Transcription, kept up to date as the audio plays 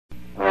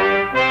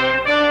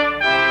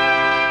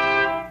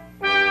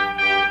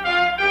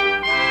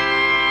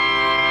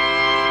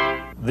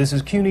This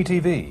is CUNY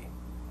TV,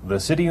 the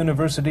City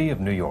University of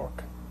New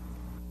York.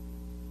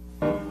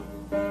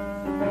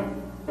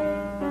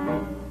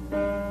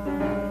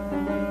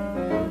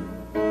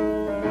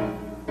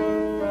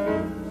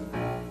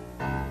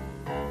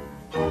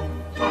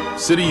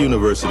 City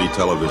University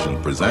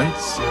Television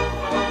presents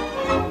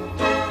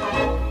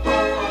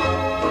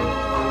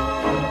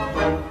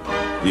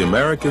the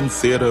American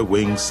Theater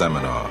Wing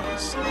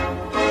Seminars.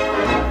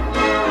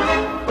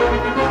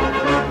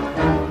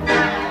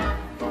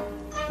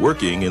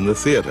 Working in the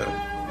theater.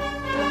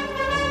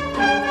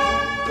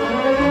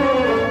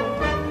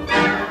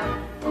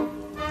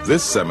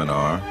 This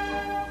seminar,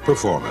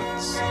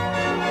 performance.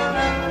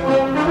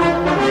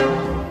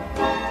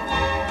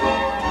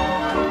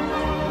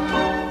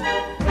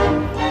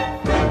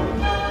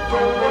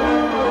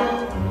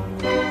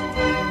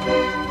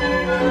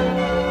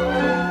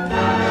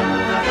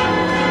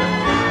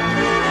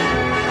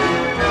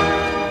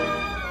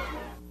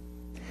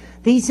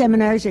 These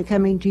seminars are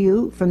coming to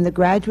you from the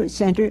Graduate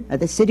Center of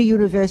the City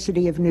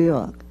University of New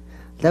York,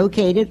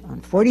 located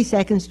on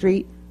 42nd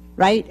Street,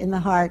 right in the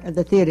heart of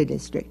the Theater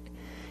District.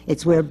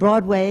 It's where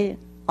Broadway,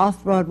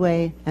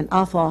 Off-Broadway, and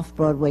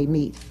Off-Broadway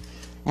meet.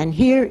 And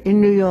here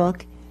in New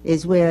York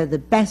is where the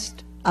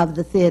best of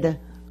the theater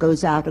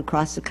goes out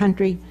across the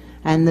country,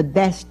 and the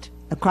best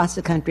across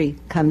the country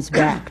comes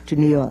back to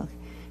New York.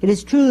 It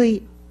is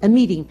truly a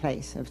meeting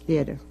place of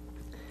theater.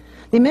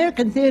 The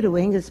American Theater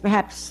Wing is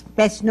perhaps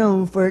best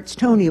known for its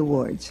Tony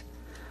Awards,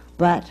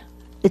 but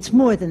it's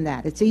more than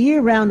that. It's a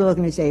year-round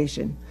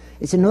organization.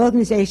 It's an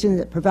organization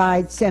that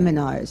provides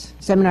seminars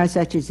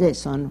such as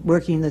this on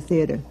working the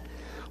theater,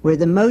 where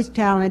the most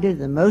talented,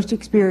 the most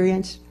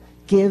experienced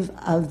give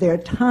of their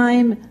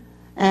time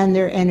and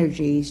their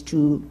energies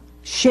to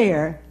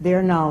share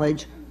their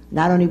knowledge,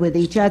 not only with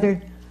each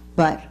other,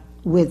 but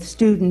with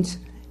students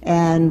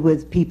and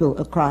with people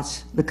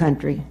across the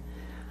country.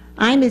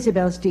 I'm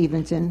Isabel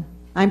Stevenson.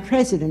 I'm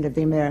president of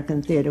the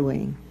American Theater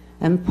Wing,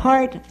 and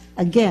part,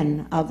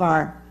 again, of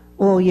our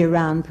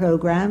all-year-round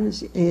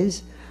programs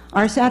is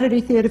our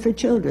Saturday Theater for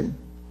Children.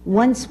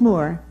 Once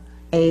more,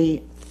 a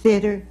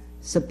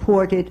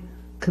theater-supported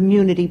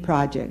community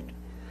project.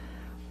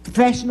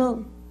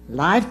 Professional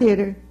live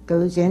theater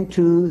goes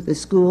into the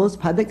schools,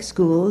 public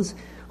schools,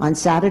 on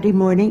Saturday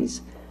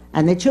mornings,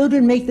 and the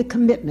children make the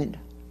commitment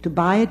to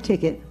buy a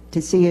ticket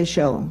to see a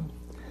show.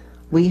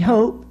 We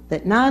hope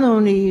that not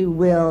only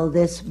will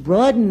this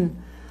broaden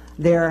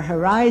their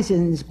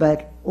horizons,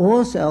 but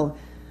also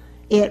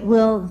it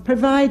will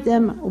provide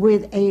them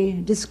with a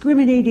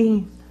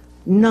discriminating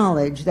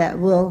knowledge that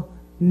will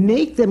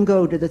make them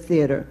go to the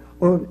theater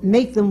or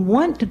make them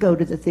want to go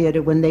to the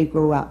theater when they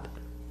grow up.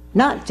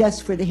 Not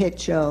just for the hit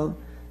show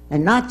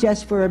and not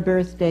just for a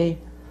birthday,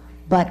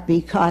 but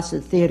because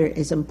the theater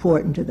is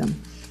important to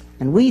them.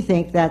 And we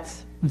think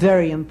that's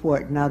very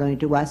important, not only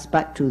to us,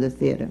 but to the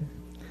theater.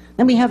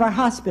 Then we have our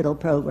hospital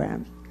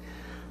program.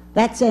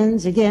 That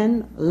sends,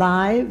 again,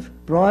 live,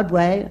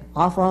 Broadway,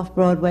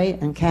 off-Broadway,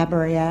 and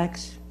cabaret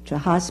acts to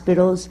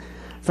hospitals,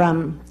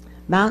 from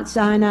Mount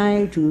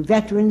Sinai to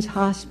veterans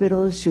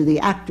hospitals to the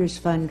Actors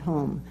Fund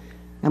Home.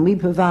 And we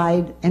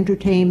provide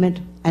entertainment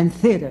and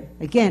theater.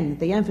 Again,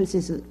 the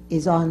emphasis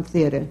is on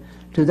theater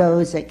to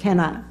those that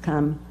cannot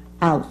come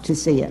out to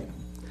see it.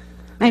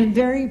 I'm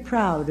very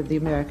proud of the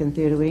American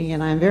Theater Wing,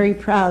 and I'm very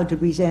proud to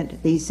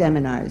present these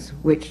seminars,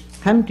 which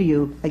come to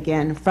you,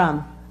 again,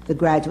 from the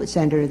Graduate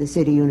Center of the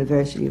City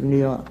University of New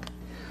York.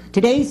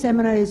 Today's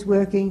seminar is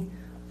working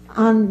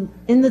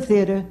in the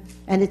theater,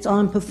 and it's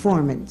on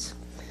performance.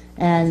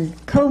 And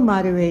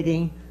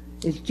co-moderating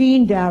is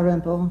Jean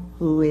Dalrymple,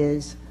 who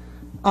is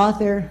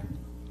author,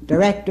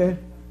 director,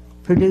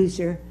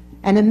 producer,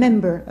 and a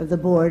member of the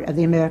board of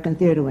the American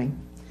Theater Wing.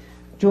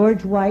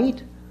 George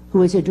White,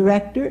 who is a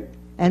director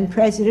and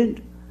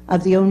president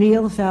of the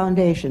O'Neill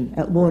Foundation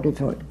at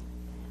Waterford,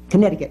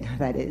 Connecticut,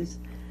 that is.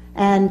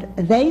 And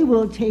they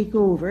will take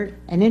over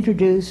and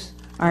introduce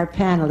our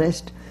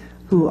panelists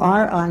who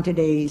are on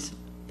today's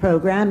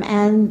program,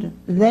 and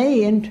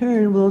they in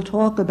turn will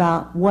talk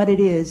about what it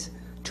is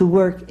to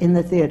work in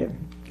the theater.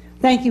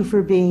 Thank you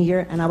for being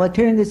here, and I will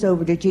turn this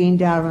over to Jean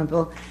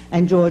Dalrymple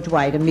and George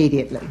White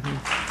immediately.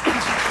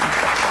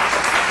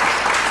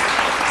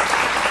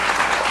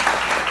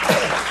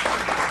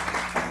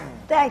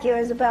 Thank you,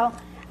 Isabel.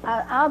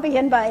 I'll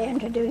begin by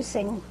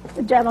introducing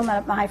the gentleman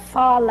at my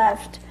far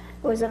left,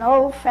 who is an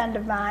old friend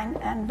of mine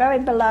and very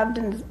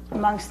beloved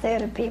amongst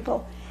theater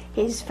people.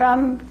 He's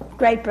from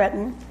Great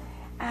Britain,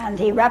 and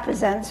he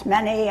represents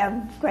many of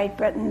Great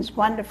Britain's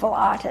wonderful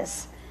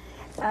artists.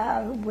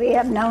 We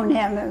have known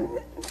him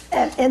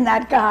in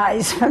that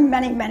guise for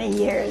many, many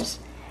years.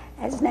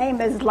 His name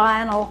is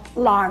Lionel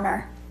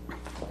Larner,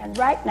 and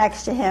right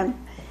next to him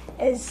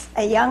is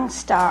a young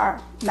star,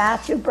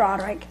 Matthew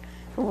Broderick,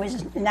 who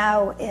is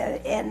now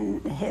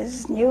in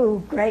his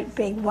new great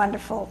big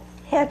wonderful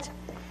hit.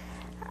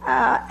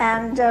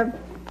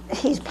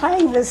 He's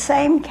playing the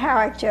same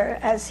character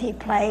as he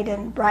played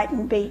in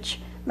Brighton Beach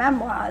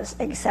memoirs,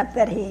 except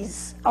that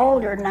he's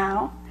older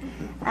now.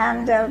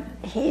 And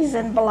he's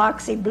in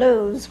Biloxi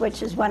Blues,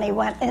 which is when he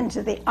went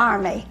into the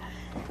Army.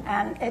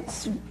 And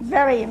it's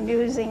very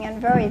amusing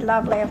and very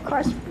lovely. Of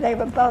course, they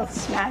were both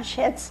smash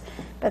hits,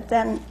 but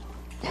then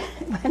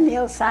when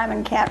Neil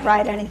Simon can't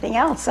write anything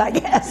else, I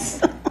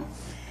guess.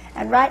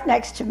 And right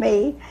next to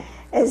me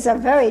is a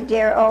very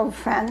dear old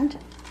friend,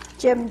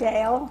 Jim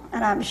Dale,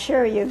 and I'm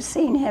sure you've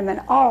seen him in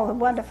all the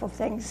wonderful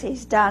things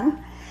he's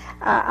done.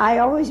 I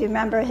always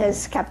remember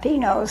his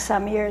Capino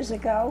some years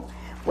ago,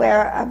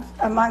 where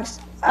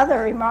amongst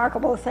other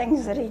remarkable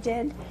things that he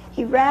did,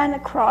 he ran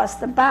across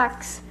the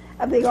backs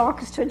of the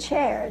orchestra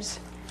chairs.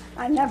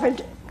 I never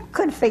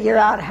could figure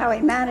out how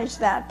he managed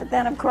that, but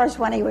then of course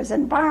when he was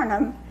in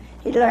Barnum,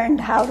 he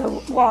learned how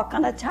to walk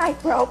on a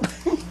tightrope.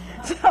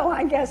 So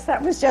I guess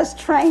that was just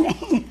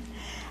training.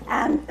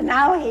 And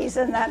now he's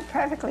in that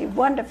perfectly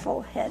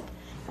wonderful hit,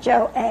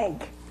 Joe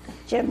Egg,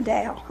 Jim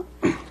Dale.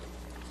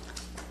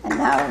 And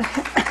now,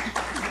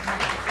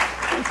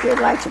 if you'd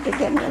like to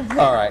begin with that.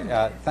 All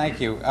right,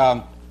 thank you.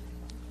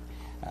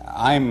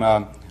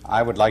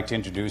 I would like to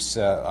introduce,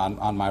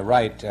 on my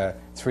right,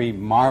 three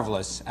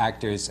marvelous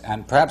actors,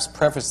 and perhaps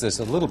preface this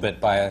a little bit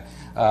by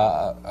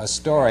a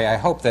story. I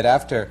hope that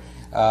after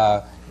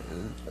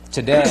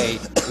today,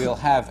 we'll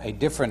have a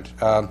different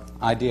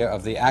idea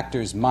of the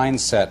actor's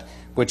mindset,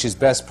 which is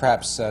best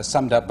perhaps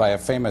summed up by a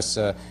famous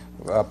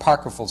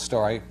apocryphal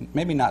story,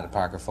 maybe not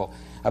apocryphal,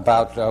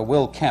 about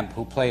Will Kemp,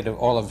 who played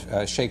all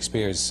of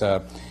Shakespeare's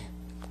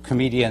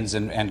comedians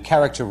and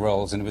character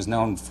roles, and was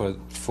known for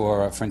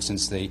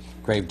instance, the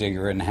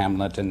gravedigger in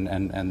Hamlet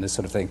and this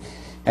sort of thing.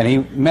 And he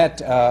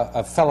met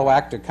a fellow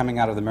actor coming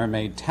out of the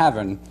Mermaid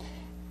Tavern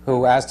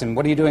who asked him,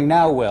 "What are you doing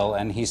now, Will?"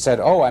 And he said,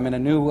 "Oh, I'm in a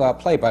new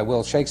play by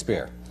Will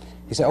Shakespeare."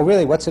 He said, "Oh,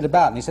 really? What's it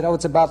about?" And he said, "Oh,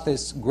 it's about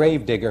this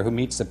gravedigger who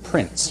meets the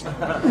prince."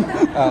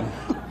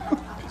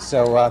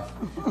 So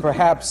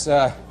perhaps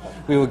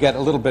we will get a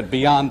little bit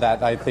beyond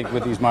that, I think,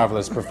 with these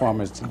marvelous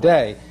performers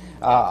today.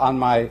 On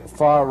my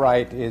far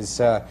right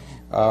is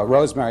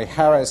Rosemary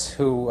Harris,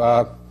 who,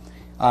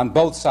 on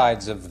both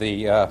sides of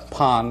the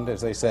pond,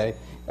 as they say,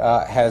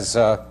 has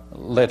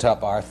lit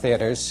up our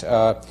theaters,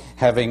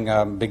 having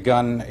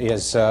begun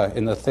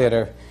in the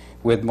theater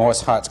with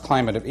Morse Hart's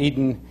Climate of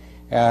Eden,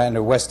 and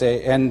a West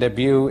End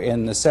debut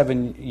in The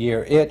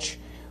 7-Year Itch.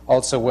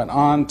 Also went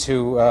on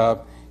to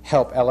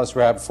help Ellis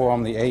Rabb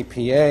form the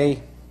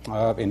APA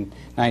in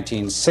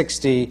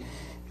 1960,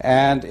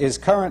 and is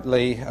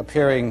currently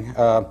appearing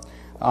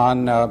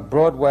on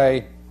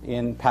Broadway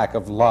in Pack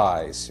of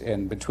Lies.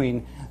 And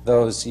between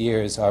those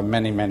years are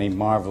many, many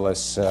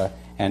marvelous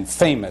and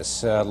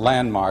famous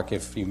landmark,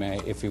 if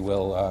you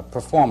will,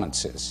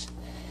 performances.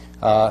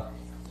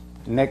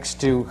 Next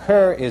to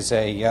her is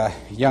a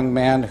young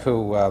man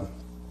who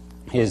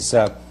is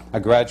a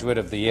graduate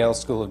of the Yale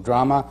School of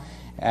Drama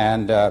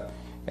and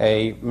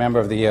a member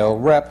of the Yale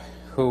Rep,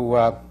 who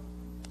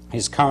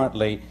is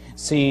currently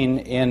seen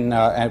in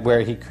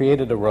where he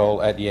created a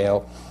role at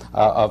Yale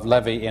of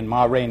Levy in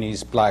Ma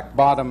Rainey's Black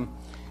Bottom.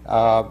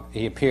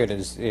 He appeared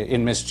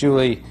in Miss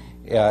Julie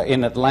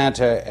in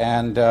Atlanta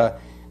and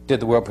did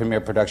the world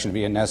premiere production of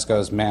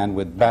Ionesco's Man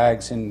with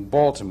Bags in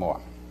Baltimore,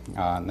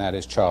 and that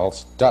is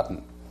Charles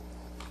Dutton.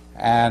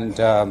 And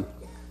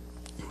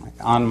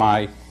on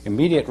my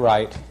immediate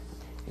right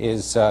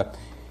is,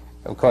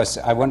 of course,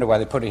 I wonder why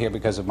they put it here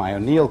because of my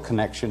O'Neill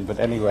connection, but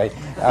anyway,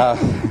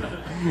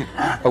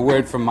 a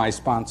word from my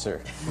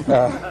sponsor.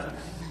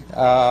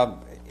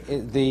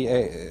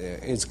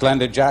 It's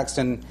Glenda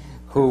Jackson,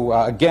 who,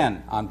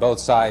 again, on both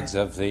sides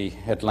of the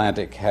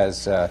Atlantic,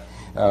 has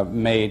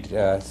made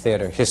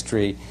theater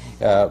history,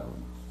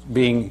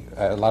 being,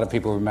 a lot of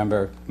people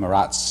remember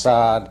Marat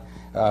Sade,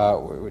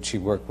 which she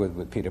worked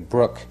with Peter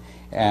Brook,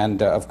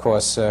 and, of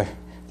course,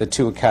 the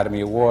 2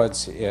 Academy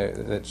Awards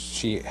that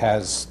she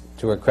has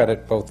to her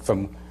credit, both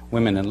from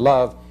Women in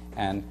Love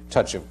and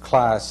Touch of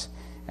Class,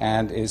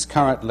 and is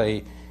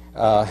currently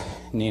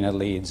Nina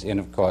leads in,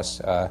 of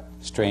course,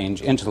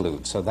 Strange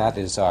Interlude. So that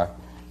is our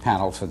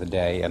panel for the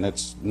day, and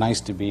it's nice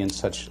to be in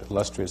such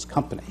illustrious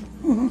company.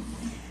 Mm-hmm.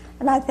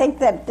 And I think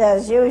that,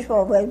 as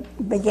usual, we'll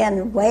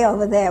begin way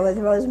over there with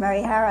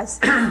Rosemary Harris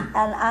and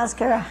ask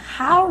her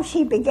how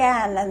she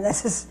began in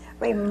this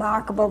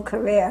remarkable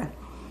career.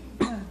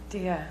 Oh,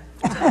 dear.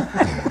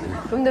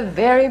 From the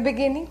very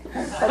beginning?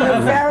 From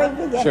the very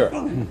beginning. Sure.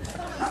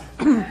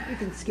 You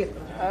can skip.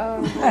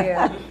 Oh,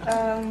 dear.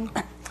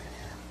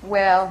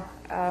 Well,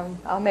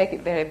 I'll make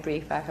it very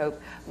brief, I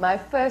hope. My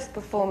first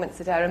performance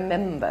that I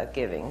remember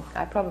giving,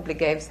 I probably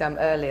gave some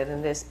earlier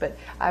than this, but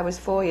I was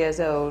 4 years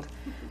old.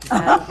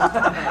 And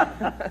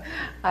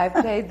I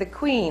played the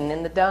Queen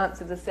in the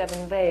Dance of the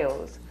Seven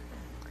Veils.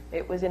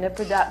 It was in a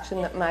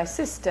production that my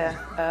sister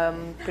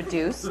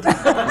produced.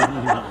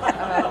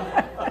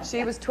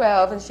 She was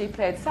 12 and she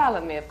played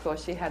Salome, of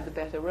course. She had the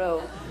better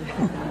role.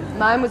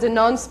 Mine was a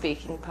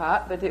non-speaking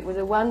part, but it was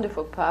a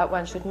wonderful part.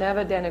 One should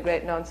never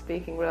denigrate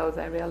non-speaking roles,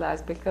 I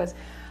realized, because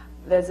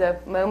there's a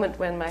moment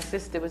when my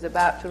sister was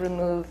about to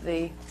remove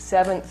the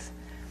 7th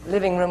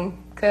living room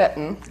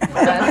curtain.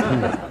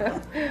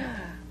 And,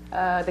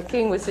 the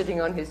king was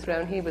sitting on his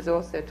throne. He was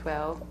also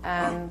 12.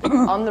 And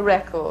on the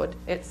record,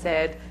 it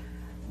said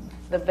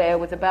the veil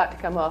was about to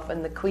come off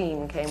and the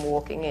queen came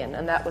walking in.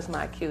 And that was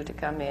my cue to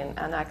come in.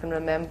 And I can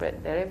remember it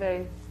very,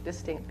 very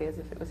distinctly as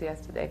if it was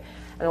yesterday.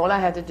 And all I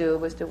had to do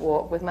was to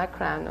walk with my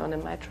crown on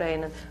and my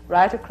train and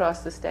right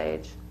across the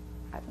stage,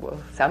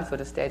 well, some sort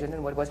of stage, I don't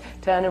know what it was,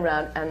 turn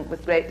around and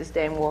with great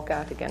disdain walk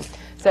out again.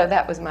 So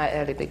that was my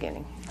early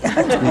beginning.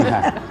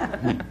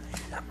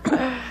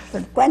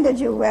 But when did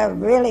you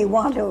really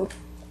want to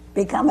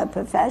become a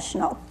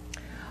professional?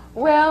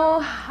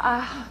 Well,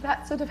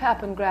 that sort of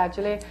happened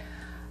gradually.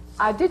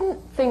 I didn't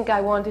think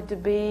I wanted to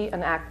be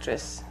an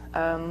actress.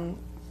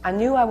 I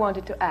knew I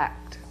wanted to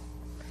act.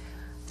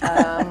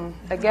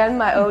 Again,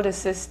 my older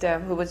sister,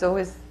 who was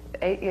always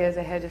 8 years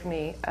ahead of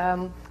me,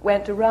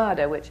 went to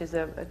RADA, which is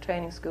a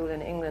training school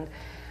in England.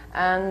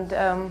 And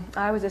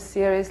I was a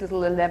serious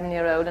little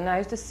 11-year-old, and I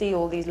used to see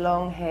all these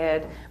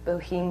long-haired,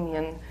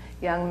 bohemian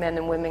young men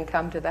and women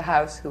come to the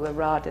house who were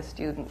RADA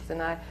students,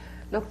 and I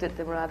looked at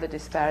them rather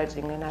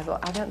disparagingly, and I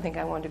thought, I don't think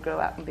I want to grow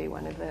up and be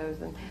one of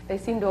those. And they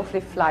seemed awfully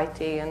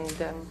flighty and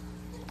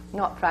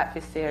not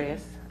practice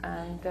serious.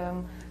 And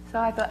so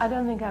I thought, I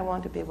don't think I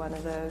want to be one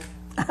of those.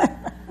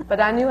 But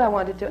I knew I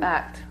wanted to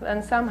act.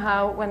 And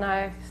somehow, when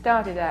I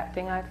started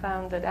acting, I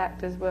found that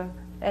actors were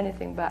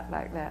anything but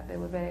like that. They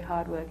were very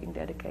hard-working,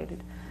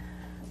 dedicated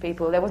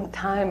people. There wasn't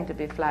time to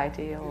be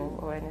flighty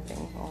or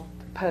anything, or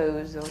to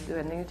pose or do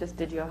anything. You just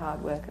did your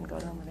hard work and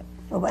got on with it.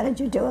 Well, what did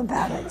you do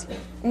about it?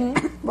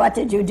 What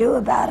did you do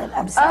about it?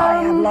 I'm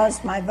sorry, I've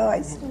lost my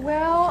voice.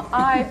 Well,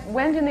 I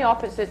went in the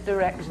opposite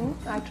direction.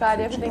 I tried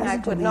everything I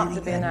could not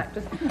to be an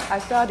actress. I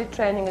started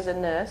training as a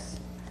nurse.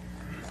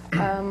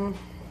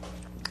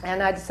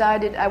 And I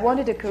decided, I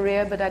wanted a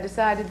career, but I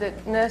decided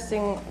that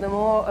nursing, the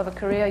more of a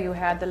career you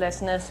had, the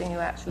less nursing you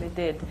actually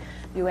did.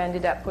 You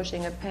ended up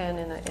pushing a pen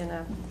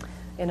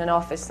in an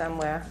office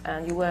somewhere,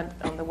 and you weren't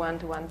on the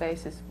one-to-one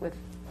basis with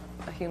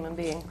a human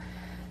being.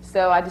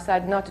 So I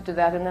decided not to do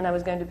that, and then I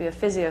was going to be a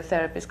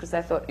physiotherapist, because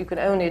I thought you could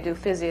only do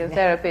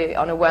physiotherapy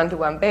on a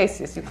one-to-one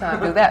basis. You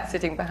can't do that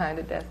sitting behind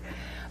a desk.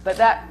 But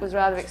that was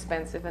rather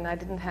expensive, and I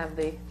didn't have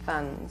the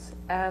funds.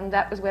 And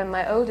that was when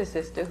my older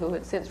sister, who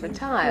had since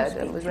retired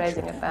and was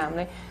raising a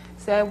family,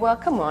 said, well,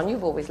 come on,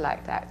 you've always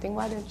liked acting.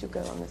 Why don't you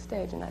go on the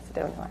stage? And I said,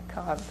 oh, no, I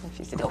can't. And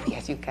she said, oh,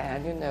 yes, you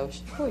can. You know,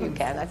 sure you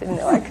can. I said,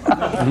 no, I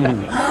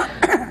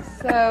can't.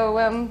 So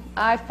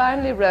I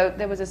finally wrote.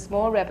 There was a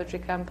small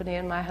repertory company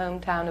in my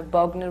hometown of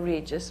Bognor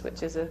Regis,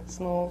 which is a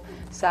small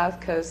south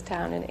coast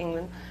town in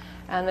England.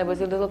 And there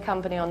was a little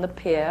company on the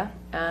pier,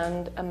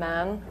 and a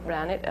man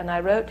ran it, and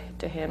I wrote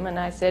to him, and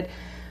I said,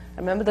 I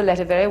remember the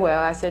letter very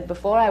well, I said,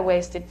 before I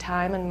wasted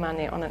time and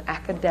money on an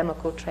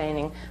academical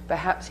training,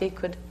 perhaps he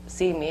could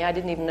see me, I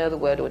didn't even know the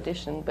word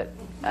audition, but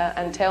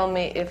and tell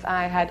me if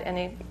I had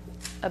any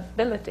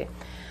ability.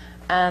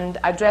 And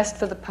I dressed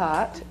for the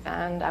part,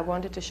 and I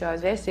wanted to show I was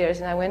very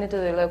serious, and I went into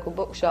the local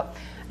bookshop,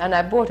 and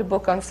I bought a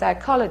book on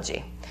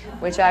psychology,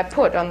 which I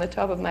put on the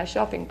top of my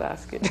shopping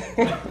basket.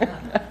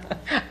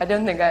 I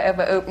don't think I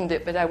ever opened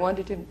it, but I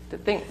wanted him to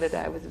think that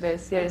I was a very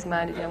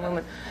serious-minded young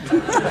woman.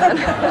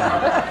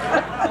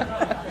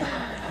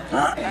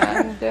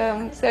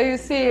 And so you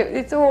see,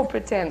 it's all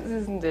pretense,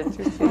 isn't it?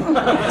 You see.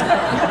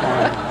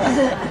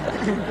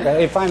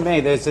 If I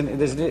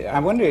may, I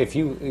wonder if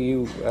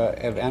you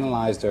have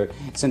analyzed, or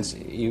since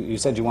you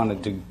said you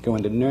wanted to go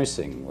into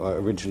nursing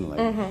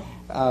originally,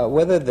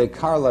 whether the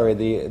corollary,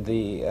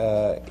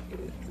 the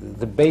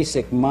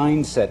basic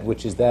mindset,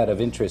 which is that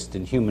of interest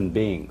in human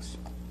beings,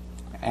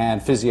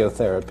 and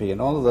physiotherapy, and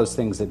all of those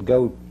things that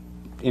go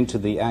into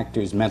the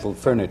actor's mental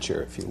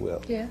furniture, if you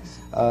will, yes,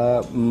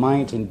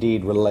 might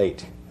indeed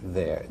relate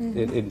there.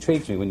 It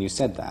intrigues me when you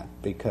said that,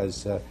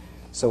 because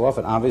so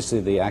often,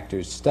 obviously, the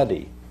actor's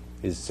study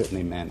is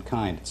certainly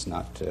mankind. It's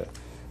not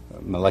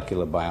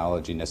molecular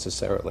biology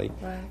necessarily.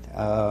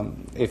 right.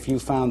 If you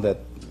found that,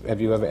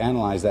 have you ever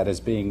analyzed that as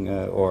being,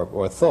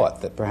 or thought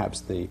that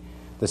perhaps the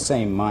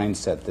same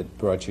mindset that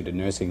brought you to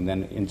nursing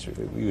then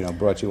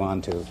brought you on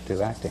to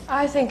acting?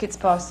 I think it's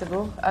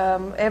possible.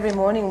 Every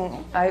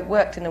morning I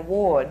worked in a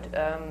ward.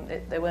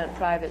 There weren't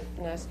private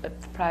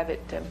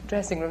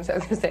dressing rooms, I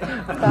was going to say.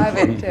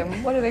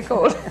 Private, what are they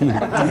called?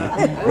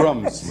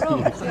 Rooms.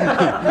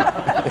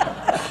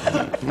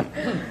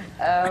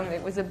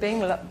 It was a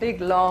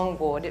big, long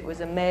ward. It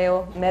was a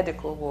male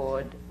medical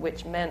ward,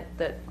 which meant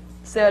that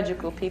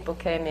surgical people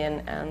came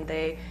in and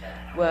they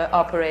were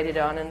operated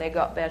on and they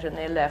got better and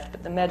they left.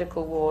 But the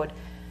medical ward,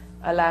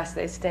 alas,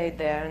 they stayed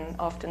there and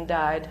often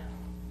died,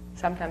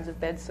 sometimes of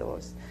bed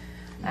sores.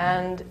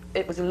 And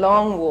it was a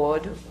long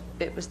ward.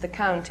 It was the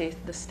county,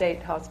 the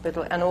state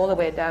hospital, and all the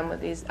way down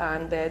with these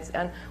iron beds.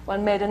 And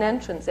one made an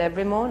entrance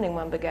every morning,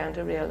 one began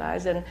to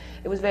realize. And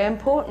it was very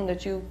important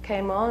that you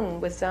came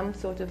on with some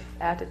sort of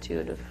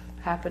attitude of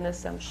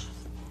happiness,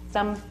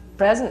 some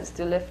presents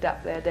to lift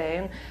up their day,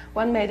 and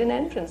one made an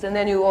entrance, and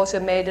then you also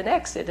made an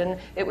exit, and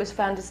it was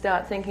fun to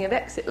start thinking of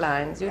exit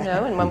lines,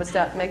 and one would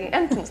start making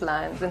entrance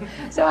lines, and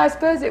so I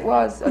suppose it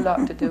was a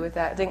lot to do with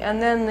that thing.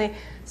 And then the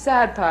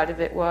sad part of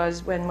it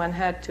was when one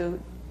had to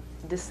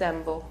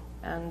dissemble,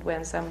 and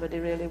when somebody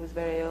really was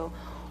very ill,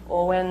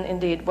 or when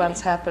indeed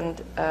once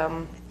happened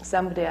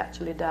somebody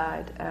actually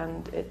died,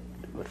 and it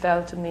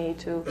fell to me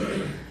to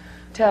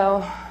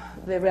tell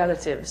the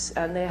relatives,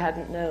 and they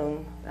hadn't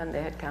known, and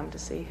they had come to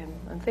see him,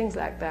 and things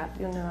like that.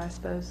 I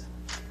suppose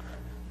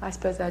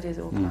that is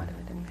all part of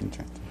it. Isn't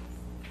it?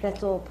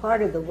 That's all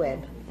part of the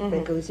web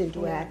that goes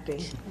into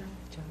acting.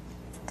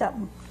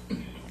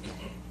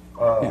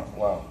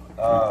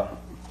 Wow.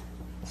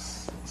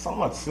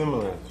 Somewhat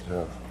similar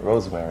to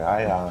Rosemary.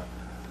 I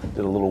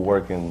did a little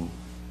work in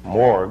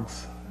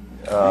morgues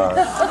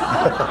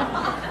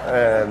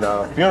and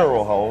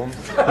funeral homes.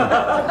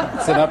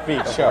 It's an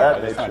upbeat show.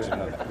 I just want you to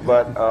know that.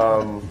 But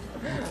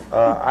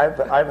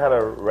I've had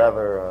a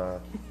rather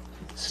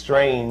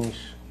strange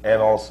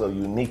and also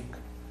unique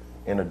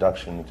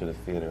introduction into the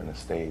theater and the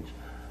stage.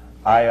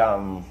 I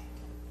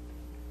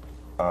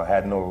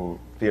had no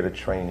theater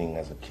training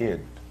as a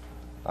kid.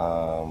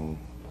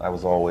 I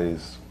was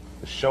always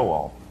the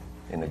show-off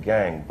in the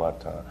gang,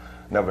 but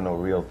never no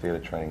real theater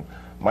training.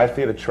 My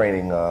theater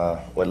training, or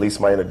at least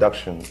my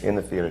introduction in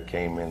the theater,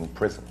 came in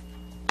prison.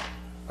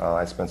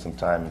 I spent some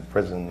time in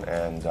prison,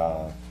 and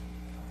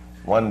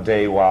one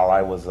day while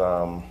I was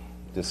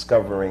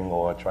discovering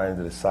or trying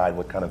to decide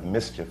what kind of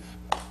mischief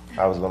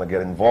I was going to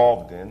get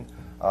involved in,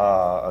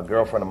 a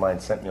girlfriend of mine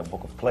sent me a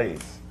book of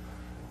plays.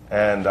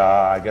 And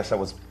I guess that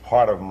was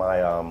part of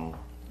my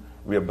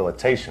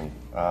rehabilitation.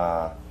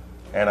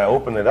 And I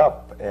opened it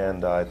up,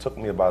 and it took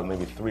me about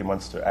maybe 3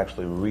 months to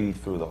actually read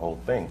through the whole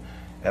thing.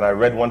 And I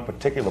read one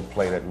particular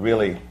play that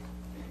really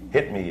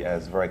hit me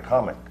as very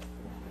comic.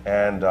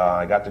 And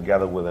I got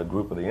together with a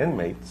group of the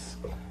inmates,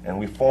 and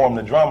we formed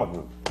a drama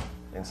group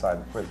inside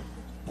the prison.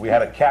 We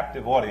had a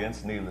captive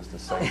audience, needless to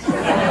say, so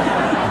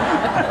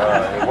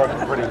it worked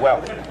pretty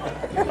well.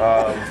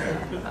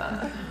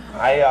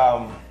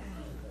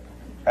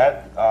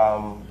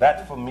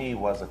 That for me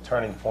was a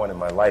turning point in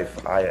my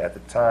life. I, at the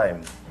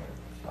time,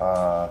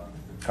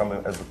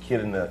 coming as a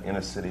kid in the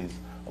inner cities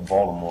of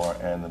Baltimore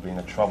and being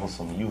a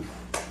troublesome youth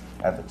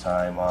at the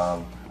time,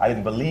 I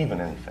didn't believe in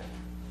anything.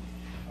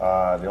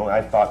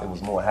 I thought it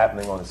was more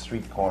happening on the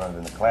street corner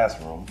than the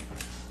classroom.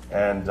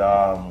 And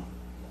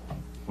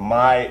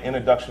my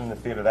introduction to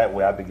theater that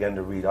way, I began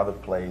to read other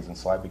plays, and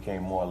so I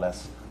became more or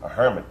less a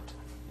hermit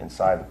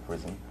inside the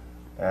prison,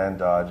 and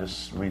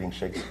just reading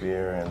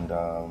Shakespeare and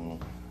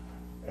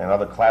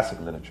other classic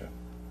literature.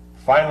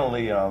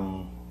 Finally,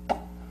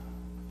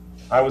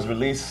 I was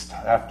released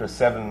after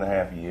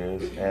 7.5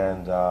 years,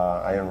 and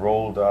I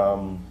enrolled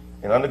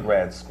in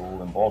undergrad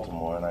school in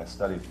Baltimore, and I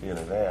studied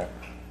theater there.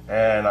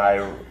 And I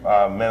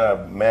met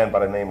a man by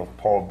the name of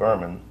Paul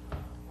Berman,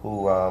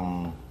 who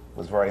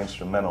was very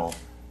instrumental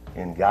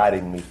in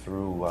guiding me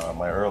through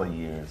my early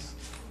years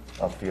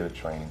of theater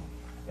training.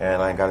 And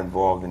I got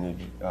involved in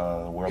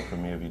the world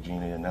premiere of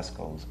Eugenia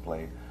Ionesco's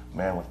play,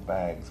 Man with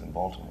Bags, in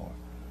Baltimore.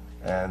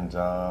 And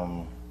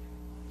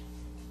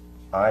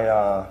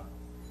I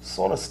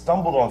sort of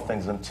stumbled on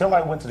things. Until I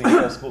went to the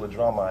Yale School of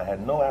Drama, I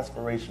had no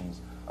aspirations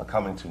of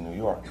coming to New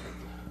York.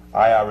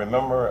 I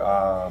remember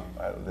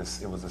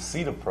it was a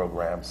CETA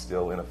program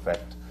still in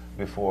effect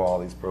before all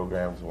these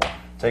programs were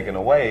taken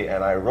away,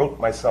 and I wrote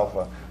myself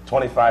a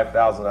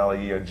 $25,000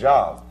 a year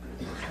job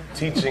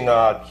teaching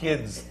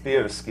kids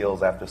theater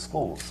skills after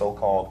school,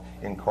 so-called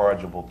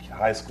incorrigible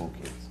high school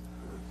kids.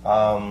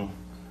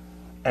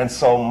 And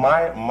so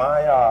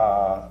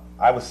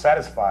I was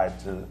satisfied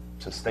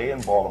to stay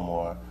in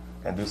Baltimore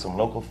and do some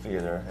local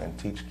theater and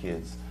teach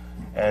kids.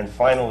 And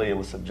finally, it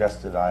was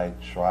suggested I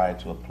try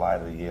to apply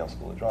to the Yale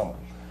School of Drama.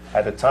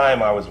 At the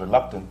time, I was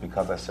reluctant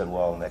because I said,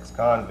 well, an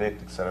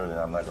ex-convict, et cetera, and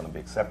I'm not going to be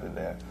accepted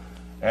there.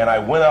 And I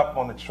went up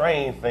on the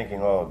train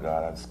thinking, oh,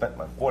 God, I've spent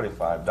my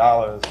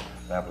 $45,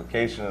 an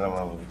application, and I'm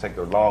going to take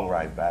a long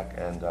ride back.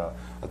 And a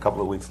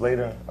couple of weeks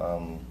later,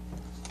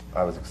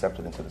 I was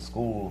accepted into the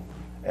school.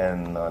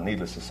 And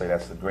needless to say,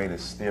 that's the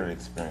greatest theater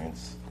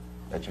experience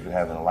that you could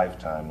have in a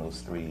lifetime,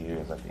 those 3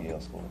 years at the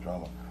Yale School of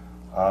Drama.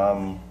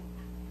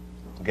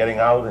 Getting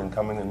out and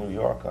coming to New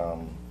York,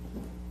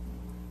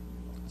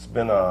 it's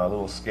been a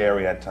little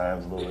scary at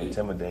times, a little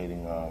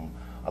intimidating,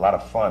 a lot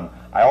of fun.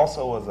 I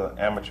also was an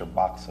amateur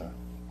boxer,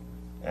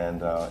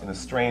 and in a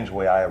strange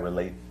way, I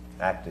relate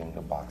acting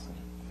to boxing.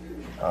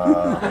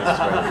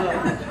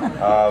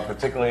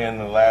 Particularly in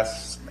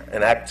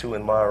Act 2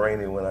 in Ma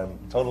Rainey, when I'm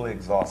totally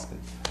exhausted,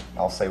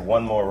 I'll say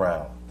one more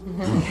round.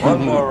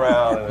 One more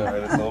round,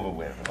 and it's over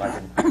with. If I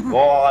can go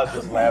all out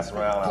this last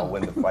round, I'll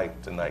win the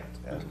fight tonight.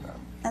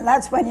 And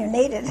that's when you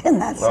need it in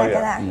that second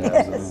act.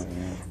 Yeah, Yes.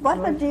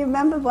 Do you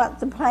remember what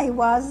the play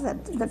was? The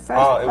first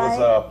play? It was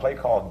a play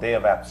called Day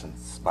of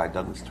Absence by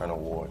Douglas Turner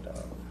Ward.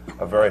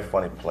 A very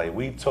funny play.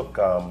 We took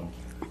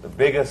the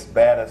biggest,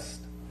 baddest,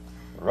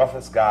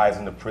 roughest guys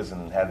in the prison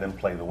and had them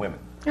play the women.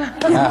 So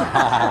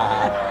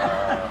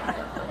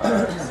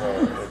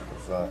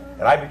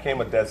And I became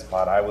a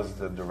despot. I was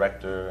the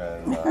director,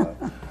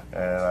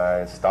 and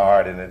I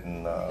starred in it.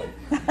 And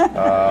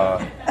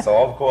so,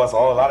 of course, a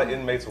lot of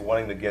inmates were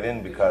wanting to get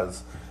in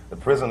because the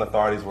prison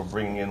authorities were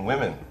bringing in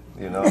women,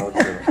 you know.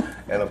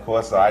 And, of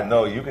course, I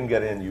know you can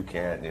get in, you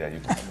can't. Yeah,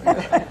 you can.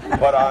 Yeah.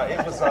 But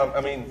it was,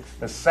 I mean,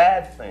 the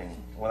sad thing,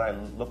 when I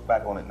look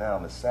back on it now,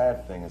 the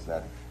sad thing is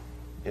that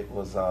it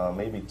was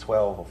maybe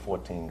 12 or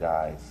 14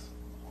 guys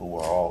who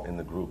were all in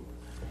the group,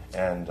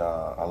 and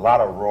a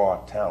lot of raw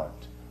talent.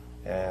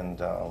 And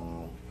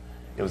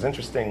it was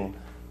interesting.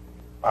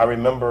 I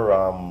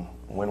remember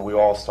when we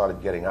all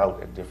started getting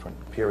out at different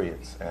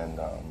periods, and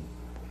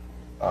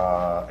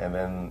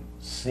then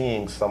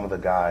seeing some of the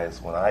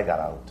guys when I got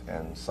out,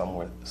 and some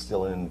were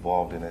still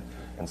involved in it,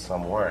 and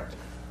some weren't.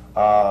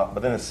 But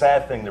then the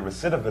sad thing, the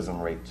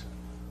recidivism rate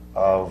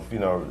of, you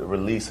know, the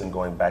release and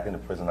going back into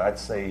prison, I'd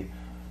say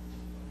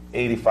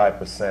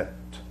 85%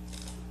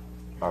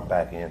 are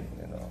back in,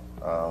 you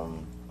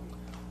know.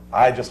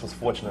 I just was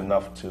fortunate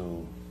enough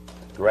to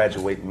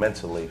graduate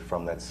mentally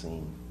from that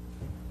scene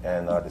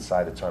and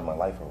decided to turn my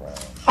life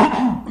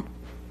around.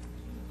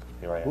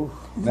 Here I am.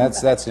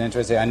 That's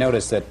interesting. I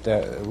noticed that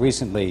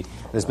recently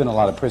there's been a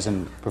lot of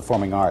prison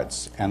performing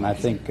arts, and I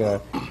think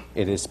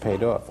it has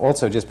paid off.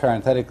 Also, just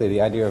parenthetically,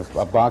 the idea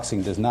of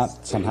boxing does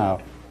not somehow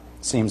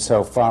seem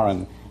so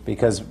foreign,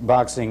 because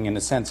boxing, in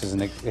a sense,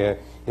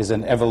 is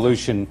an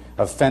evolution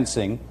of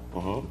fencing,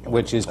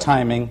 which is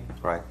timing,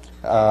 Right.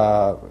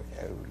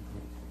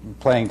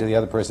 Playing to the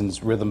other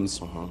person's rhythms,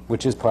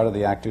 which is part of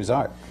the actor's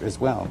art as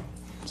well.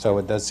 So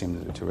it does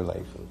seem to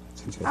relate.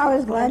 I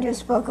was glad you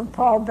spoke of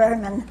Paul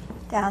Berman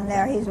down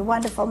there. He's a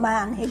wonderful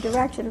man. He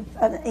directed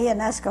an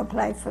Ionesco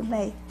play for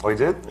me Oh, you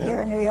did?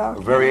 here in New York.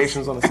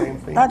 Variations on the same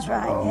theme? That's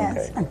right, Oh,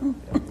 yes. okay.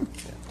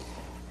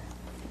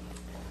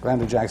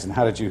 Glenda Jackson,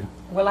 how did you...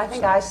 Well, I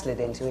think I slid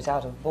into it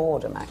out of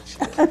boredom,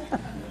 actually.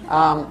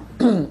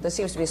 There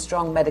seems to be a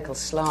strong medical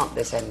slant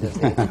this end of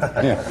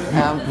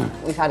the...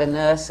 we've had a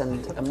nurse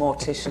and a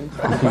mortician,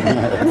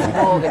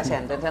 a morgue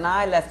attendant, and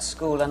I left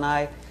school and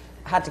I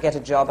had to get a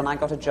job, and I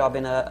got a job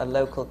in a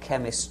local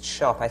chemist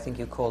shop. I think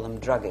you call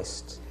them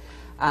druggists.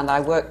 And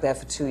I worked there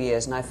for 2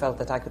 years, and I felt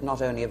that I could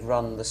not only have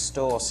run the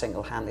store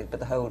single-handed,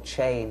 but the whole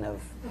chain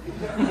of...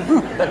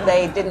 But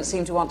they didn't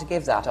seem to want to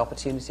give that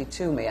opportunity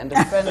to me. And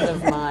a friend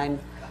of mine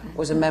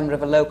was a member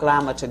of a local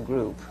amateur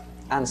group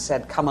and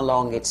said, come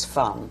along, it's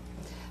fun.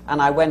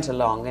 And I went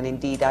along, and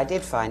indeed I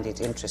did find it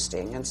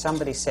interesting. And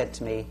somebody said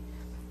to me,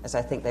 as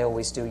I think they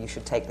always do, you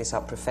should take this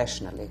up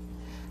professionally.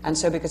 And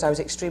so, because I was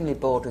extremely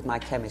bored with my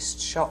chemist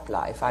shop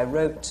life, I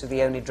wrote to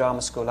the only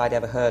drama school I'd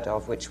ever heard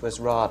of, which was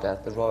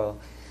RADA, the Royal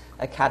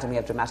Academy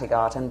of Dramatic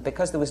Art. And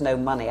because there was no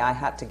money, I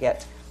had to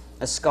get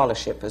a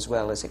scholarship as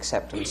well as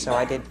acceptance. So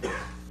I did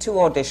 2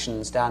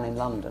 auditions down in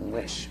London,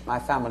 which my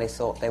family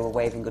thought they were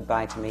waving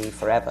goodbye to me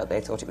forever.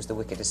 They thought it was the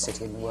wickedest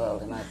city in the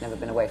world, and I'd never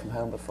been away from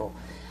home before.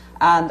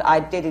 And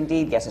I did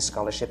indeed get a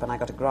scholarship, and I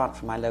got a grant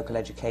from my local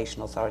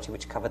education authority,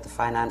 which covered the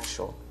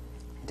financial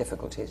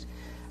difficulties.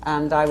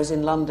 And I was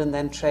in London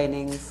then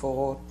training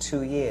for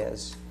 2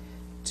 years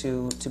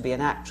to be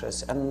an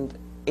actress. And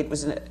it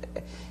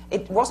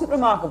wasn't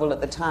remarkable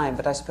at the time,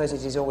 but I suppose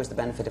it is always the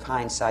benefit of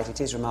hindsight.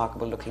 It is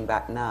remarkable looking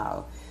back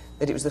now,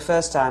 that it was the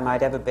first time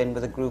I'd ever been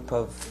with a group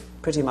of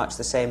pretty much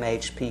the same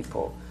age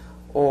people,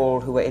 all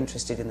who were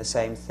interested in the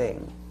same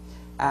thing.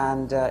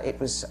 And it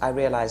was, I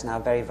realise now, a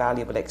very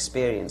valuable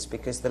experience,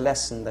 because the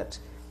lesson that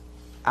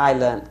I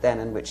learnt then,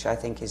 and which I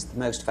think is the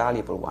most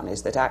valuable one,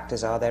 is that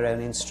actors are their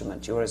own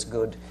instrument. You're as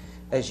good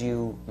as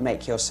you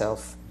make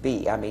yourself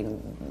be. I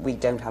mean, we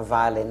don't have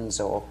violins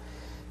or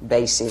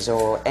basses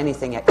or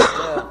anything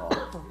external.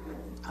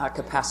 Our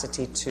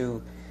capacity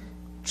to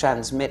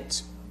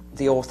transmit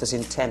the author's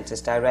intent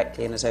as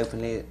directly and as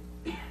openly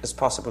as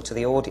possible to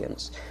the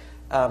audience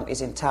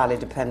is entirely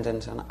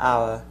dependent on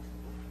our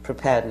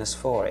preparedness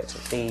for it,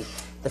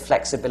 the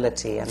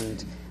flexibility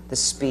and the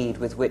speed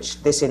with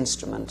which this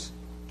instrument,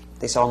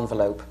 this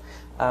envelope,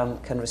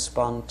 can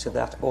respond to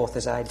that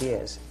author's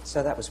ideas.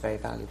 So that was very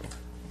valuable.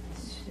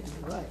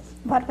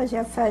 What was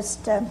your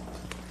first...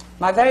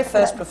 My very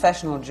first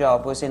professional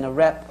job was in a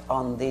rep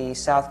on the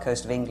south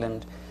coast of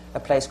England, a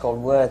place called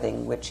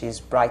Worthing, which is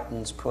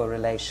Brighton's poor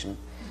relation,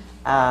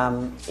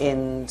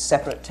 in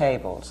separate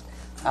tables.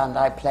 And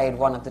I played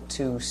one of the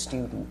 2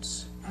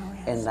 students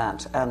in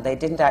that. And they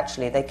didn't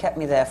actually, they kept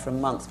me there for a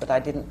month, but I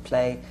didn't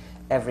play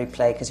every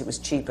play because it was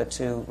cheaper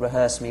to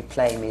rehearse me,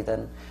 play me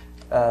than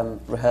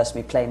rehearse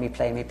me, play me,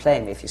 play me, play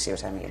me, if you see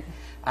what I mean.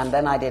 And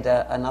then I did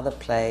another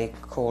play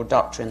called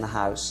Doctor in the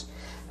House.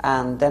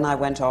 And then I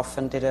went off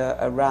and did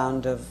a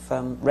round of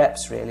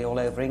reps, really, all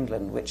over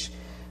England, which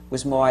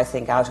was more, I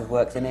think, out of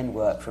work than in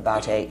work for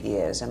about 8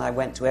 years. And I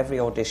went to every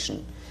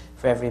audition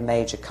for every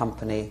major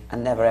company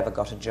and never ever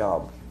got a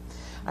job.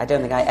 I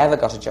don't think I ever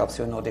got a job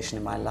through an audition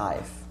in my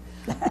life.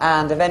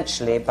 And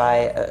eventually,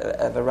 by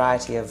a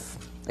variety of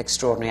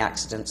extraordinary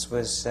accidents,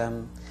 was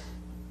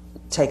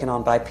taken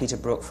on by Peter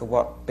Brook for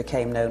what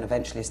became known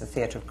eventually as the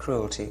Theatre of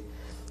Cruelty,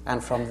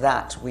 And from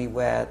that,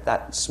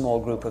 that small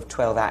group of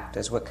 12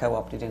 actors were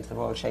co-opted into the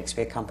Royal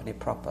Shakespeare Company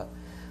proper.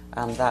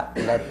 And that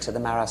led to the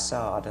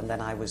Marat/Sade, and then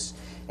I was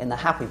in the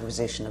happy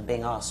position of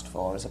being asked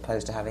for, as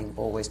opposed to having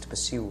always to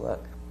pursue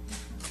work.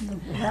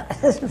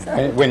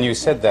 When you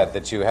said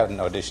that you hadn't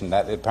auditioned,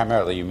 that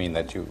primarily you mean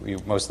that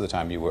you most of the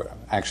time you were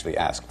actually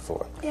asked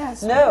for.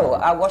 Yes. No,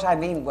 what I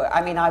mean,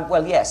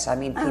 well, yes, I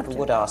mean, people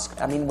would ask.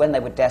 I mean, when they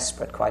were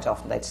desperate, quite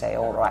often they'd say,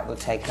 all right, we'll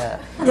take her.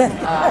 We'll come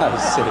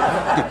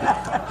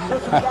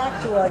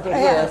back to audition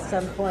at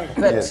some point.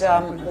 But,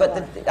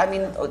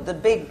 the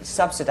big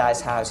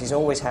subsidised houses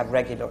always had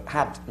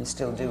and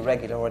still do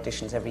regular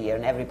auditions every year,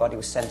 and everybody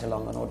was sent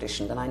along and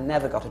auditioned, and I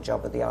never got a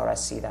job with the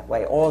RSC that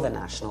way, or the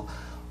National,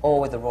 or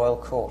with the Royal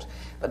Court.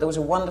 But there was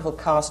a wonderful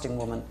casting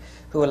woman,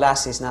 who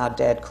alas is now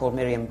dead, called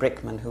Miriam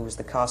Brickman, who was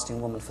the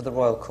casting woman for the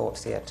Royal Court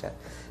Theatre.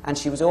 And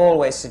she was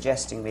always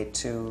suggesting me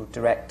to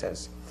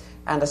directors.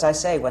 And as I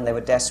say, when they were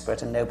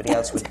desperate and nobody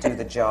else would do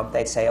the job,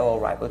 they'd say,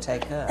 all right, we'll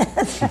take her.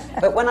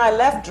 But when I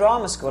left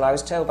drama school, I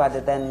was told by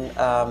the then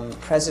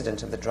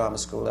president of the drama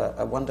school,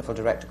 a wonderful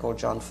director called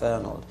John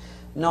Fernald,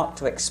 not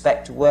to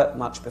expect to work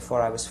much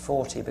before I was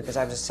 40, because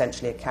I was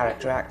essentially a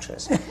character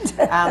actress.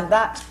 And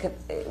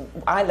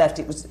I left,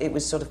 it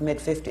was sort of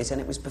mid-50s,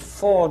 and it was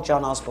before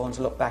John Osborne's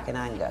Look Back in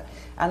Anger.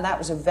 And that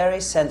was a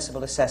very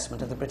sensible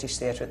assessment of the British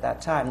theatre at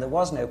that time. There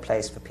was no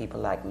place for people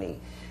like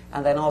me.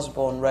 And then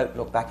Osborne wrote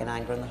Look Back in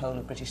Anger, and the whole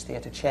of British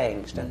theatre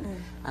changed,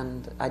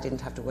 and I didn't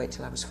have to wait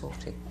till I was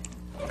 40.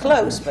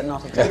 Close, but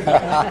not exactly.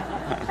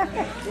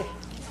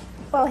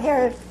 Well,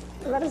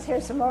 let us hear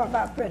some more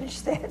about British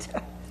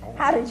theatre.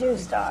 How did you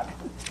start?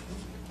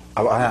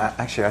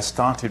 I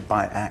started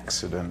by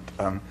accident.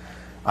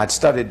 I'd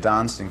studied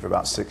dancing for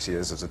about 6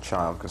 years as a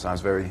child because I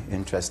was very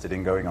interested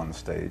in going on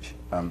stage.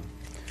 And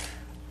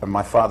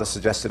my father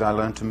suggested I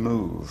learn to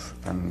move,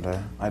 and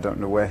I don't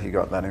know where he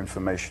got that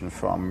information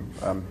from,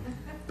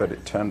 but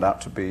it turned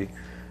out to be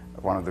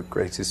one of the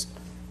greatest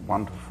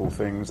wonderful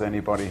things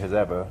anybody has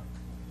ever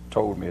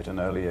told me at an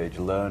early age.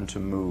 Learn to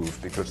move,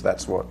 because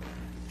that's what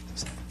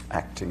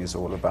acting is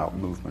all about,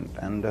 movement.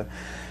 And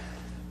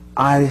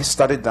I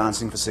studied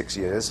dancing for 6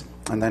 years,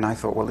 and then I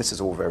thought, well, this is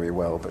all very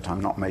well, but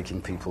I'm not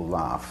making people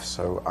laugh.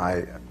 So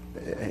I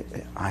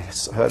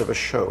heard of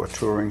a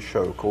touring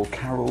show called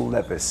Carol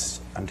Levis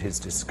and His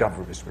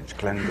Discoveries, which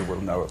Glenda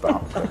will know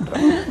about.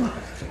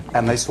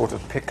 And they sort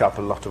of pick up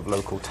a lot of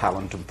local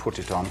talent and put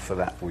it on for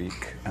that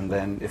week. And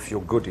then, if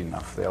you're good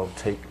enough, they'll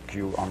take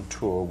you on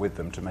tour with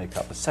them to make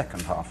up the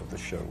second half of the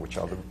show, which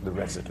are the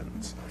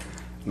residents.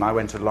 And I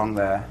went along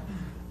there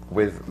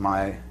with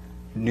my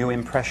new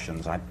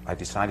impressions. I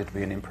decided to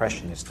be an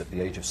impressionist at the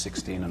age of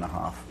 16 and a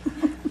half.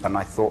 And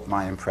I thought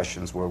my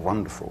impressions were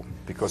wonderful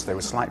because they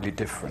were slightly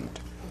different.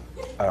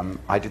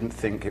 I didn't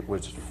think it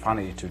was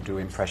funny to do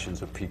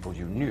impressions of people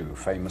you knew,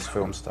 famous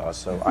film stars,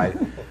 so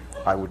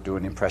I would do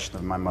an impression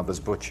of my mother's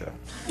butcher.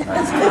 And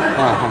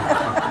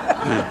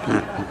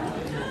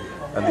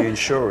the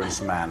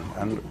insurance man.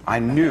 And I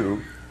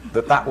knew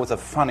that that was a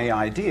funny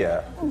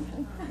idea.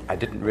 I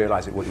didn't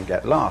realize it wouldn't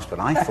get laughs, but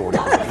I thought it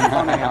was a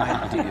funny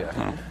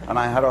idea. And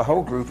I had a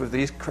whole group of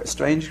these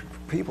strange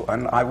people.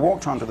 And I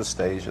walked onto the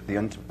stage at the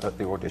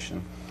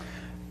audition,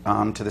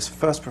 to this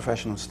first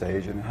professional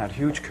stage, and it had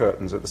huge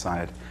curtains at the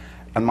side.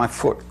 And my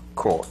foot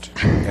caught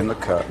in the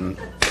curtain,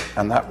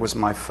 and that was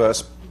my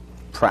first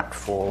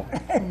pratfall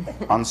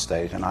on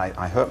stage. And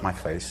I hurt my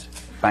face,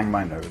 banged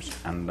my nose,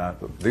 and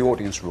the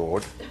audience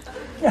roared.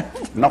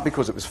 Not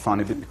because it was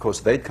funny, but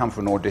because they'd come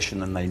for an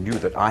audition and they knew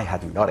that I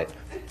hadn't got it.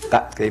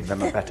 That gave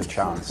them a better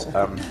chance.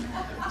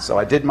 So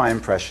I did my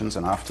impressions,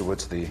 and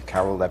afterwards the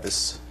Carol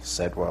Levis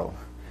said, well,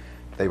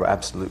 they were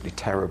absolutely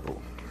terrible,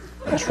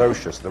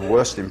 atrocious, the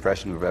worst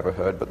impression we've ever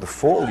heard, but the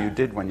fall you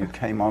did when you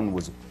came on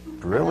was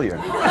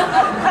brilliant.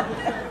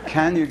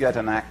 Can you get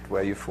an act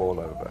where you fall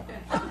over?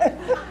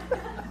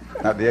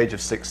 At the age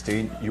of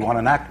 16, you want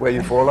an act where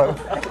you fall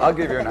over? I'll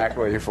give you an act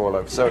where you fall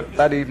over. So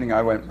that evening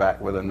I went back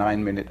with a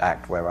 9-minute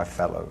act where I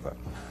fell over.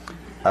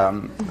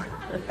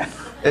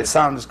 It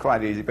sounds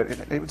quite easy, but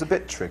it was a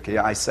bit tricky.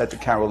 I said to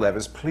Carol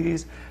Levis,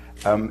 please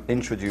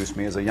introduce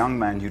me as a young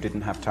man you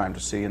didn't have time to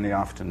see in the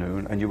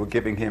afternoon, and you were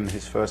giving him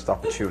his first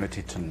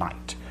opportunity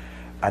tonight.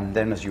 And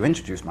then as you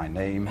introduced my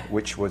name,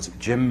 which was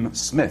Jim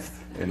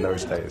Smith in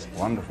those days.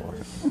 Wonderful.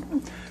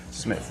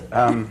 Smith.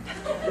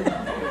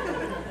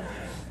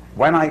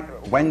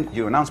 When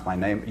you announce my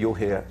name, you'll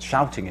hear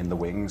shouting in the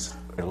wings.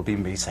 It'll be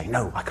me saying,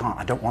 no, I can't,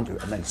 I don't want to,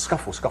 and then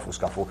scuffle, scuffle,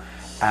 scuffle,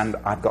 and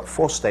I've got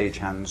 4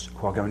 stagehands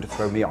who are going to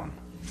throw me on.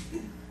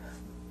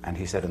 And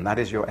he said, and that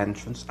is your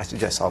entrance? I said,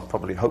 yes, I'll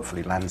probably,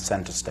 hopefully land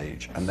center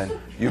stage, and then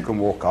you can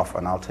walk off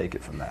and I'll take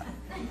it from there.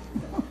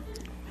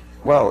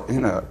 Well, you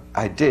know,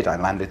 I did. I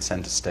landed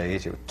center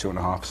stage. It was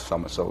 2.5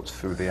 somersaults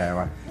through the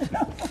air.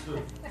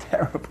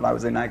 Terrible. I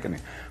was in agony.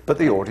 But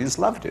the audience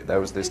loved it. There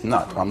was this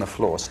nut on the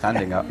floor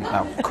standing up and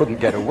now couldn't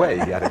get away.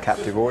 He had a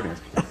captive audience.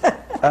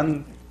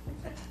 And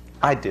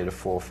I did a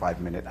 4 or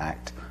 5 minute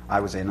act. I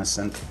was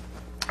innocent.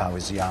 I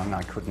was young.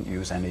 I couldn't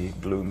use any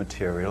blue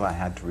material. I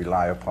had to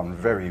rely upon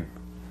very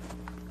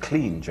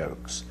clean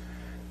jokes.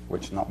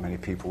 which not many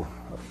people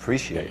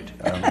appreciate.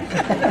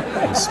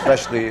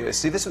 Especially,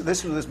 see, this was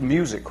this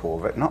music hall,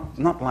 but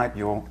not like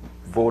your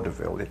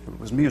vaudeville. It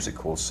was music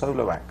hall,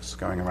 solo acts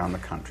going around the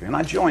country. And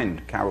I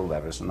joined Carol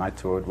Levis, and I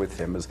toured with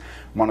him as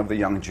one of the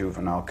young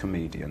juvenile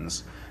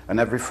comedians. And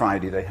every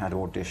Friday they had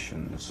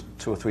auditions.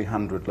 200 or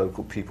 300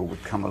 local people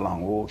would come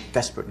along, all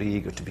desperately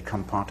eager to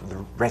become part of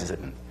the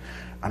resident.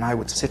 And I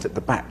would sit at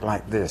the back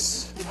like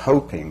this,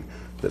 hoping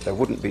that there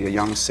wouldn't be a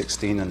young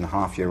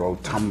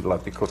 16-and-a-half-year-old tumbler,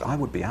 because I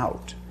would be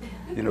out.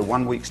 You know,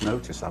 1 week's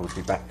notice, I would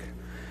be back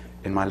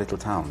in my little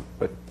town.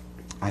 But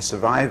I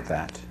survived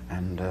that,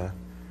 and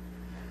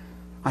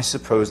I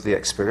suppose the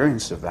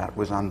experience of that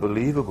was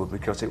unbelievable,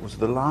 because it was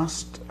the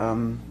last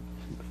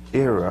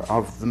era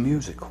of the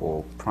music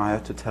hall, prior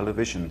to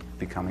television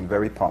becoming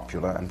very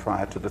popular and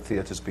prior to the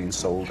theatres being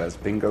sold as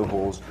bingo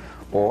halls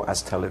or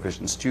as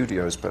television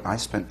studios. But I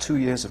spent 2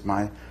 years of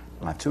my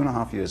life,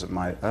 2.5 years of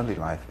my early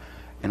life,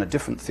 in a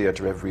different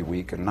theatre every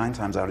week, and 9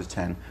 times out of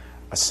 10,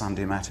 a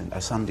Sunday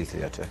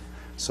theatre.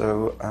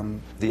 So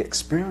the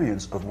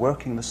experience of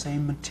working the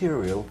same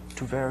material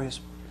to various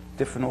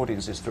different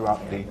audiences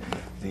throughout the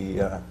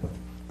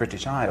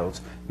British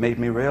Isles made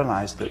me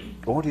realize that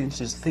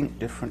audiences think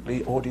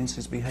differently,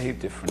 audiences behave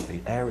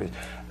differently,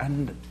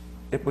 and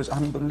it was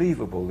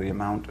unbelievable the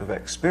amount of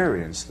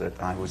experience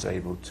that I was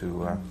able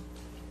to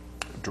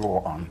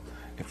draw on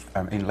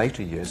in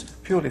later years,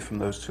 purely from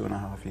those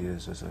 2.5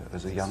 years as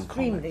a young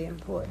comic. Extremely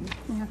important.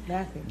 Yeah.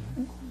 Matthew.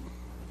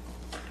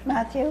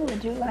 Matthew,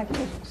 would you like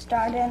to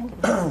start in?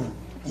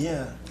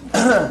 Yeah.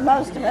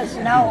 Most of us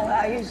know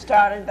how you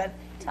started, but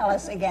tell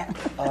us again.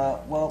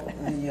 Well,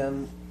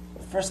 the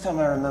first time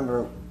I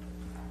remember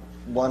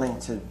wanting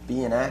to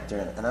be an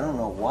actor, and I don't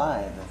know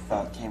why the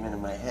thought came into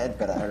my head,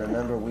 but I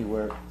remember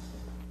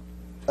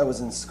I was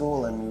in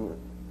school, and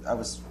I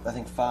was, I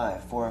think, 4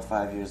 or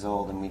 5 years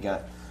old, and we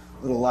got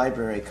little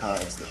library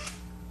cards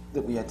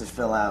that we had to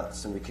fill out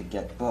so we could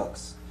get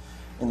books.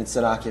 And it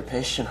said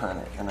occupation on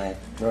it, and I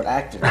wrote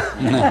actor.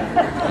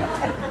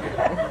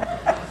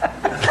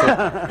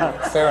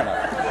 Fair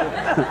enough.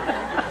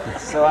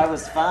 So I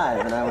was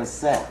 5, and I was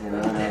set, you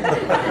know, and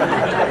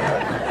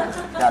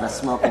I got a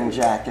smoking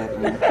jacket.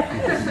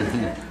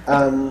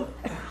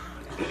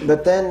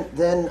 But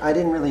then I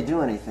didn't really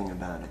do anything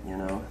about it, you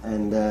know.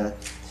 And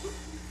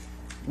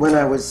when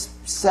I was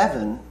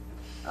 7,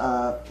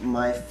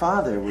 my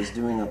father was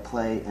doing a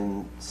play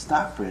in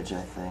Stockbridge,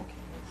 I think,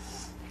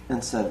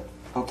 and said,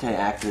 "Okay,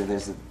 actor,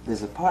 there's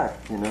a part,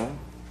 you know."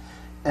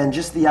 And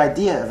just the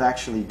idea of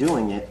actually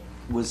doing it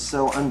was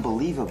so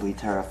unbelievably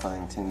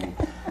terrifying to me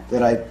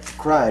that I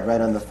cried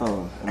right on the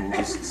phone. I mean,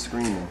 just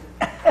screaming.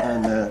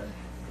 And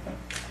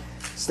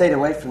stayed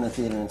away from the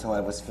theater until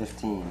I was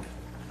 15.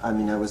 I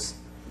mean, I was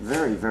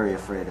very, very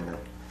afraid of it.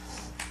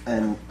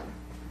 And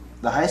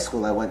the high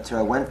school I went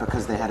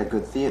because they had a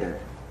good theater.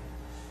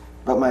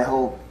 But my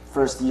whole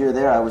first year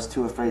there, I was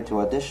too afraid to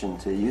audition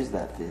to use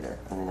that theater.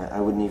 I mean, I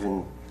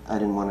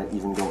didn't want to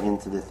even go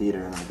into the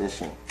theater and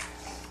audition.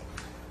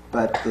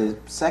 But the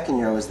second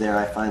year I was there,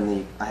 I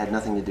had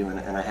nothing to do,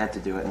 and I had to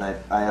do it, and I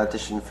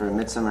auditioned for A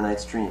Midsummer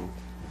Night's Dream.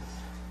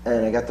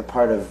 And I got the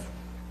part of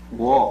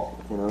Wall,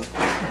 you know?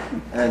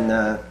 And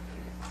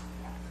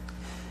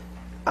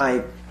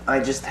I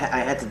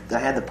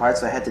had the part,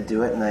 so I had to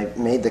do it, and I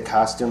made the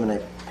costume, and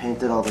I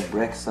painted all the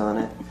bricks on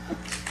it.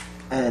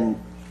 And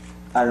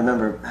I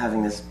remember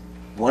having this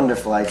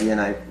wonderful idea,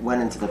 and I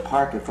went into the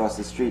park across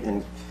the street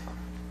and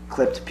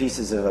clipped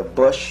pieces of a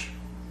bush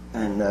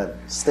and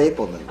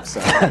stapled them, so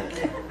a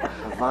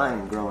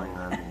vine growing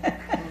on me.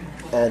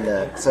 And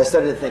so I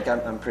started to think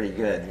I'm pretty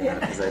good, you know,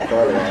 because I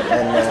thought of that.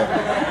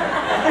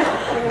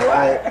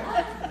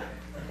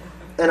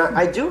 And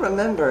I do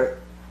remember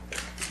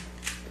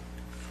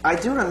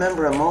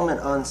a moment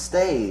on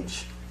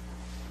stage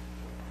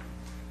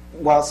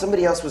while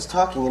somebody else was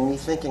talking and me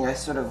thinking, I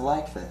sort of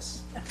like this.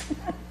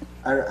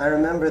 I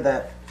remember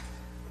that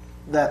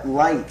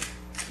light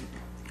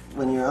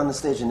when you're on the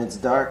stage and it's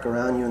dark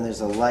around you and there's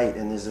a light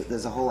and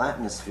there's a whole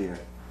atmosphere.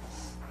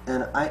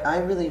 And I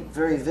really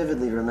very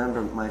vividly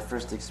remember my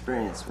first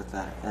experience with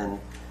that.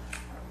 And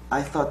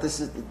I thought,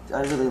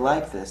 I really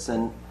like this.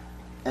 And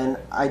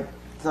I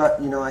thought,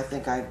 you know, I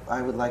think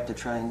I would like to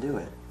try and do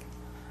it.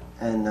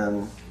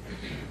 And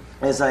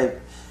as I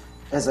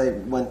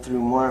went through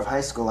more of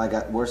high school, I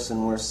got worse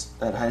and worse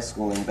at high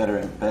school and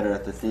better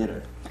at the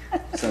theater.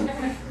 So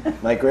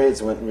my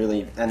grades went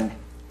really, and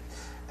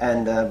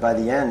by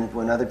the end,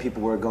 when other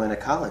people were going to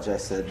college, I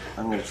said,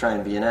 I'm going to try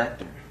and be an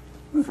actor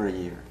for a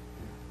year.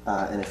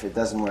 And if it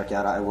doesn't work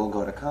out, I will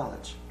go to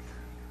college.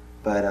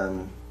 But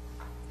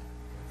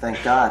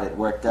thank God it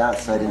worked out,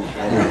 so I didn't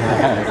have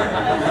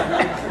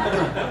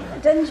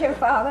to. Didn't your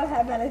father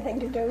have anything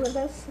to do with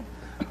this?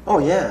 Oh,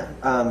 yeah.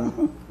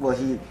 Well,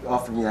 he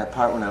offered me that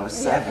part when I was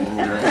 7.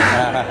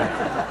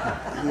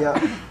 You know.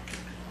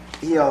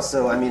 He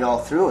also, I mean, all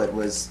through it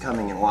was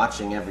coming and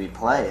watching every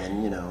play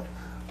and, you know,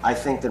 I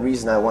think the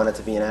reason I wanted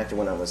to be an actor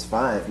when I was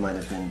 5 might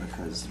have been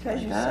because my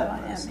you dad saw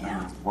was. him,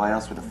 yeah. Why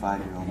else would a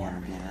 5-year-old want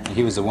to be an actor?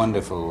 He was a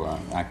wonderful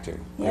actor.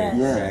 Yes,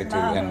 Yeah. Very active.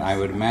 And I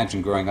would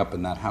imagine growing up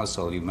in that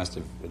household, you must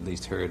have at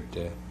least heard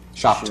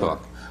shop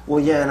talk.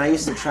 Well, yeah, and I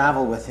used to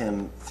travel with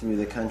him through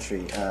the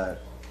country.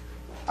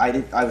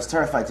 I was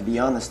terrified to be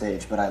on the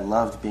stage, but I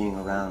loved being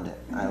around it.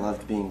 I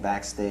loved being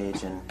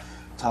backstage and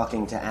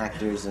talking to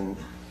actors, and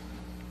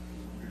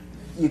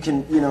you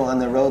can, on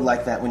the road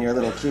like that, when you're a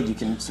little kid, you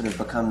can sort of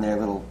become their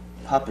little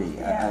puppy.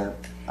 Yeah.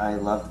 I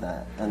loved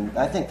that, and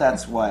I think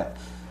that's why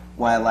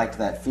I liked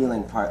that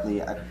feeling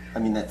partly. I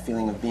mean, that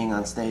feeling of being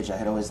on stage. I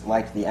had always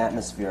liked the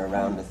atmosphere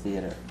around the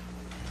theater.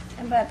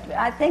 But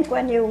I think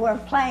when you were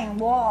playing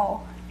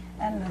Wall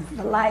and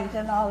the light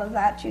and all of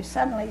that, you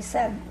suddenly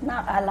said,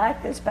 not I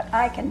like this, but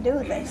I can do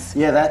this.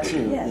 Yeah, that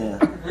too.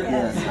 Yes.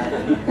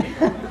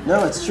 Yeah.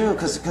 No, it's true,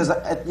 because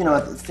at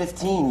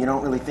 15, you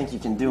don't really think you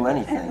can do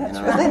anything.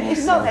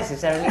 It's not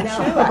necessarily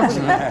true,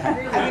 actually.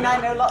 I mean, I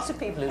know lots of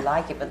people who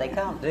like it, but they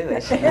can't do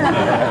it.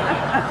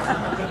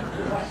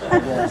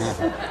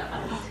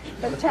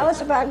 But tell us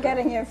about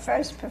getting your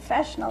first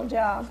professional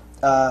job.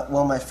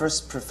 Well, my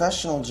first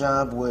professional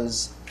job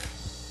was...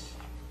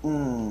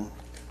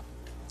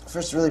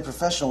 first really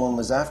professional one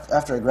was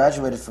after I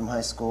graduated from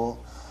high school.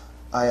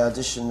 I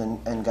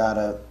auditioned and got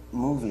a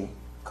movie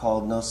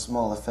called No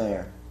Small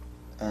Affair,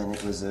 and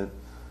it was a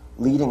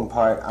leading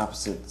part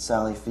opposite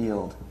Sally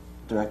Field,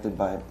 directed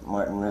by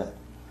Martin Ritt.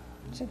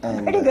 It's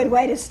a pretty good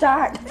way to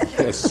start.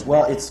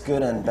 Well, it's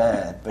good and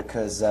bad,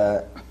 because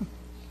if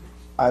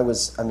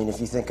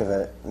you think of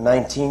a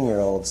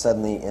 19-year-old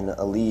suddenly in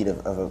the lead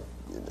of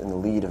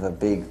a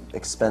big,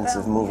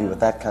 expensive movie with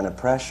that kind of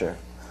pressure,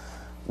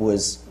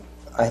 was,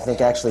 I think,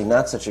 actually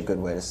not such a good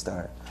way to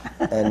start.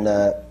 And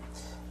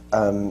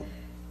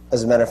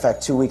as a matter of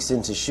fact, 2 weeks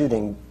into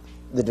shooting,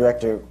 the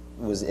director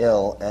was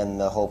ill and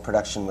the whole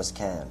production was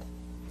canned.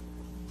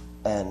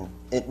 And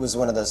it was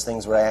one of those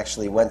things where I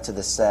actually went to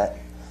the set,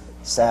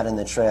 sat in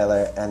the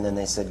trailer, and then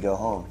they said, go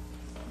home.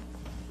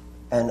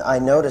 And I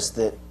noticed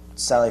that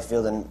Sally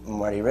Field and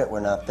Marty Ritt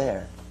were not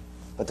there.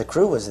 But the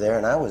crew was there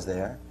and I was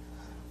there.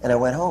 And I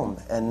went home,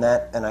 and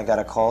I got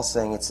a call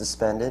saying it's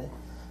suspended.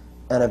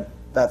 And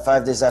about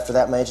 5 days after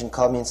that, my agent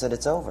called me and said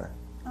it's over.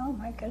 Oh,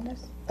 my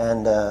goodness.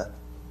 And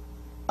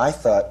I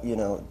thought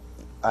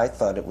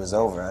it was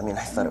over. I mean,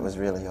 I thought it was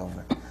really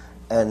over.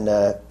 And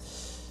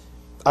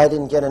I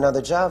didn't get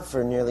another job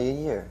for nearly a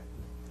year.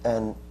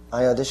 And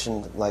I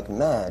auditioned like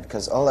mad,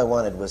 because all I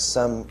wanted was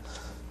some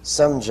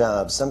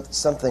job,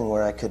 something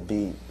where I could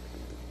be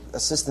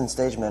assistant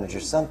stage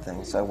manager,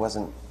 something, so I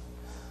wasn't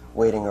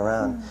waiting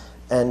around.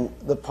 And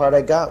the part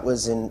I got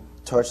was in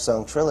Torch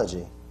Song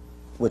Trilogy,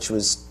 which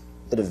was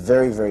at a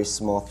very, very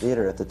small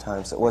theater at the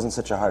time, so it wasn't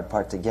such a hard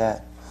part to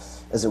get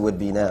as it would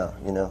be now.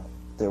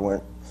 There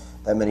weren't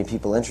that many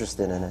people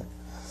interested in it.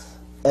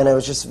 And I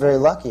was just very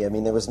lucky. I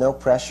mean, there was no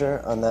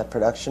pressure on that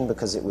production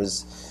because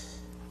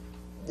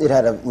it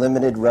had a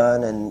limited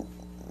run and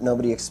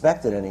nobody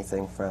expected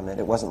anything from it.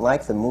 It wasn't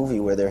like the movie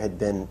where there had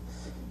been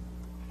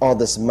all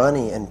this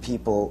money and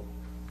people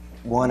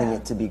wanting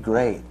it to be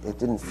great. It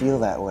didn't feel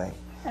that way.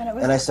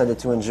 And I started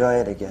to enjoy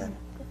it again.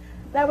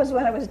 That was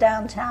when it was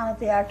downtown at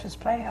the Actors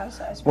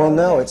Playhouse, I suppose. Well,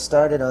 no, it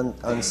started on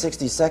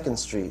 62nd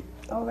Street.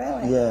 Oh,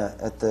 really? Yeah,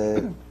 at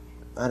the,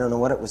 I don't know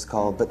what it was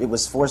called, but it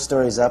was 4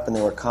 stories up and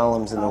there were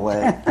columns in the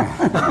way.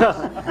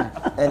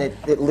 And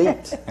it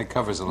leaked. It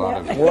covers a lot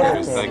of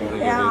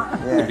Yeah.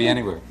 It could be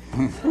anywhere.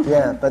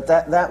 Yeah, but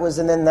that was,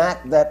 and then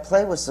that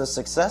play was so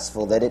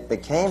successful that it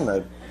became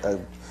a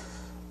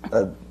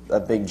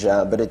big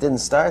job, but it didn't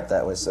start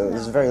that way, so it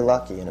was very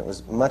lucky, and it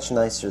was much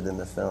nicer than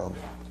the film.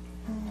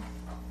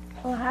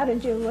 Well, how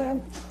did you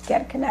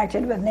get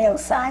connected with Neil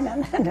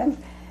Simon and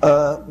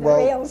Well, the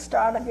real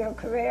start of your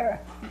career?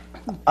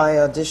 I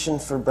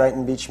auditioned for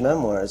Brighton Beach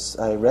Memoirs.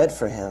 I read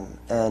for him,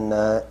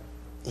 and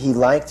he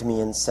liked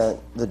me and sent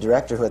the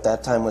director, who at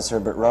that time was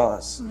Herbert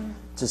Ross,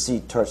 to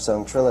see Torch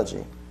Song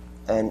Trilogy.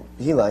 And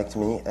he liked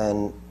me,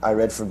 and I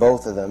read for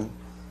both of them.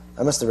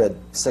 I must have read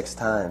 6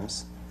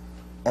 times.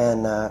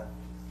 And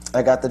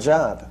I got the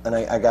job, and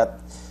I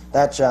got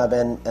that job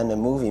and a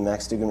movie,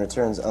 Max Dugan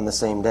Returns, on the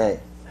same day.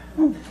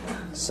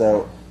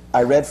 So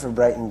I read for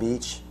Brighton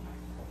Beach,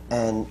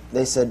 and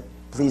they said,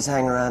 please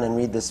hang around and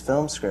read this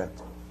film script.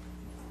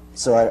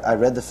 So I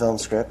read the film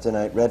script, and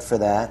I read for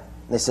that.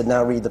 And they said,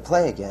 now read the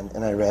play again,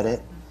 and I read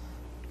it.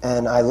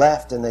 And I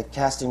left, and the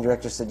casting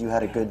director said, you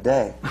had a good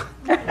day.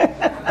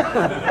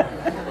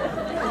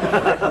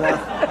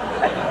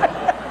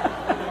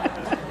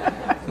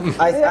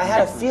 I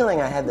had a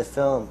feeling I had the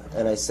film,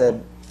 and I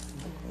said,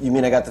 you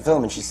mean I got the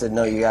film? And she said,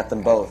 no, you got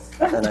them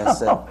both. And I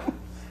said,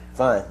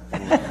 fine.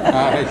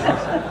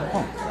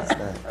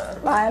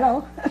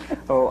 Lionel?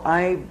 Oh,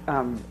 I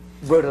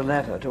wrote a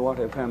letter to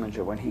Otto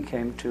Preminger when he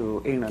came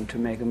to England to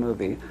make a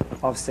movie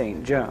of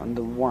St. Joan,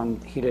 the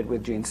one he did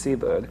with Gene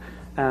Seberg.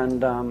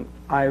 And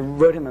I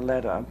wrote him a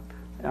letter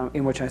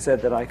in which I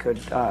said that I could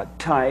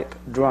type,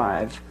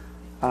 drive,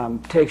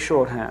 take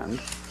shorthand,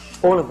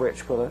 all of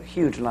which were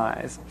huge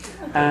lies,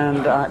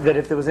 and that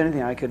if there was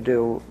anything I could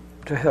do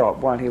to help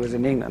while he was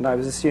in England, I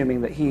was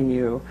assuming that he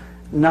knew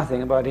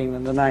nothing about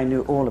England and I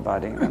knew all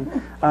about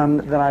England,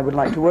 that I would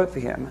like to work for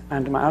him.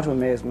 And to my utter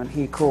amazement,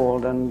 he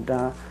called and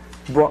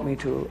brought me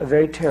to a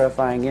very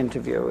terrifying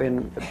interview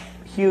in a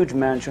huge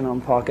mansion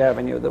on Park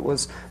Avenue that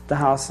was the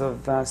house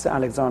of Sir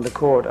Alexander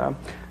Corder.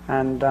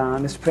 And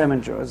Mr.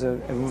 Preminger was a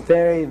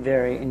very,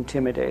 very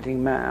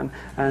intimidating man,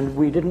 and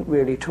we didn't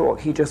really talk.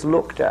 He just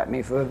looked at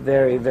me for a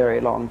very,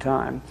 very long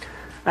time.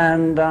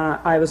 And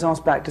I was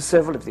asked back to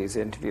several of these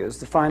interviews.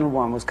 The final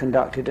one was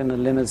conducted in a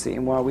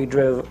limousine while we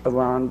drove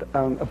around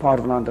a part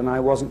of London I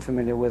wasn't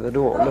familiar with at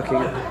all, looking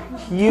at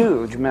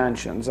huge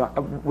mansions,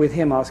 with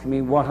him asking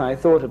me what I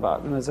thought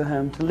about them as a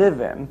home to live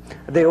in.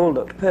 They all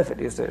looked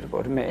perfectly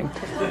suitable to me.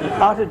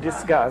 Out of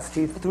disgust,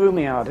 he threw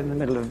me out in the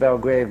middle of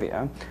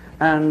Belgravia,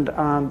 and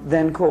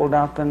then called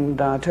up and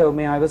told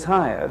me I was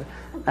hired.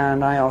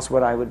 And I asked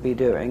what I would be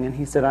doing, and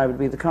he said I would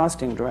be the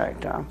casting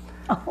director.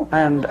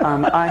 And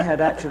I had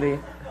actually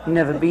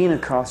never been a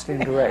casting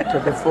director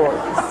before,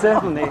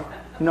 certainly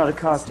not a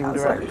casting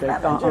director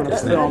on a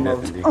film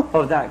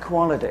of that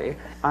quality.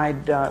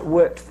 I'd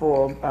worked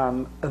for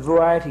a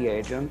variety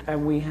agent,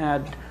 and we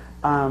had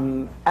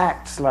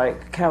acts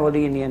like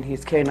Carolini and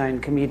his canine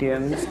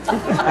comedians,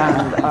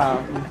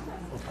 and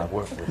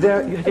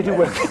there, did you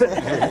work with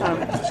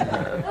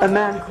a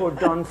man called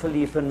Don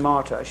Felipe and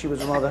Marta. She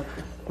was a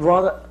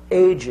rather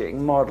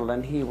aging model,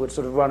 and he would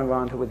sort of run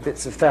around her with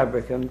bits of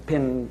fabric and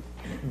pin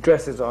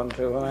dresses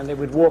onto her, and they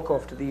would walk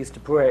off to the Easter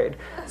parade.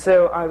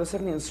 So I was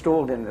suddenly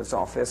installed in this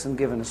office and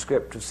given a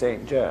script of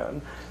St.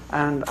 Joan,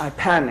 and I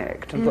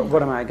panicked and thought,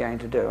 what am I going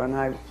to do? And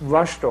I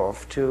rushed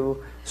off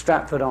to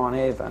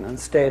Stratford-on-Avon and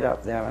stayed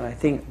up there, and I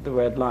think the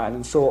Red Lion,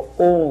 and saw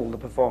all the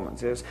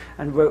performances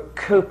and wrote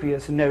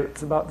copious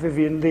notes about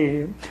Vivian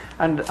Leigh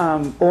and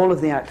all of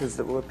the actors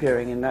that were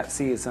appearing in that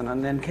season,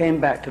 and then came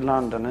back to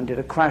London and did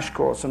a crash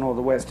course on all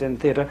the West End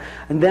theatre.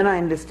 And then I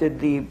enlisted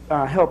the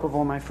help of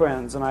all my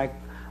friends, and I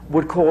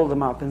would call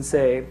them up and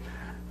say,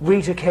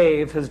 Rita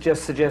Cave has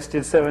just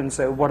suggested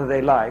so-and-so, what are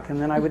they like?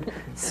 And then I would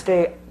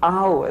stay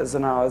hours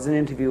and hours and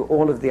interview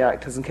all of the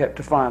actors and kept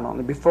a file on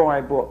them before I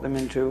brought them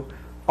into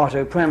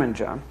Otto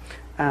Preminger.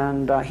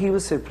 And he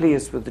was so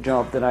pleased with the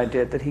job that I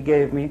did that he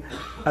gave me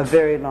a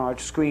very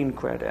large screen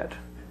credit.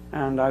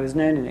 And I was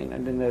known in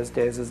England in those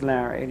days as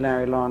Larry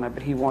Larner,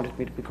 but he wanted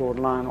me to be called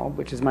Lionel,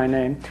 which is my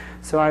name.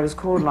 So I was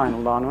called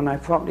Lionel Larner, and I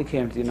promptly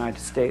came to the United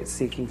States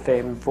seeking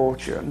fame and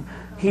fortune.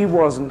 He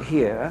wasn't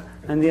here,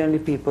 and the only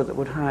people that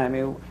would hire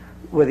me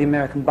were the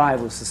American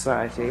Bible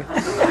Society.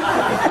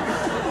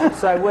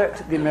 So I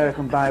worked at the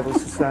American Bible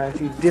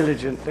Society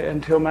diligently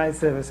until my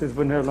services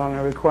were no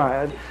longer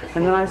required.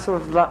 And then I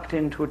sort of lucked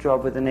into a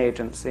job with an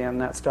agency,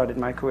 and that started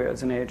my career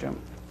as an agent.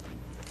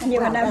 And you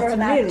were never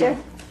an actor?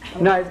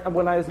 No,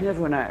 I was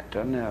never an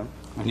actor, no.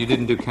 And you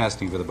didn't do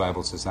casting for the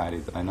Bible Society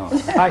that I know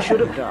of. I should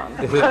have done.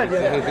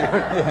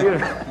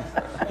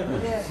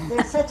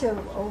 There's such a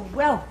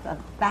wealth of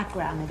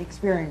background and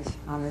experience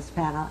on this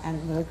panel,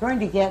 and we're going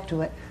to get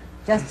to it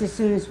just as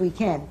soon as we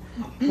can.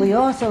 We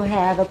also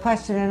have a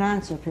question and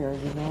answer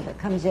period, that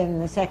comes in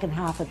the second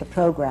half of the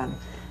program.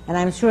 And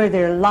I'm sure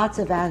there are lots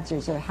of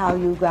answers of how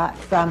you got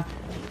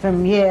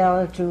from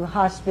Yale to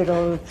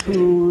hospital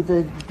to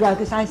the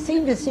druggist. I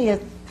seem to see a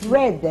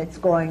thread that's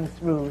going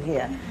through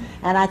here,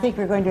 and I think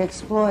we're going to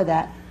explore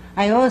that.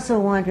 I also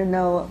want to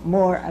know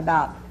more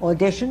about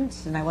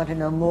auditions, and I want to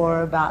know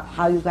more about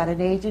how you got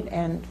an agent.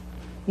 And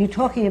you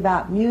talking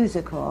about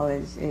musical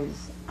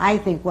is I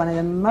think, one of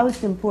the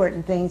most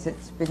important things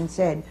that's been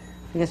said,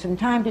 because from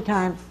time to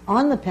time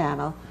on the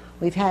panel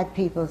we've had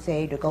people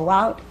say to go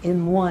out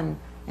in one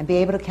and be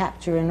able to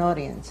capture an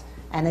audience,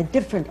 and a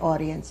different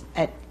audience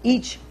at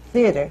each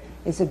theater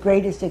is the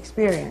greatest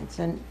experience.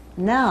 And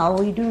now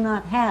we do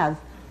not have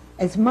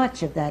as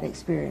much of that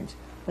experience,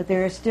 but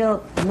there are still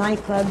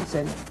nightclubs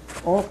and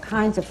all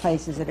kinds of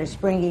places that are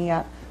springing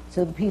up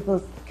so that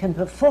people can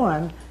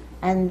perform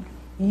and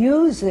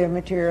use their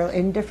material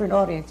in different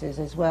audiences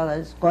as well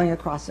as going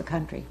across the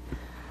country.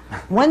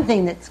 One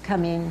thing that's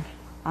come in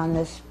on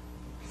this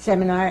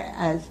seminar,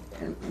 as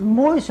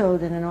more so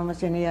than in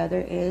almost any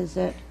other, is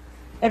that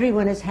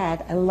everyone has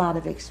had a lot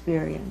of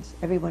experience.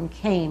 Everyone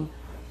came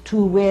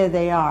to where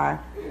they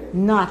are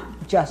not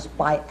just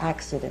by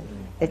accident.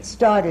 It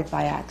started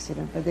by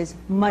accident, but there's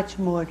much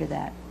more to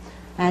that.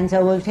 And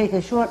so we'll take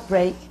a short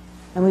break,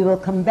 and we will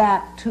come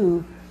back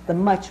to the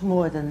much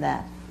more than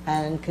that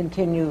and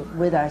continue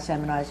with our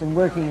seminars and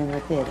working in the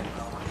theater.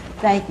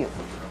 Thank you.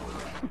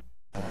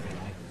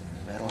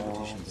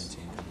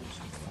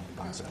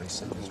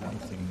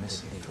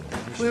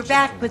 We're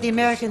back with the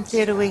American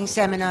Theater Wing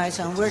seminars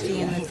on working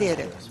in the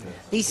theater.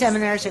 These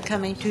seminars are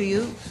coming to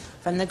you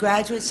from the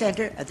Graduate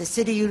Center of the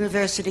City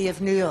University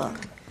of New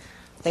York.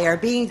 They are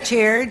being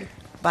chaired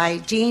by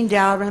Jean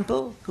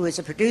Dalrymple, who is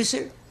a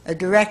producer, a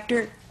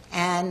director,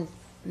 and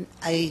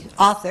an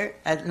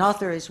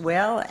author as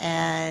well,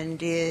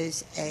 and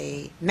is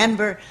a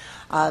member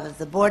of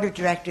the Board of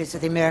Directors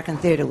of the American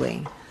Theater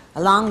Wing.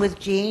 Along with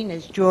Jean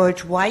is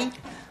George White,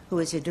 who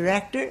is a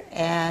director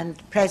and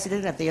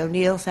president of the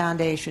O'Neill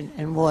Foundation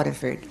in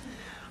Waterford.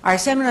 Our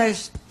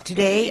seminars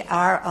today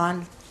are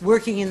on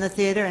working in the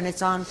theater, and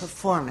it's on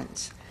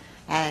performance.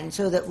 And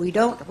so that we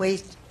don't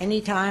waste any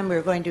time,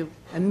 we're going to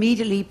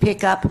immediately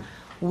pick up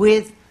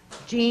with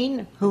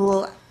Jean, who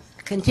will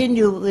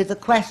continue with the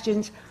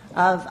questions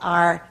of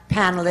our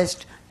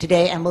panelists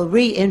today, and will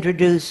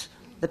reintroduce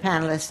the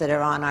panelists that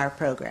are on our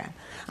program.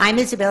 I'm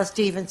Isabel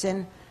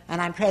Stevenson, and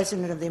I'm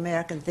president of the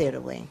American Theater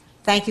Wing.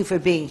 Thank you for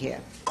being here.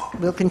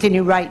 We'll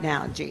continue right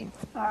now, Jean.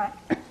 All right.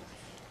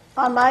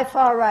 On my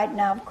far right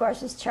now, of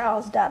course, is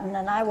Charles Dutton,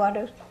 and I want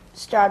to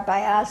start by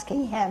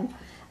asking him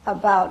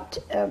about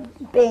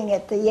being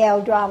at the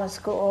Yale Drama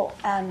School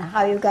and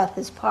how you got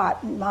this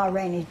part in Ma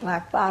Rainey's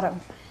Black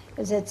Bottom,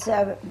 because it's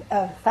a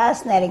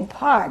fascinating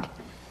part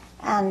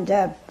and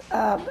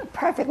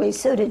perfectly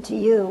suited to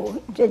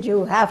you. Did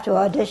you have to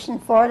audition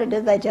for it, or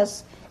did they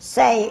just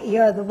say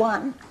you're the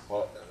one?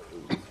 Well,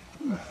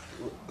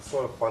 it's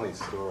sort of a funny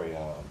story.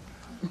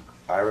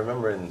 I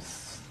remember in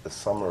the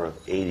summer of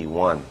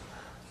 '81,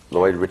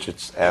 Lloyd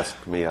Richards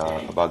asked me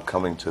about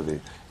coming to the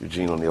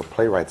Eugene O'Neill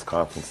Playwrights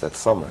Conference that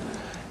summer.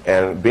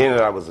 And being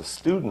that I was a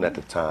student at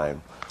the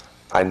time,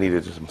 I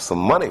needed some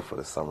money for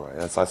the summer.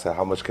 And so I said,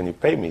 how much can you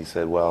pay me? He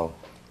said, well,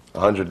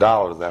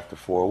 $100 after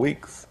 4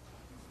 weeks.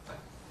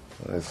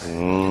 I said,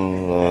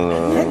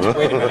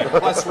 Wait a minute,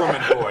 plus room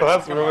and board.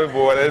 Plus room and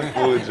board and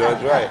food,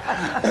 Judge, right.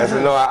 I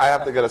said, no, I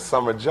have to get a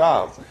summer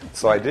job.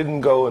 So I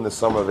didn't go in the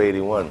summer of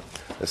 '81.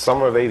 The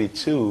summer of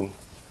 '82,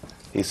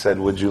 he said,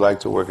 would you like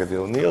to work at the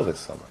O'Neill this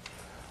summer?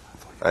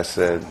 I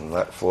said,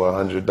 not for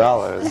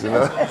 $100, you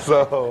know.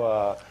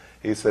 So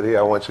he said, here,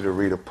 I want you to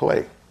read a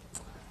play.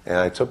 And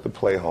I took the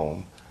play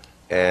home,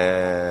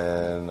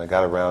 and I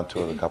got around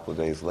to it a couple of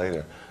days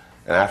later.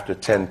 And after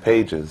 10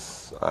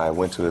 pages, I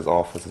went to his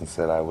office and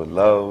said, I would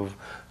love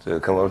to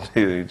come up to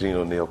the Eugene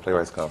O'Neill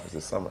Playwrights Conference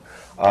this summer.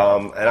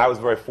 And I was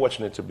very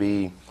fortunate to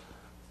be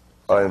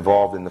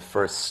involved in the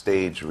first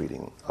stage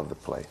reading of the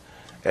play.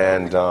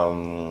 And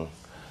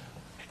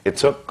it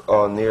took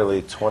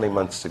nearly 20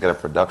 months to get a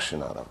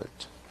production out of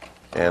it.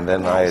 And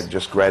then I had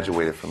just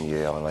graduated from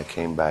Yale, and I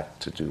came back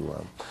to do...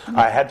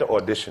 I had to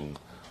audition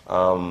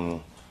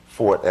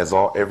for it, as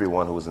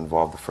everyone who was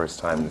involved the first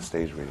time in the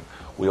stage reading.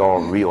 We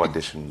all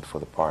re-auditioned for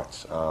the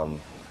parts.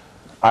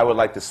 I would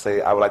like to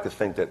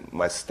think that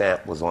my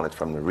stamp was on it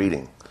from the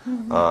reading.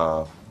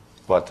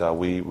 But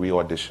we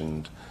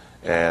re-auditioned,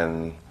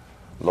 and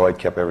Lloyd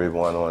kept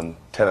everyone on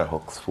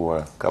tenterhooks for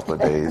a couple of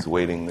days,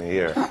 waiting to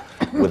hear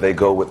would they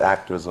go with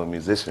actors or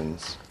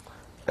musicians.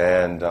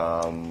 And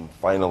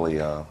finally,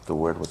 the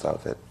word was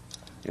out that,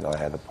 I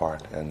had the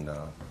part. And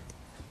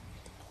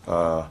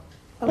well,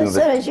 as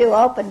soon as you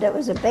opened, it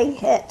was a big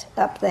hit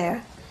up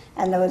there,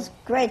 and there was a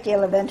great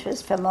deal of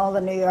interest from all the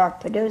New York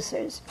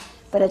producers.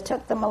 But it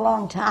took them a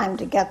long time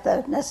to get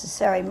the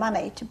necessary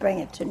money to bring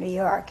it to New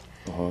York.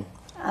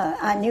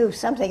 I knew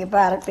something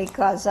about it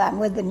because I'm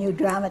with the New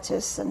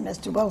Dramatists, and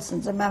Mr.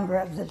 Wilson's a member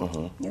of the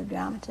New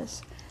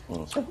Dramatists.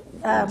 So,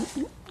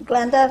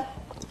 Glenda,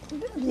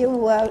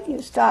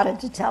 you started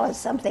to tell us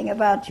something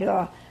about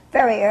your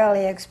very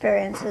early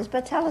experiences,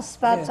 but tell us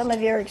about some of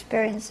your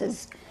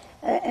experiences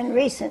in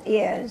recent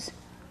years.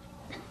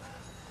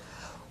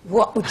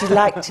 What would you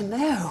like to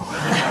know?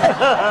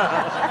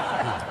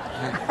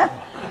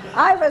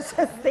 I was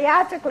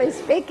theatrically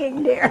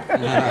speaking, dear.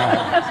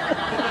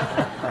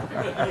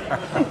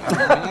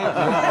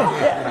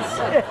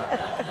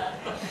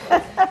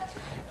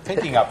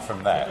 Picking up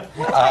from that.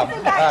 I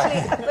think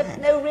actually, but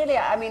no, really,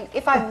 I mean,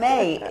 if I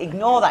may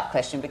ignore that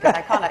question, because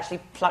I can't actually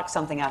pluck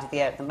something out of the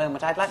air at the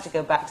moment, I'd like to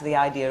go back to the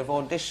idea of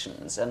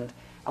auditions and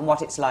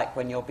what it's like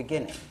when you're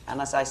beginning.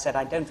 And as I said,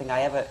 I don't think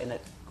I ever,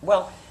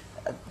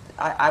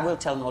 I will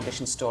tell an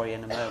audition story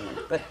in a moment,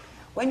 but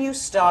when you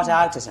start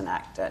out as an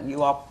actor,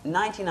 you are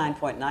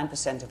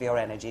 99.9% of your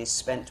energy is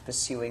spent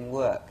pursuing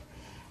work.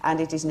 And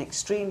it is an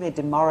extremely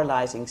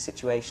demoralizing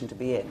situation to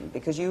be in,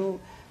 because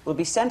you will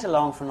be sent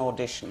along for an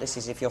audition. This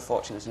is if you're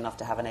fortunate enough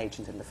to have an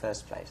agent in the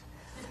first place.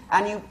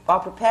 And you are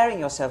preparing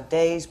yourself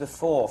days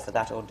before for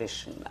that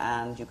audition,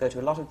 and you go to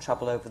a lot of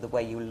trouble over the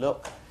way you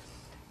look,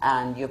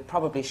 and you're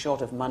probably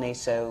short of money,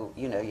 so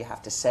you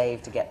have to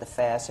save to get the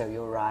fare, so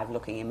you arrive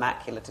looking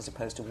immaculate as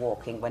opposed to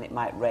walking when it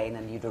might rain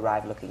and you'd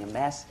arrive looking a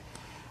mess.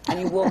 And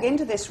you walk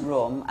into this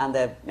room, and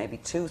there are maybe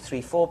 2,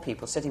 3, 4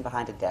 people sitting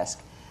behind a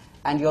desk,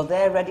 and you're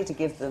there ready to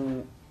give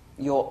them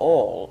your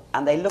all,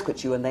 and they look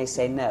at you and they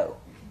say no.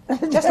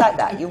 Just like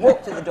that. You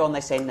walk through the door and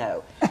they say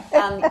no.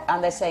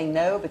 And they're saying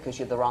no because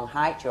you're the wrong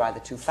height, you're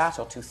either too fat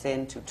or too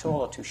thin, too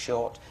tall or too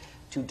short,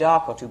 too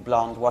dark or too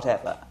blonde,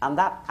 whatever. And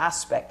that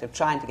aspect of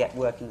trying to get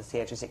work in the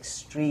theatre is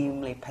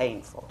extremely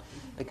painful,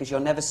 because you're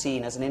never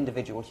seen as an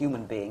individual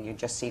human being, you're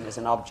just seen as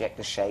an object,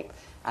 a shape,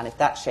 and if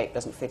that shape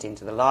doesn't fit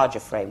into the larger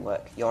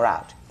framework, you're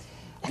out.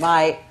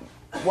 My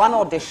one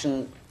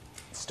audition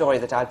story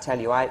that I'll tell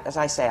you, as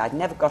I say, I'd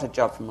never got a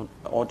job from an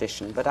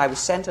audition, but I was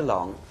sent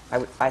along.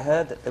 I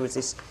heard that there was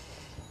this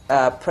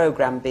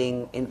program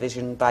being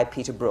envisioned by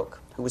Peter Brook,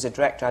 who was a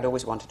director I'd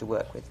always wanted to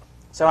work with.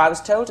 So I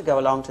was told to go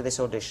along to this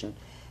audition,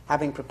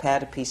 having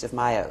prepared a piece of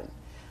my own.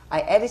 I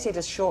edited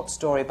a short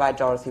story by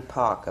Dorothy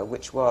Parker,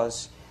 which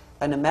was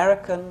an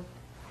American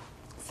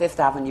Fifth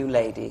Avenue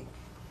lady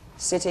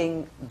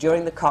sitting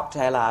during the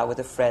cocktail hour with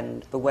a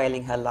friend,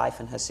 bewailing her life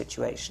and her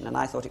situation. And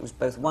I thought it was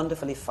both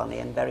wonderfully funny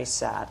and very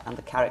sad, and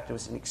the character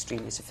was an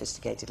extremely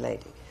sophisticated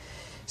lady.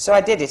 So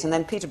I did it, and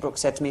then Peter Brook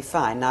said to me,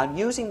 fine, now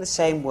using the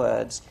same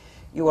words,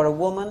 you are a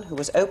woman who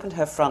has opened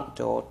her front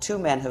door, 2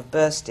 men have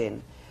burst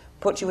in,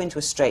 put you into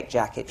a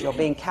straitjacket, you're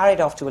being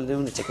carried off to a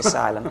lunatic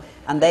asylum,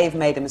 and they've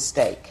made a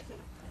mistake.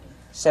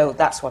 So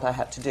that's what I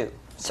had to do.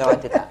 So I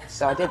did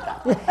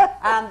that.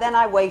 And then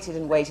I waited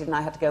and waited, and I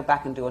had to go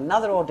back and do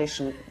another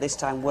audition, this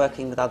time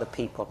working with other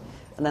people.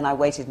 And then I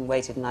waited and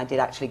waited, and I did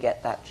actually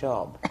get that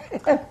job.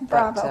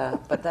 Bravo.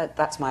 But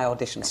that's my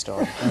audition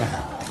story.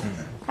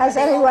 Has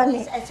anyone...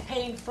 As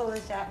painful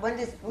as that? When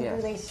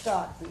do they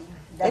start?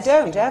 They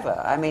don't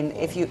ever. I mean,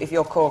 if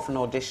you're called for an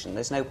audition,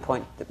 there's no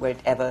point where it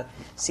ever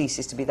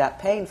ceases to be that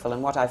painful.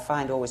 And what I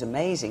find always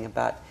amazing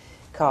about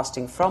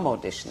casting from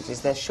auditions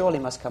is there surely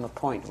must come a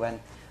point when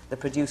the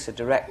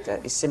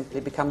producer-director simply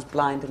becomes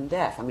blind and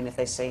deaf. I mean, if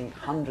they're seeing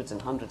hundreds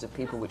and hundreds of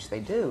people, which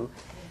they do,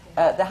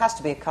 there has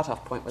to be a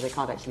cut-off point where they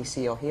can't actually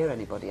see or hear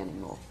anybody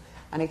anymore.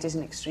 And it is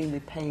an extremely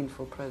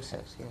painful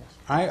process, yes.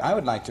 I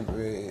would like to,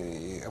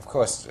 of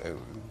course,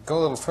 go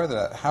a little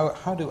further.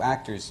 How do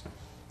actors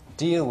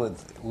deal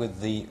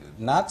with the,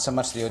 not so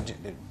much the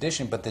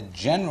audition, but the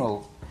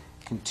general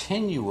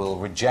continual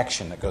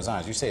rejection that goes on?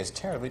 As you say, it's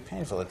terribly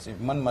painful.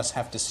 One must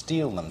have to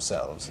steel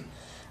themselves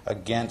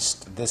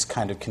against this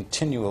kind of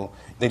continual...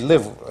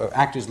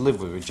 actors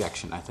live with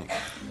rejection, I think,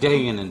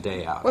 day in and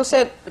day out. Well,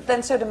 so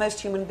do most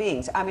human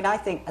beings. I mean, I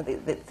think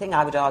the thing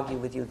I would argue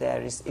with you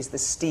there is the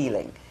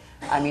steeling.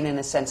 I mean, in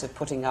a sense of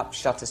putting up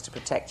shutters to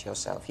protect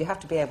yourself. You have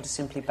to be able to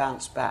simply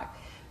bounce back.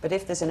 But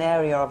if there's an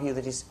area of you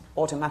that is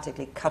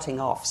automatically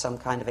cutting off some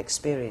kind of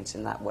experience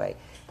in that way,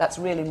 that's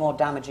really more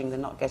damaging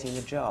than not getting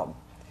the job.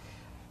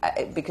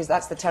 Because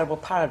that's the terrible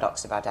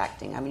paradox about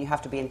acting. I mean, you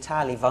have to be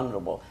entirely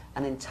vulnerable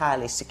and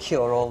entirely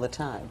secure all the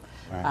time.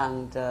 Right.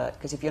 And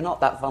because if you're not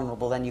that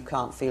vulnerable, then you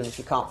can't feel. If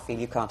you can't feel,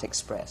 you can't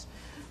express.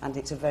 And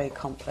it's a very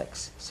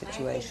complex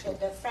situation. I think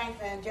that Frank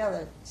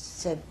Langella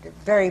said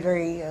very,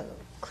 very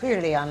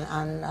clearly on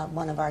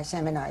one of our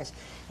seminars,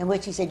 in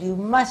which he said, you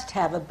must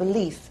have a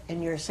belief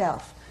in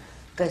yourself.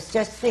 Because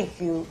just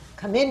think, you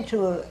come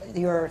into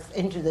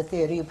the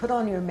theater, you put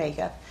on your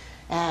makeup,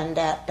 and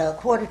at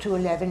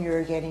 11:15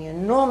 you're getting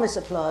enormous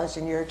applause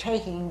and you're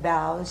taking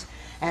bows,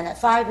 and at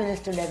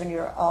 11:05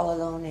 you're all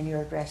alone in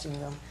your dressing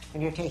room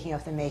and you're taking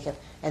off the makeup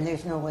and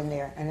there's no one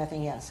there and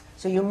nothing else.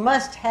 So you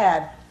must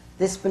have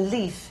this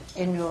belief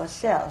in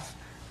yourself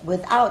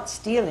without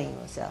stealing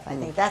yourself. I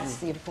think that's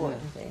the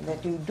important thing,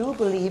 that you do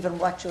believe in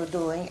what you're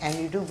doing and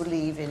you do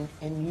believe in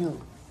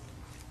you.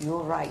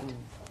 You're right.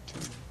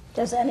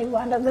 Does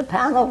anyone of the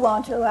panel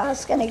want to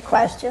ask any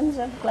questions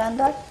of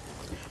Glenda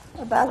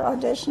about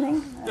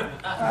auditioning?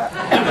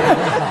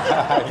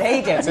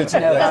 They don't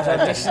know about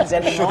auditions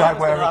anymore. Should I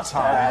wear a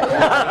tie?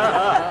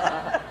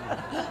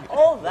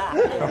 All that.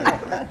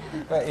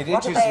 Well, it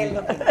What are they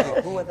looking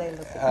for? Who are they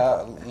looking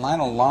for?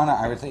 Lionel, Lorna,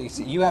 I would think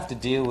you have to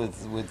deal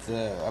with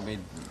I mean,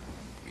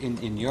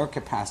 in your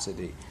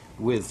capacity,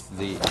 with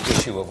the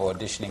issue of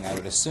auditioning, I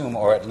would assume,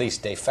 or at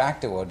least de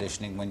facto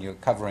auditioning when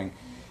you're covering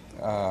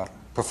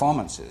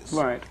performances.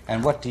 Right.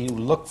 And what do you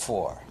look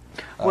for?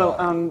 Well,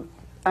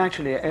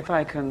 actually, if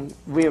I can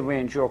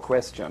rearrange your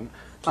question,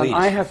 Please.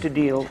 I have to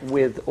deal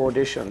with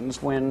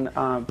auditions when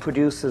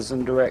producers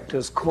and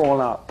directors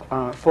call up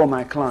for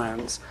my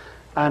clients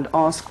and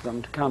ask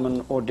them to come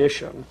and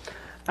audition.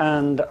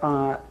 And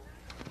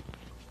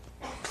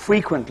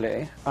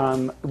frequently,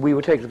 we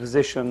would take the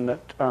position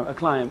that a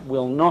client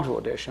will not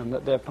audition,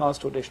 that they're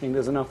past auditioning,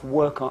 there's enough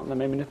work on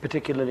them. I mean,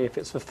 particularly if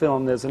it's for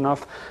film, there's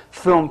enough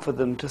film for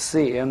them to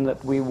see, and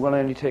that we will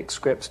only take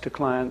scripts to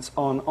clients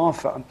on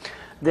offer.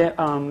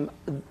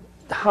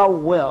 How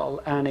well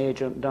an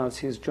agent does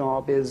his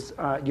job is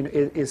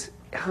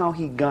how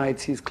he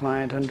guides his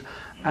client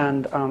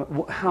and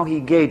how he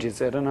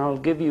gauges it. And I'll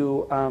give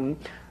you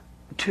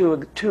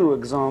two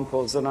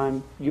examples that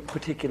I'm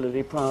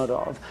particularly proud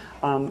of.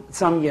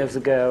 Some years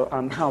ago,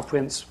 Hal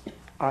Prince,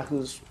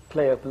 whose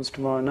play opens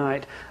tomorrow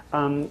night,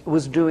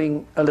 was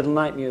doing a little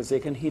night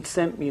music, and he'd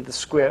sent me the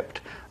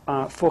script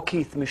for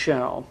Keith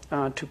Michel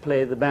to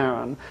play the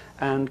Baron,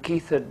 and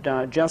Keith had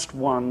just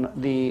won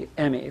the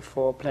Emmy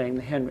for playing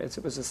the Henrys.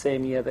 It was the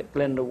same year that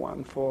Glenda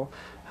won for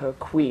her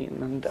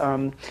Queen,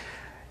 and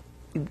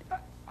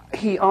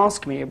he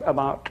asked me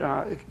about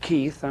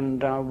Keith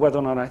and whether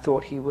or not I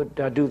thought he would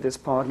do this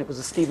part, and it was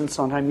a Stephen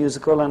Sondheim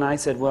musical, and I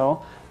said,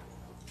 well,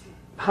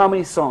 how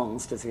many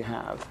songs does he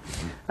have?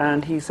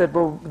 And he said,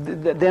 well,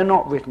 they're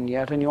not written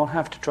yet, and you'll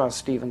have to trust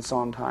Stephen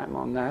Sondheim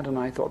on that. And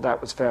I thought that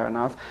was fair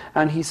enough.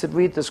 And he said,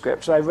 read the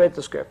script. So I read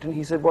the script, and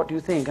he said, what do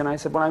you think? And I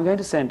said, well, I'm going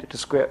to send it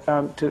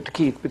to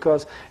Keith,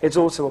 because it's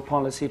also a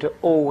policy to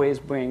always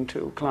bring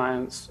to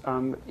clients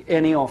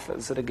any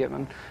offers that are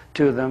given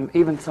to them,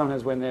 even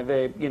sometimes when they're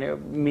very,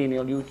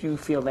 menial, you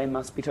feel they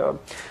must be told.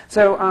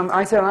 So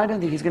I said, I don't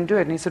think he's going to do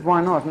it. And he said, why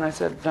not? And I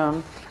said,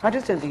 I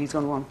just don't think he's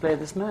going to want to play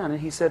this man. And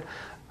he said,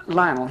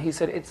 Lionel, he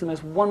said, it's the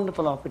most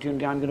wonderful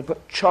opportunity. I'm going to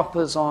put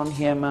choppers on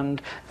him and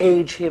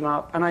age him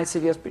up. And I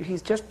said, yes, but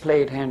he's just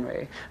played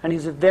Henry, and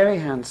he's a very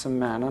handsome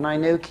man. And I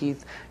know,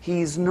 Keith,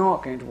 he's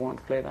not going to want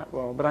to play that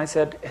role. But I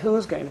said,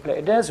 who's going to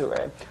play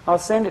Desiree? I'll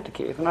send it to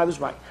Keith. And I was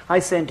right. I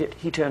sent it.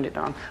 He turned it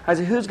down. I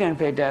said, who's going to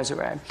play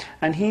Desiree?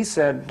 And he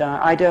said,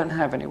 I don't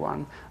have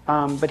anyone.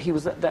 But he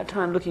was at that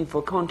time looking for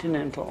a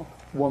continental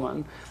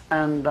woman,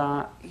 and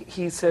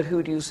he said,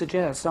 who do you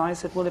suggest? So I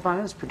said, well, if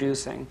I was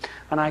producing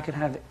and I could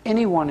have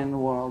anyone in the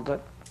world,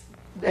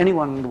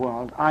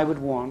 I would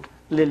want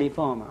Lily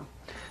Palmer.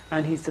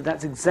 And he said,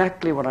 that's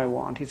exactly what I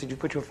want. He said, you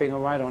put your finger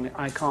right on it.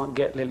 I can't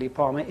get Lily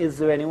Palmer. Is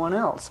there anyone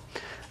else?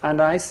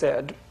 And I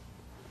said,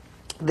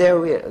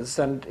 there is,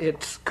 and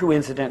it's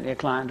coincidentally a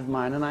client of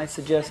mine, and I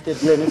suggested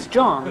Glynis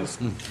Johns.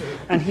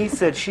 And he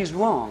said, she's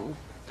wrong.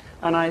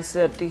 And I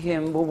said to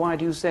him, well, why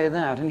do you say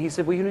that? And he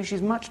said, well,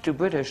 she's much too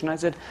British. And I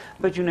said,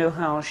 but you know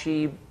how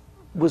she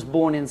was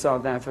born in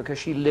South Africa.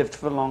 She lived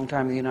for a long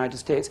time in the United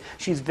States.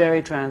 She's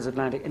very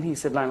transatlantic. And he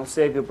said, Lionel,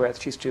 save your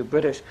breath. She's too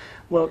British.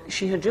 Well,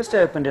 she had just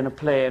opened in a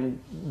play in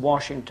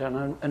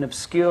Washington, an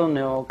obscure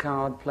Noel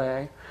Coward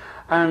play.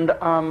 And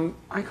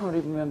I can't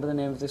even remember the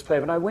name of this play,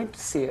 but I went to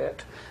see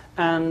it.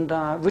 And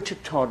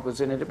Richard Todd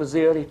was in it. It was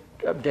the early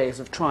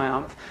days of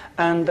Triumph.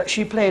 And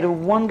she played a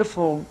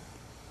wonderful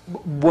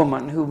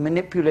woman who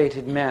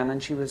manipulated men,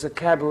 and she was a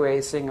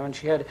cabaret singer, and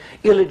she had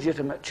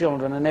illegitimate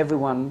children, and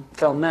everyone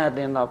fell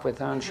madly in love with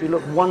her, and she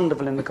looked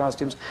wonderful in the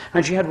costumes,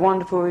 and she had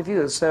wonderful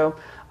reviews. So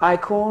I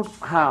called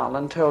Hal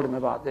and told him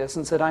about this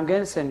and said, I'm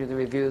going to send you the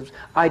reviews.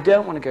 I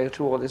don't want to go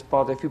through all this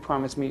bother if you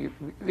promise me,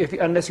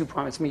 unless you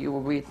promise me you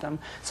will read them.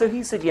 So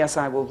he said, yes,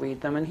 I will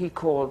read them. And he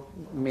called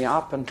me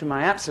up, and to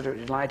my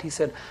absolute delight, he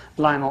said,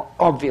 Lionel,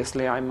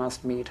 obviously I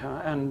must meet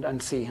her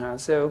and see her.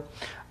 So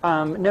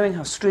knowing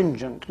how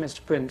stringent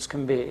Mr. Prince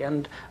can be,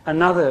 and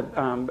another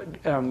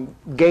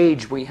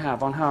gauge we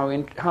have on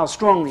how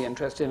strong the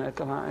interest in a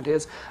client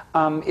is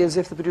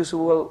if the producer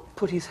will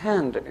put his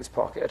hand in his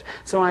pocket.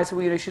 So I said,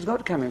 well, she's got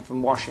to come in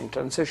from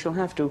Washington, so she'll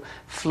have to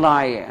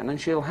fly in, and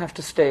she'll have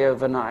to stay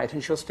overnight,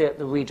 and she'll stay at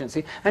the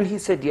Regency. And he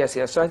said, yes,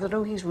 yes. So I thought,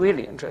 oh, he's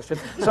really interested.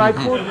 So I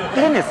called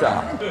Glynis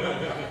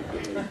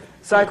up.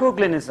 So I called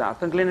Glynis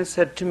up, and Glynis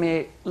said to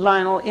me,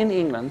 Lionel, in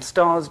England,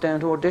 stars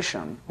don't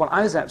audition. Well,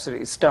 I was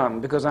absolutely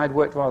stunned, because I'd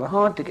worked rather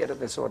hard to get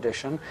at this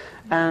audition,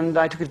 and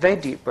I took a very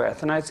deep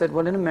breath, and I said,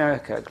 well, in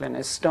America,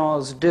 Glynis,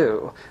 stars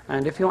do.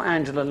 And if you're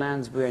Angela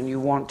Lansbury and you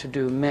want to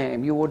do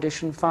Mame, you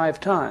audition 5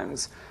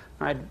 times.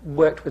 I'd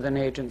worked with an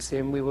agency,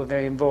 and we were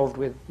very involved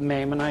with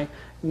Mame, and I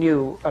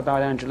knew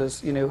about Angela's,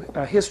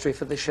 history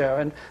for the show.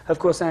 And of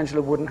course,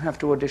 Angela wouldn't have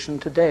to audition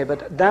today,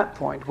 but at that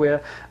point,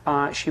 where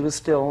she was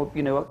still,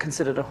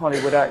 considered a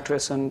Hollywood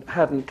actress and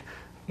hadn't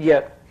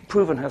yet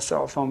proven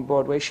herself on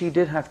Broadway, she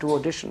did have to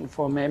audition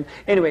for Mame.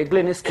 Anyway,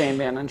 Glynis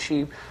came in, and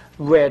she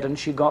read, and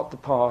she got the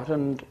part,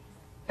 and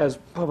as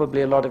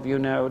probably a lot of you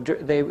know,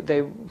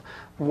 they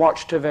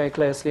watched her very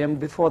closely, and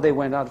before they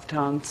went out of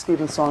town,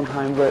 Stephen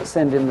Sondheim wrote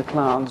Send in the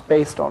Clowns,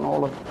 based on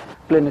all of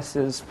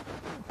Glynis's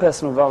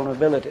personal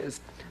vulnerabilities,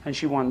 and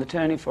she won the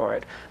Tony for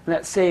it. And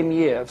that same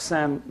year,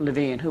 Sam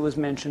Levine, who was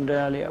mentioned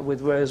earlier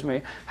with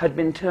Rosemary, had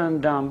been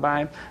turned down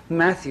by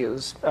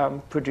Matthew's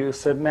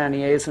producer,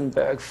 Manny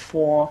Eisenberg,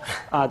 for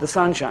The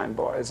Sunshine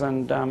Boys,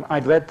 and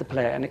I'd read the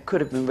play, and it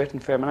could have been written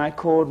for him, and I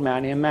called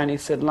Manny, and Manny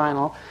said,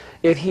 Lionel,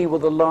 if he were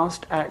the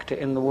last actor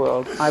in the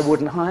world, I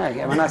wouldn't hire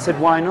him. And I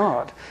said, why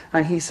not?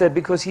 And he said,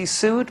 because he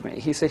sued me.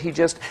 He said,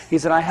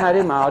 I had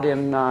him out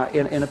in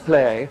a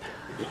play,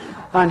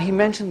 and he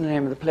mentioned the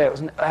name of the play. It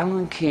was an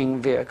Alan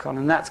King vehicle,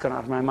 and that's gone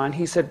out of my mind.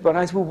 He said, but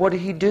I said, well, what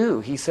did he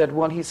do? He said,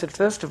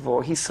 first of all,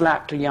 he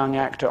slapped a young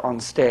actor on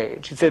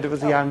stage. He said it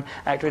was a young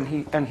actor,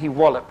 and he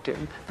walloped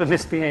him for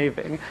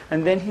misbehaving.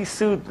 And then he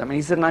sued them, and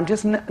he said, and I'm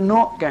just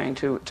not going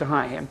to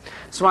hire him.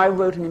 So I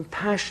wrote an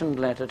impassioned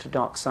letter to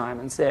Doc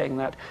Simon saying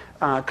that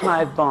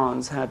Clive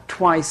Barnes had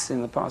twice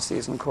in the past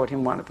season called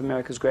him one of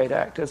America's great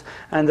actors,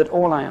 and that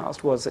all I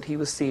asked was that he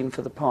was seen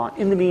for the part.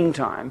 In the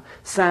meantime,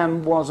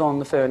 Sam was on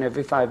the phone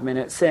every 5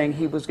 minutes saying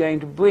he was going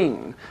to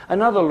bring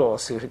another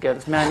lawsuit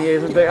against Manny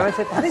Eisenberg. And I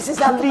said, this is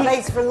not the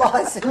place for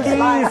lawsuits.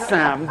 Please,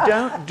 Sam,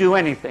 don't do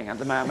anything at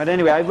the moment.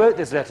 Anyway, I wrote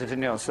this letter to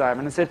Neil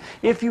Simon and said,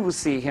 if you will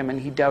see him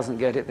and he doesn't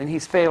get it, then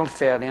he's failed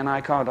fairly, and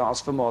I can't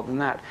ask for more than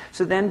that.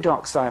 So then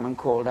Doc Simon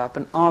called up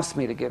and asked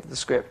me to give the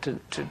script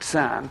to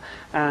Sam,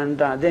 and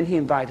then he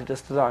invited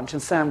us to lunch,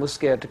 and Sam was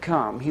scared to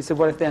come. He said,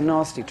 well, if they're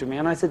nasty to me,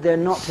 and I said, they're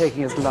not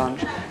taking us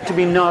lunch to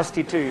be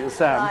nasty to you,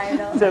 Sam. I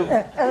know.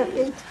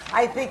 So,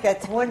 I think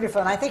that's wonderful.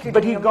 wonderful, and I think you're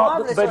but doing he a got,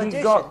 marvelous but audition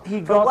he got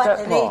for what that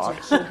an part.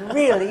 agent should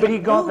really But he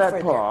got do that for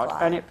their part,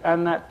 client.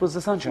 and that was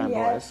the Sunshine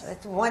Yes. Boys.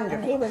 It's wonderful.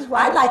 And he was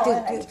I'd like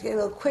wonderful in to do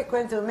a quick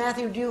run through.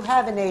 Matthew, do you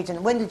have an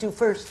agent? When did you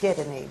first get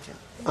an agent?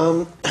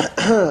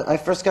 I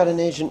first got an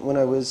agent when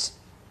I was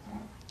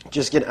I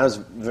was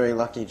very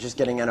lucky, just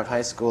getting out of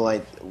high school.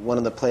 One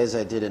of the plays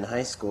I did in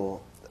high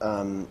school,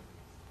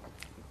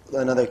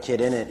 another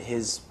kid in it,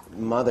 his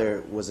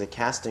mother was a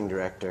casting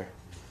director,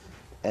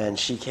 and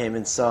she came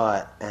and saw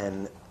it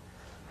and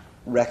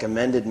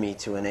recommended me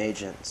to an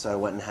agent. So I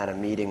went and had a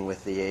meeting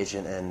with the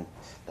agent, and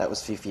that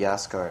was Fifi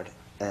Asgard,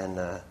 and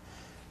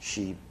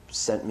she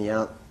sent me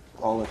out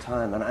all the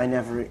time, and I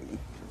never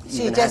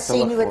She even had had just to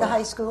seen look you at for the it.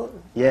 high school?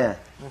 Yeah.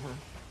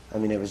 I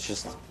mean, it was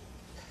just,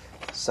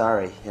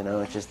 sorry, you know,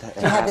 it just... Do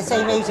you have the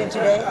same agent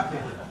today?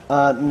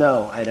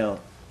 No, I don't.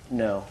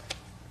 No.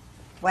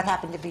 What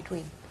happened in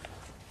between?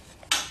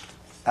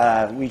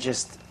 We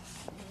just...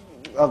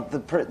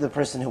 the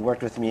person who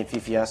worked with me at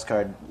Fifi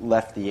Asgard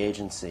left the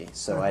agency,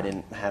 so I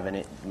didn't have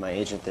my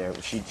agent there.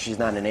 She's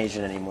not an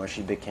agent anymore.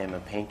 She became a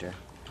painter.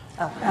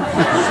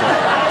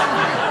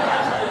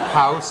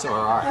 House or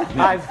art?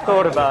 I've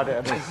thought about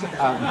it.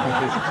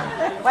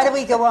 Why don't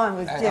we go on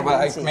with Jim?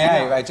 Well, and see?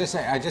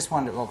 I just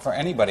wonder, well, for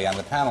anybody on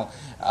the panel,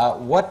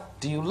 what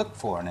do you look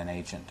for in an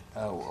agent?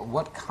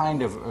 What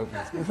kind of...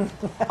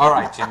 all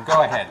right, Jim,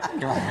 go ahead.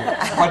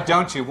 What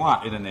don't you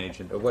want in an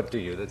agent, or what do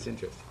you? That's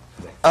interesting.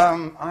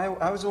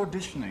 I was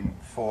auditioning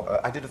for...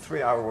 I did a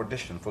 3-hour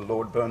audition for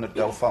Lord Bernard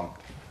Delfont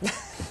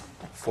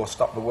for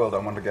Stop the World I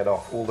Want to Get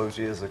Off all those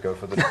years ago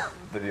for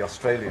the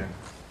Australian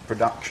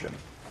production.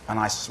 And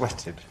I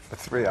sweated for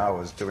 3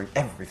 hours doing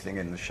everything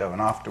in the show.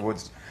 And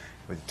afterwards,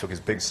 he took his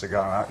big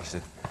cigar out. He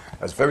said,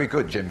 "That's very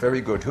good, Jim,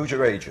 very good. Who's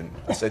your agent?"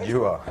 I said,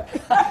 "You are."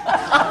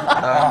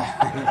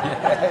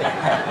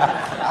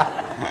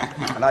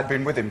 And I'd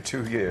been with him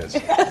 2 years.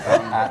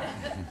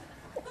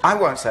 I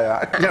won't say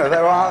that. You know,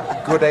 there are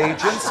good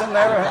agents and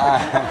there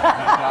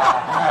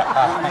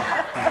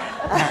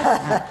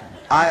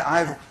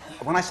are...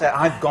 When I say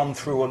I've gone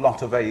through a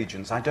lot of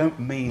agents, I don't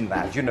mean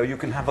that. You know, you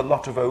can have a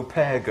lot of au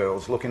pair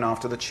girls looking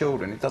after the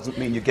children. It doesn't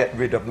mean you get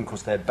rid of them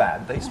because they're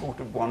bad. They sort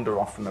of wander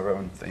off on their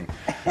own thing.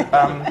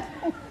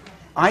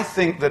 I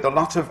think that a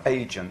lot of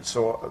agents,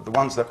 or the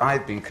ones that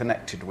I've been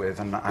connected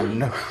with, and I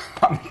know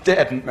I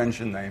daren't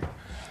mention names,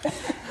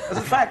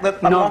 the fact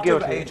that a lot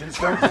of agents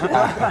don't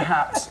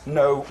perhaps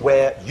know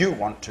where you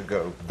want to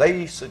go.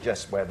 They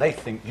suggest where they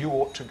think you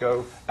ought to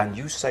go, and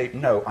you say,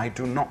 "No, I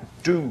do not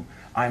do.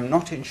 I'm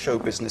not in show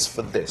business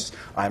for this.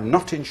 I'm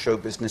not in show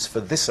business for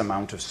this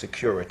amount of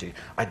security.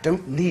 I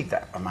don't need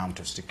that amount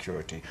of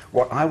security.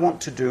 What I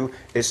want to do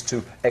is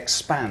to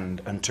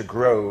expand and to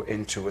grow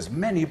into as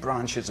many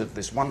branches of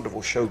this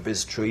wonderful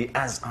showbiz tree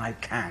as I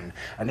can.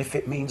 And if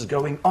it means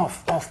going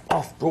off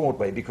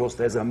Broadway because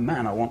there's a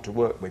man I want to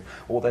work with,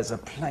 or there's a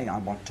play I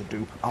want to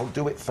do, I'll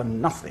do it for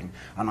nothing.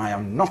 And I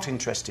am not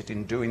interested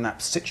in doing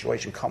that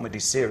situation comedy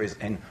series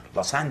in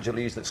Los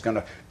Angeles that's going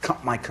to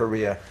cut my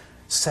career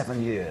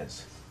 7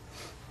 years,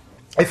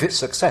 if it's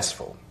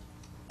successful.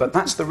 But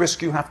that's the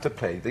risk you have to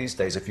pay these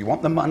days. If you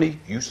want the money,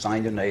 you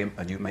sign your name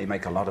and you may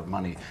make a lot of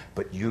money,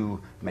 but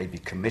you may be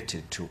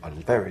committed to a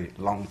very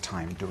long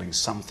time doing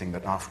something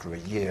that after a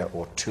year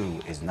or 2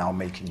 is now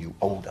making you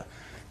older.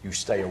 You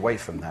stay away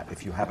from that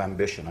if you have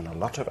ambition, and a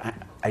lot of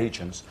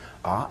agents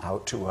are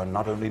out to earn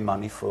not only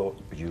money for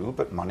you,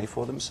 but money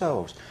for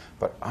themselves.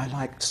 But I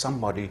like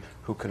somebody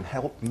who can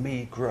help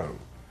me grow,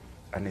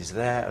 and is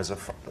there as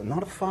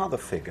not a father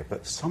figure,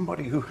 but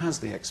somebody who has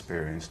the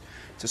experience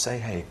to say,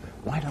 "Hey,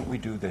 why don't we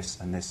do this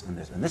and this and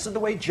this?" And this is the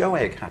way Joe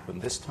Egg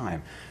happened this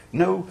time.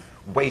 No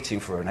waiting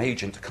for an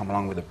agent to come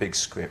along with a big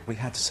script. We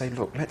had to say,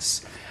 "Look,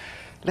 let's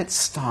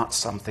start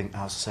something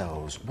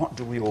ourselves. What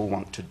do we all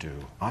want to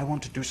do? I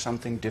want to do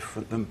something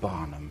different than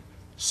Barnum.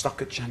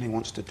 Stockard Channing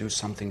wants to do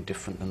something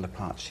different than the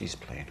part she's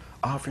playing.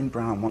 Arvin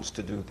Brown wants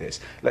to do this.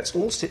 Let's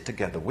all sit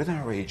together with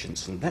our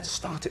agents and let's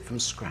start it from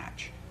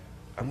scratch."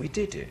 And we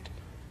did it.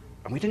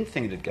 And we didn't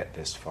think it'd get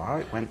this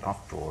far. It went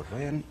off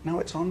Broadway, and now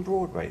it's on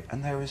Broadway.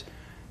 And there is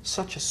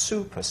such a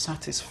super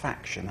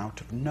satisfaction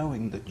out of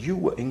knowing that you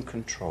were in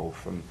control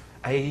from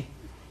A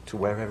to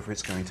wherever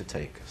it's going to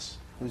take us.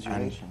 Who's your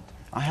agent?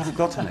 I haven't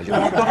got an agent. I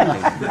haven't got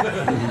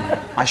an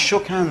agent. I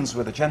shook hands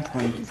with a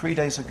gentleman 3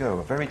 days ago,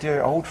 a very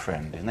dear old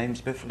friend. His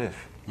name's Biff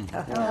Liff.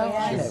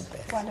 Yes.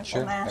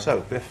 Wonderful man. So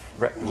Biff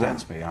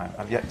represents me.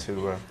 I've yet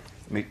to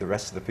meet the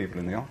rest of the people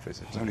in the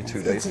office. It's only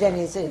 2 days.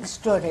 Incidentally, it's an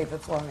extraordinary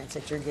performance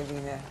that you're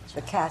giving there.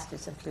 The cast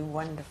is simply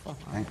wonderful.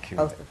 Thank you.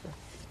 Both of them.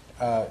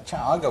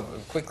 I'll go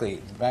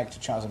quickly back to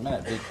Charles a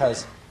minute,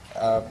 because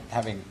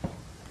having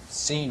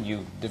seen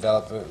you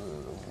develop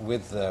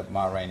with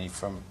Ma Rainey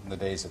from the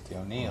days at the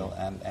O'Neill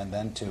and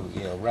then to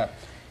E.L. Rep,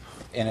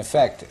 in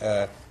effect,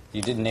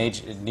 you didn't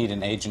need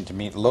an agent to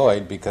meet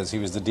Lloyd because he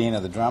was the dean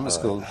of the drama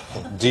school.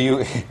 Do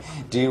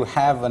you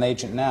have an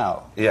agent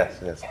now?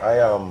 Yes. I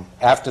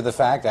After the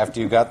fact,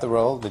 after you got the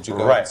role, did you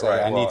go and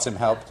say, "I need some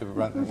help to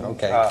run"?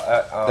 Okay,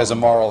 there's a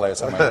moral there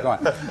somewhere. Go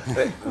on.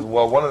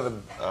 Well, one of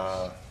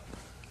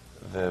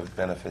the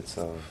benefits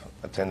of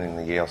attending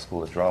the Yale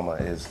School of Drama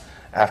is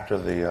after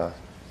the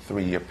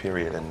 3-year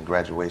period and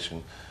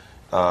graduation,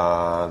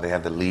 they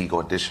have the league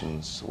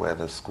auditions where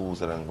the schools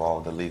that are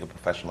involved, the League of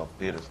Professional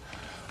Theaters,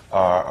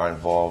 are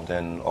involved,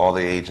 and all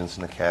the agents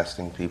and the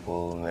casting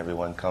people and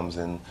everyone comes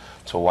in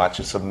to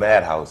watch. It's a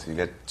madhouse. You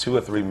get 2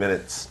 or 3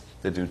 minutes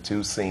to do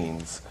 2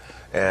 scenes,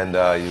 and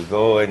you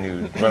go and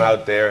you run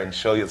out there and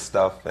show your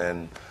stuff,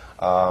 and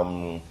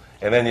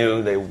then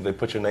they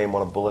put your name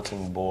on a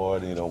bulletin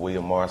board. You know,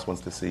 William Morris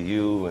wants to see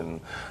you, and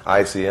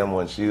ICM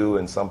wants you,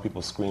 and some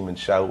people scream and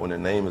shout when their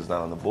name is not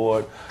on the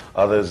board.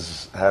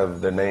 Others have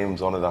their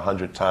names on it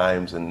 100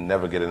 times and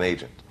never get an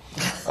agent.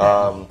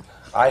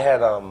 I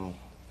had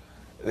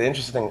the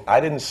interesting thing, I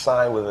didn't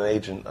sign with an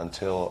agent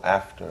until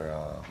after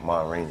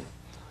Ma Rainey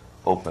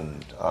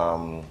opened,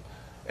 and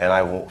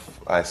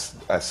I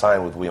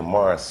signed with William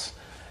Morris.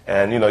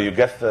 And you know, you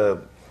get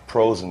the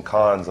pros and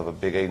cons of a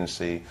big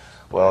agency.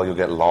 Well, you'll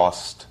get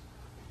lost,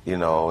 you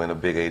know, in a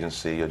big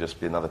agency. You'll just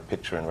be another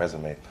picture and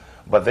resume.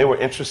 But they were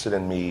interested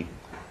in me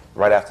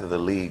right after the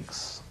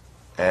leagues,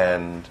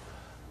 and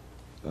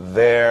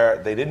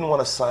they didn't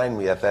want to sign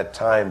me at that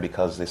time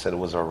because they said it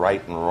was a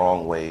right and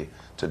wrong way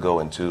to go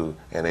into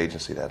an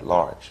agency that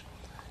large.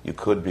 You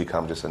could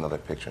become just another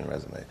picture and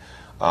resume.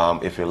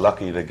 If you're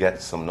lucky to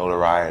get some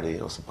notoriety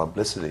or some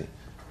publicity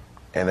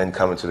and then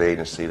come into the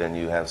agency, then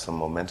you have some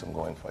momentum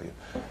going for you.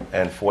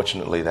 And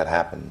fortunately that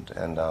happened.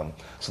 And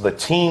so the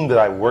team that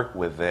I worked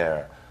with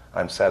there,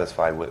 I'm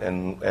satisfied with.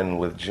 And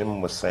what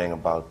Jim was saying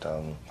about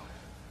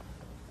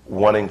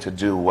wanting to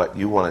do what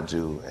you want to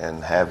do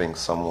and having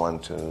someone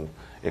to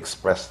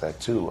express that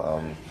too.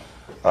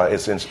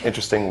 It's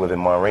interesting with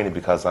Ma Rainey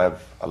because I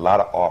have a lot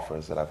of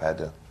offers that I've had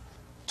to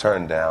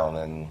turn down,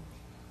 and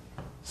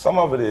some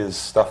of it is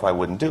stuff I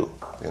wouldn't do,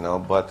 you know,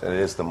 but it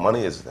is, the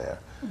money is there.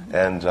 Mm-hmm.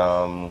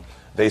 And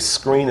they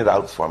screen it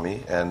out for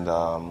me, and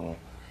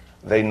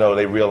they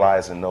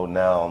realize and know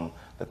now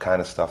the kind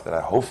of stuff that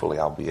hopefully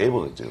I'll be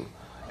able to do.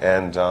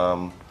 And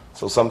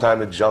so sometimes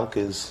the junk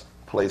is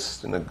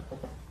placed in a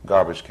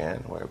garbage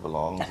can where it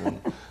belongs, and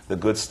the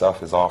good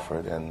stuff is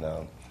offered, and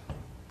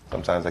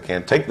sometimes I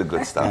can't take the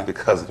good stuff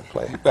because of the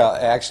play. Well,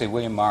 actually,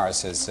 William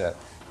Morris is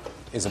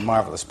a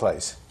marvelous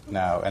place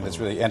now, and it's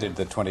really entered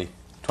the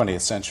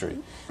 20th century.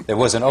 There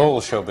was an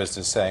old show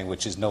business saying,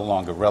 which is no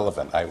longer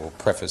relevant, I will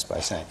preface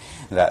by saying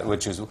that,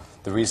 which is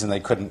the reason they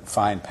couldn't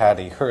find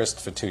Patty Hearst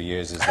for 2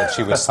 years is that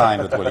she was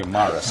signed with William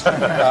Morris. Right,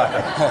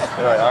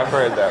 I've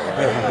heard that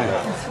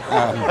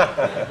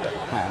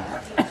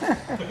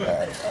one.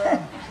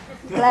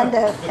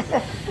 Glenda,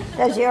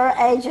 does your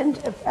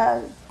agent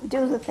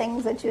do the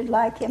things that you'd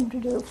like him to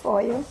do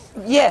for you?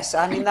 Yes,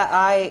 I mean,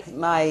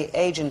 my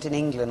agent in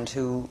England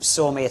who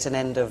saw me at an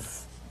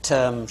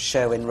end-of-term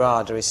show in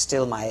RADA is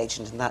still my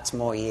agent, and that's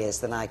more years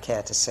than I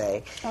care to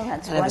say. Oh,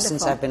 that's and ever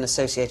since I've been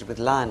associated with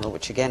Lionel,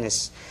 which again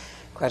is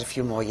quite a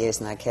few more years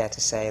than I care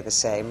to say, the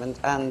same.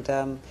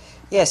 And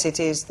yes, it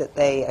is that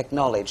they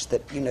acknowledge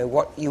that, you know,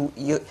 what you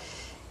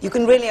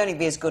can really only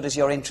be as good as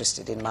you're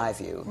interested, in my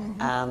view.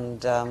 Mm-hmm.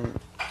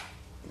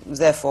 And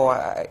therefore,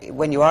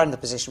 when you are in the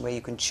position where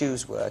you can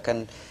choose work,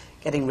 and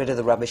getting rid of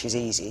the rubbish is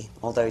easy,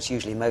 although it's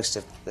usually most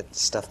of the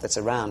stuff that's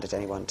around at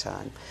any one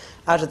time.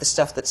 Out of the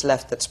stuff that's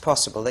left that's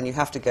possible, then you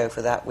have to go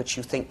for that which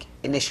you think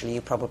initially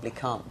you probably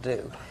can't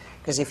do.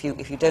 Because if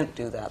you don't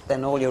do that,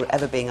 then all you're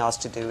ever being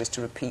asked to do is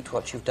to repeat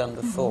what you've done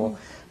before.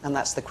 Mm-hmm. And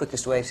that's the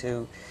quickest way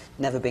to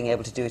never being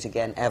able to do it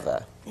again,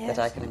 ever, yes,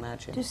 that I can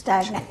imagine. To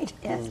stagnate,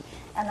 yes. Mm.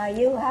 And are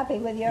you happy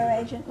with your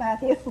agent,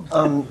 Matthew?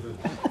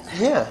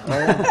 Yeah.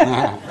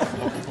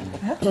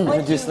 I'm going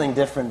to do something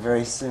different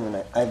very soon.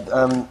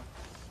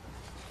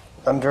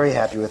 I'm very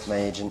happy with my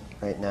agent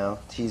right now.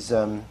 He's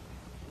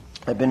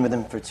I've been with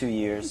him for 2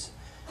 years,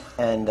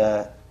 and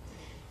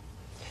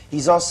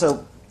he's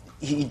also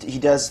he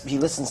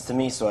listens to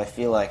me, so I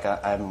feel like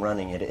I'm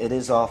running it. It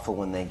is awful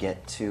when they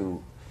get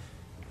too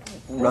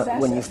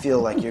when you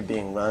feel like you're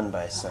being run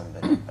by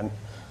somebody.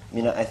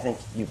 I think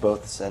you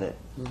both said it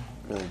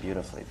really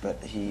beautifully. But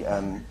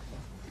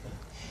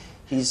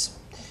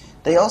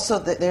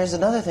there's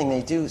another thing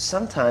they do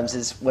sometimes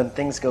is when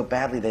things go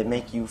badly, they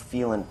make you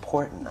feel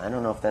important. I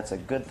don't know if that's a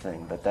good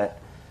thing, but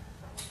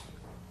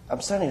I'm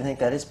starting to think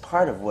that is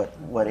part of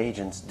what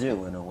agents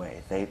do in a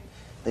way.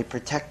 They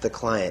protect the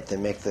client. They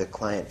make the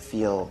client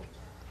feel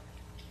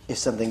if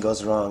something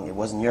goes wrong, it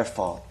wasn't your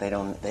fault. They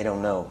don't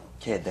know,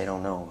 kid. They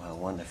don't know how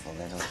wonderful.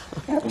 They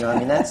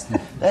don't.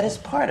 That is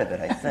part of it.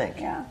 I think.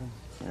 Yeah.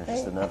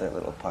 Just another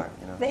little part.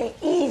 They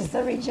ease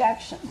the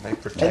rejection. They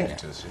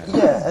protect us.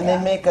 Yeah, and they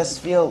make us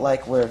feel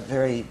like we're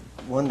very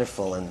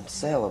wonderful and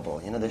saleable.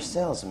 They're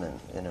salesmen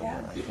in a way.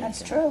 I think,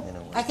 that's true.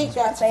 I think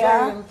that's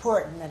very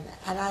important,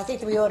 and I think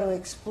that we ought to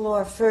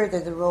explore further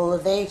the role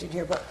of agent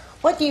here. But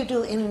what do you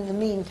do in the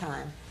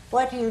meantime?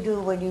 What do you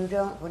do when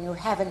you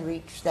haven't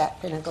reached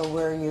that pinnacle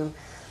where you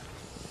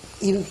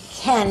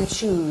can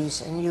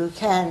choose and you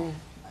can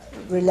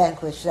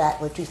relinquish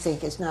that which you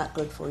think is not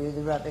good for you,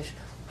 the rubbish?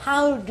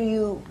 How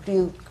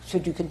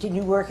should you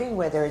continue working,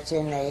 whether it's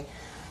in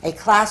a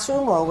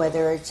classroom or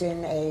whether it's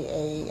in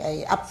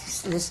a up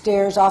the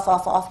stairs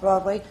off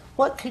Broadway,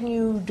 what can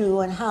you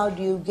do and how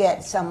do you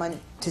get someone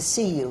to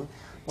see you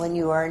when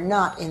you are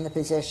not in the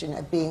position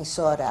of being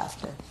sought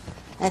after?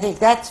 I think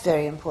that's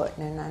very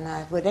important.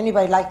 And would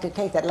anybody like to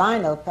take that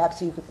line, or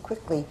perhaps you could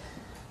quickly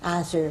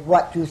answer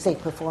what you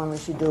think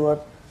performers should do, or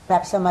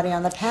perhaps somebody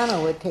on the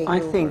panel would take I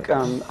over. think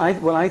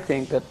I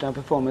think that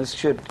performers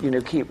should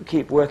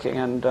keep working,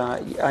 and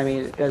I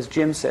mean, as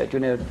Jim said,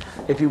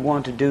 if you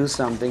want to do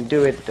something,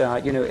 do it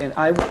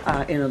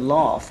in a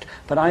loft.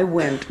 But I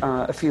went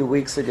a few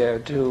weeks ago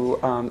to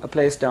a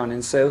place down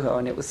in Soho,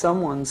 and it was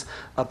someone's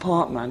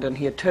apartment, and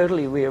he had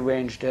totally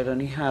rearranged it,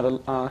 and he had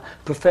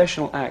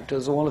professional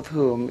actors, all of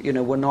whom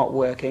were not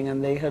working,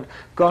 and they had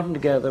gotten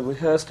together,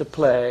 rehearsed a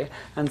play,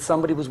 and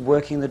somebody was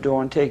working the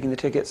door and taking the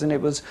tickets, and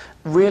it was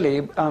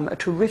really a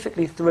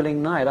terrifically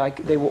thrilling night.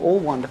 They were all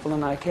wonderful,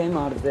 and I came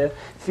out of there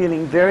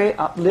feeling very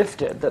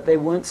uplifted that they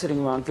weren't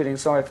sitting around feeling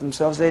sorry for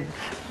themselves. They'd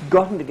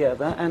gotten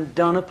together and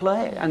done a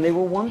play, and they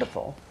were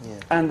wonderful. Yeah.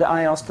 And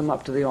I asked them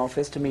up to the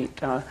office to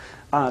meet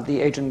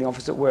the agent in the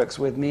office that works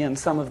with me, and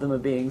some of them are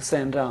being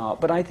sent out.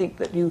 But I think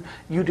that you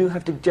do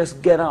have to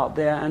just get out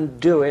there and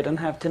do it and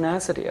have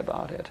tenacity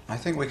about it. I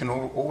think we can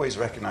always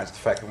recognize the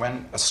fact that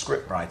when a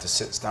scriptwriter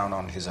sits down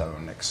on his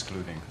own,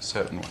 excluding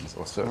certain ones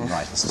or certain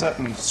writers,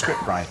 certain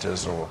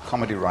scriptwriters or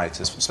comedy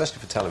writers, especially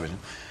for television,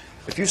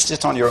 if you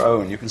sit on your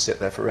own, you can sit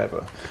there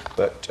forever.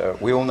 But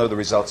we all know the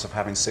results of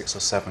having 6 or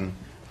 7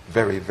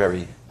 very,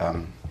 very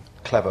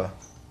clever,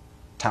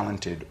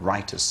 talented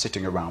writers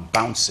sitting around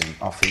bouncing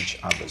off each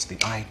other's.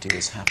 The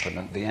ideas happen,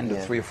 and at the end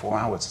of 3 or 4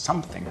 hours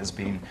something has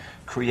been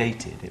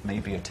created. It may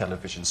be a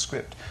television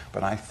script,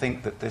 but I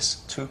think that this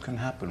too can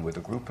happen with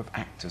a group of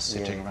actors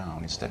sitting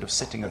around. Instead of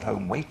sitting at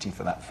home waiting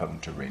for that phone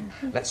to ring,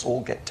 let's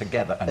all get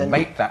together and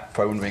make that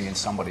phone ring in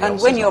somebody else's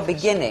And when you're office.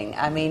 beginning,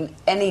 I mean,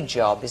 any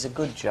job is a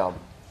good job.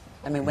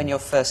 I mean, when you're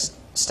first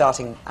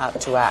starting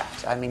out to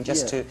act, I mean,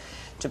 just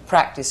to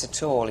practice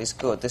at all is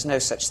good. There's no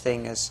such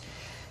thing as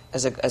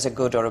a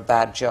good or a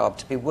bad job.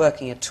 To be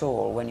working at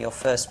all when you're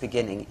first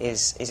beginning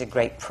is a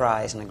great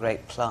prize and a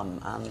great plum.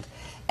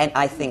 And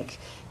I think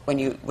when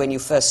you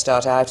first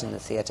start out in the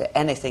theatre,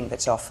 anything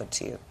that's offered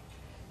to you,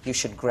 you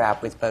should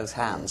grab with both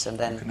hands. And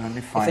then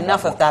if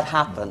enough of that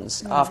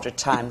happens, after a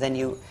time, then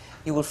you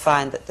will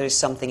find that there is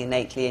something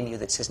innately in you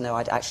that says, no,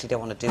 I actually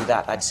don't want to do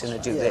that, I'd sooner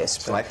do this.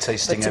 It's like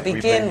tasting but to every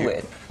begin menu,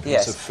 with,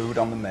 piece of food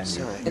on the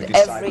menu.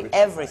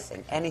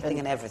 Everything, anything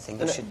and everything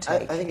you should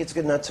take. I think it's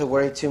good not to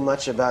worry too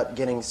much about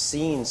getting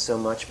seen so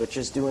much, but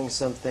just doing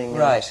something.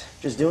 Right.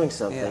 Just doing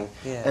something.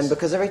 Yeah, yes. And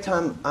because every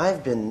time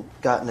I've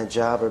gotten a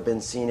job or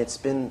been seen, it's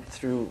been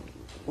through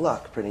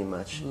luck, pretty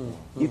much.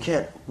 You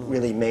can't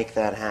really make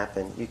that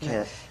happen. You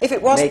can't. If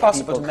it was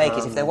possible to make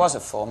it, if there was a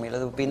formula,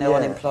 there would be no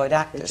unemployed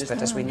actors. Just,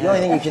 but as we know, the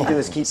only thing you can do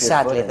is keep your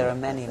sadly, foot in there it. are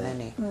many,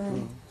 many.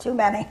 Too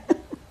many.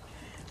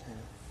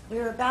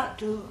 We're about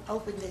to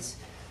open this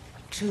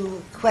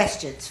to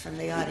questions from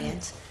the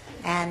audience,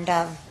 and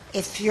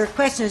if your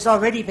question has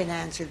already been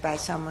answered by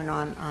someone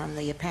on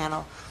the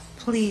panel,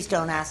 please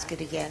don't ask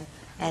it again,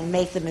 and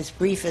make them as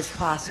brief as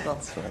possible,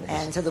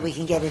 and so that we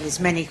can get in as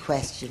many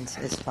questions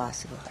as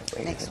possible.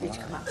 Next, would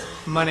you come up?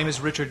 My name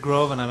is Richard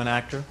Grove, and I'm an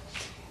actor.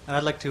 And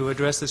I'd like to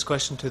address this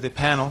question to the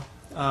panel.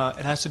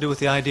 It has to do with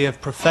the idea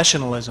of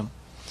professionalism.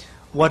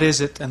 What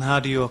is it, and how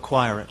do you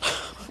acquire it?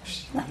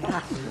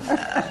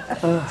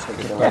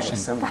 Good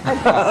question.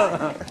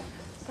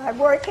 By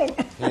working.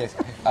 Yes.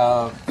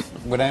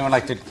 Would anyone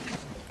like to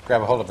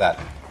grab a hold of that?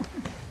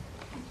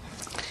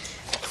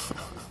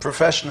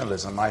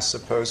 Professionalism, I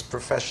suppose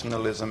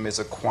professionalism is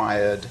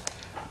acquired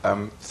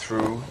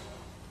through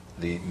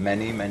the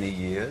many, many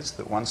years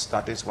that one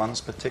studies one's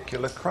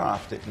particular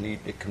craft. It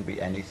can be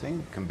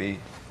anything. It can be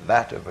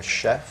that of a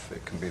chef.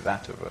 It can be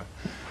that of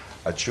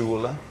a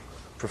jeweler.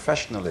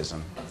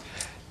 Professionalism.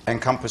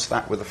 Encompass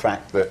that with the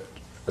fact that,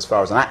 as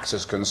far as an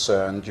actor's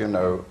concerned,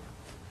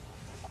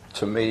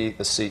 to me,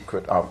 the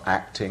secret of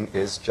acting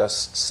is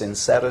just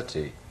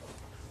sincerity.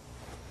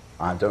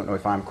 I don't know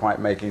if I'm quite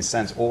making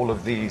sense. All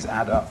of these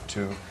add up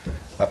to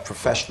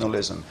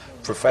professionalism.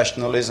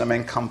 Professionalism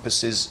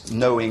encompasses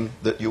knowing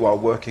that you are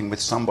working with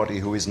somebody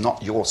who is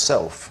not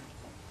yourself.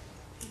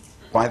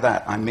 By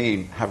that, I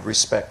mean have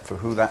respect for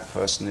who that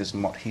person is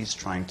and what he's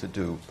trying to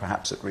do,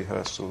 perhaps at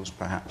rehearsals,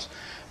 perhaps.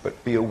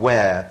 But be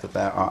aware that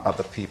there are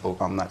other people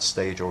on that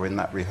stage or in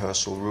that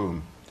rehearsal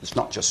room. It's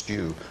not just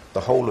you.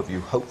 The whole of you,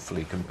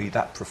 hopefully, can be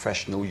that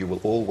professional. You will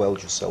all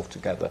weld yourself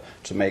together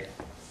to make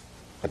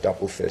a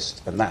double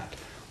fist, and that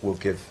will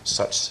give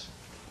such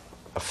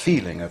a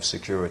feeling of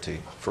security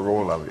for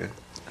all of you,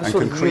 and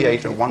can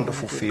create a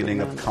wonderful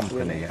feeling of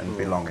company and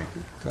belonging.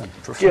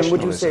 Jim,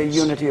 would you say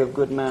unity of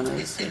good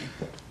manners?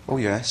 Oh,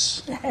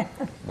 yes.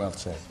 Well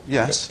said.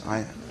 Yes,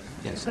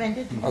 Yes.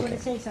 Brenda, did you want to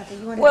say something?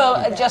 You wanted Well,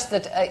 to do that? just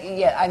that,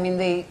 I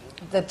mean,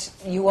 that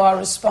you are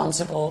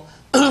responsible,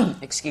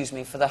 excuse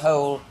me, for the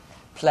whole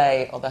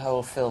play or the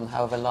whole film,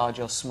 however large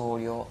or small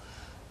your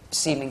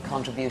seeming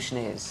contribution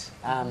is,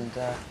 and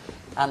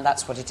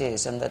that's what it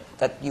is, and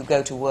that you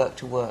go to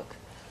work.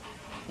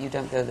 You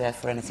don't go there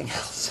for anything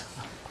else.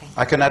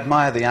 I can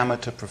admire the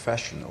amateur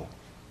professional.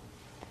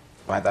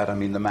 By that I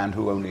mean the man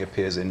who only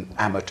appears in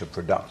amateur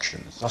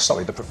productions. Oh,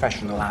 sorry, the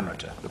professional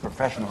amateur. The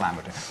professional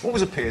amateur.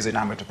 Always appears in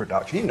amateur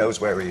production. He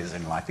knows where he is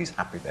in life. He's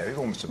happy there. He's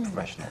almost a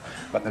professional.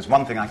 But there's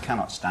one thing I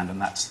cannot stand,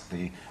 and that's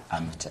the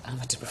amateur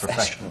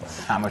professional.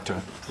 Amateur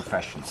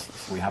professional.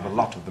 We have a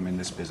lot of them in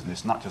this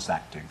business, not just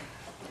acting.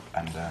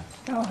 And I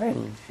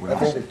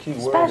think the key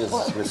word is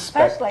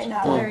respect. Especially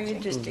now. Very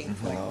interesting.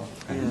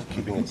 And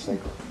keeping it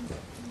sacred.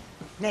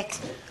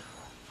 Next.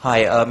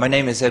 Hi, my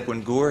name is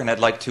Edwin Gore, and I'd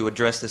like to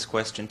address this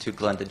question to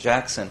Glenda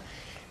Jackson.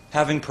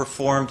 Having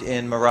performed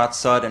in Marat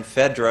Sade and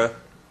Phèdre,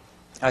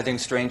 I think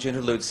Strange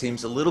Interlude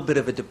seems a little bit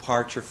of a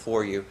departure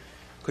for you.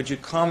 Could you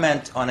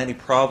comment on any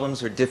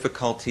problems or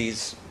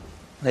difficulties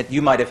that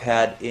you might have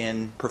had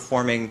in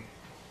performing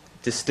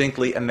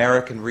distinctly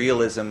American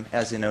realism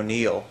as in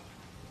O'Neill?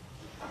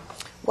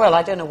 Well,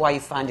 I don't know why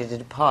you find it a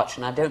departure,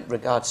 and I don't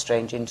regard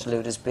Strange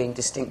Interlude as being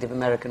distinctive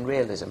American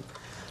realism,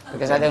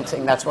 because I don't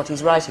think that's what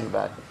he's writing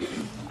about.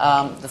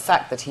 The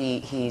fact that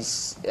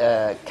he's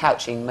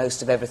couching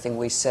most of everything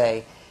we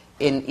say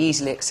in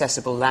easily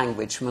accessible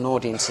language from an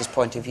audience's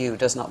point of view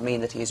does not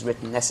mean that he has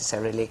written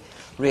necessarily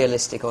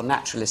realistic or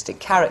naturalistic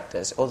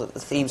characters, or that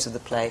the themes of the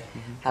play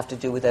have to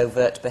do with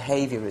overt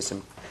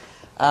behaviorism.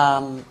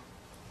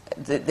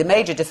 The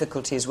major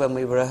difficulty is when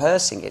we were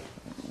rehearsing it,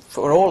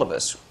 for all of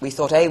us, we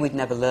thought, A, we'd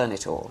never learn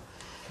it all,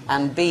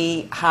 and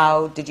B,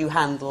 how did you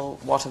handle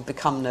what have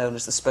become known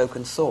as the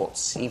spoken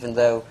thoughts, even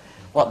though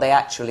what they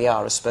actually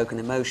are spoken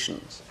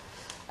emotions?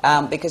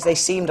 Because they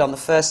seemed on the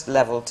first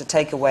level to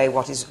take away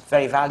what is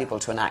very valuable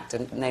to an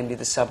actor, namely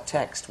the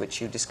subtext, which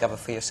you discover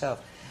for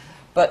yourself.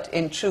 But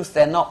in truth,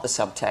 they're not the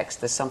subtext.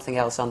 There's something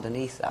else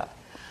underneath that.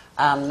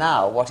 And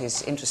now, what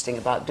is interesting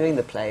about doing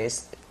the play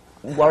is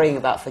worrying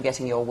about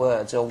forgetting your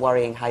words, or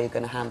worrying how you're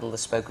going to handle the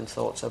spoken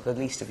thoughts, are the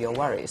least of your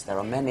worries. There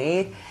are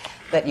many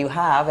that you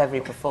have every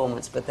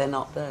performance, but they're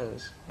not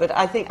those. But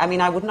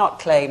I would not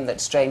claim that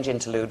Strange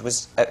Interlude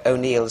was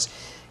O'Neill's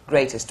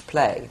greatest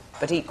play,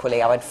 but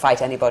equally I would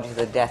fight anybody to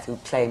the death who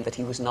claimed that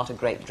he was not a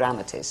great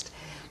dramatist.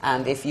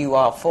 And if you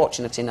are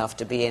fortunate enough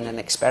to be in an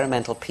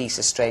experimental piece,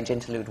 as Strange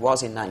Interlude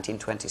was in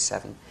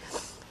 1927,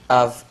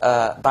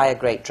 by a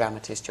great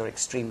dramatist, you're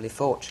extremely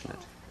fortunate.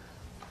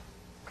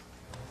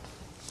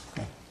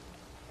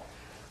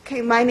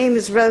 Okay, my name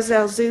is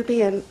Roselle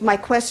Zuby, and my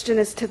question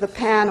is to the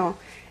panel.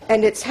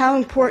 And it's how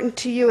important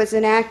to you as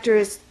an actor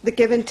is the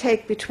give and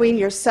take between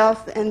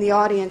yourself and the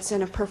audience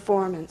in a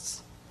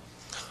performance?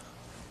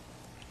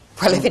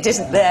 Well, if it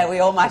isn't there, we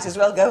all might as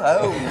well go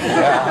home.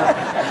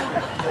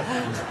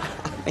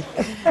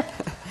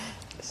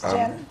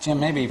 Jim,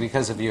 maybe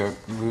because of we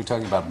were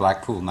talking about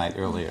Blackpool Night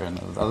earlier and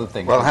other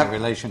things, well, the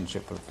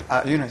relationship of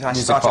I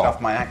started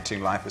off my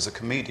acting life as a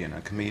comedian.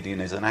 A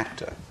comedian is an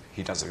actor.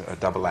 He does a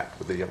double act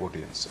with the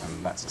audience,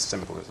 and that's as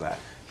simple as that.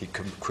 He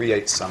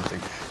creates something.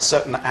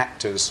 Certain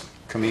actors,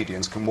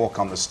 comedians, can walk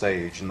on the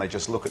stage and they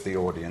just look at the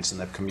audience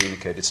and they've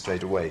communicated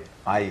straight away,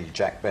 i.e.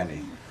 Jack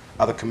Benny.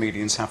 Other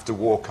comedians have to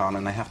walk on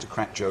and they have to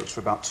crack jokes for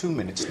about 2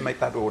 minutes to make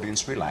that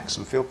audience relax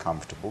and feel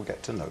comfortable,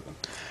 get to know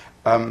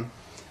them.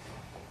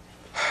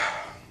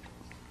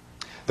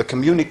 The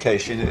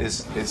communication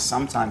is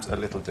sometimes a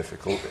little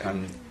difficult.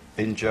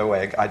 In Joe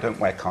Egg, I don't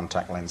wear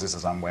contact lenses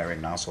as I'm wearing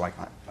now, so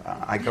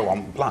I go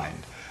on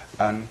blind.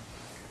 And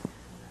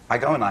I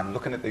go and I'm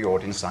looking at the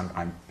audience,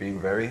 I'm being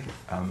very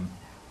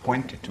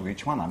pointed to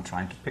each one. I'm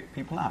trying to pick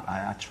people out.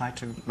 I try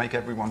to make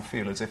everyone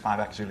feel as if I've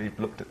actually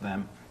looked at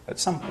them at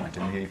some point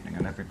in the evening,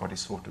 and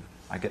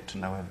I get to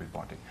know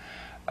everybody.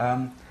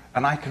 And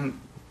I can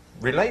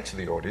relate to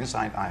the audience.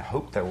 I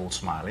hope they're all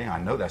smiling. I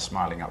know they're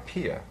smiling up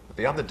here. But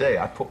the other day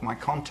I put my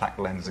contact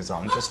lenses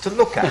on just to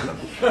look at them.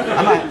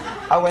 And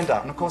I went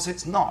out, and of course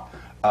it's not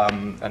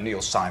a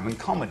Neil Simon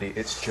comedy,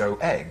 it's Joe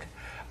Egg.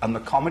 And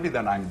the comedy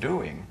that I'm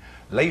doing,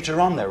 later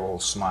on they're all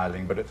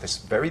smiling, but at this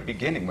very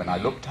beginning when I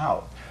looked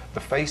out, the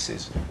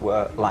faces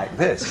were like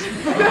this.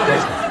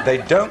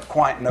 They don't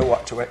quite know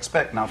what to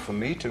expect. Now, for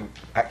me to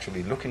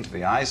actually look into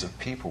the eyes of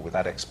people with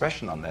that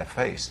expression on their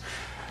face,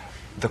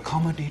 the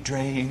comedy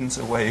drains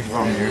away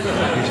from you. You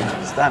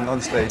should stand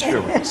on stage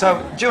filming.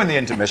 So during the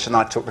intermission,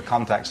 I took the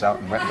contacts out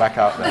and went back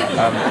out there.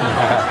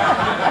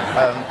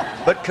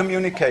 But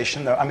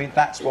communication, though, I mean,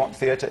 that's what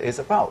theatre is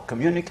about,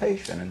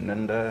 communication.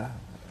 And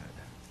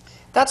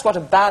that's what a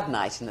bad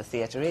night in the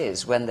theatre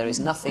is, when there is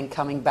nothing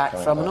coming back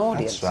from an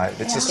audience. That's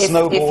right. It's a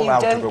snowball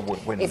out of a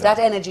window. If that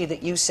energy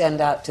that you send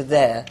out to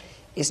there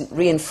isn't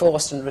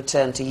reinforced and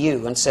returned to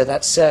you, and so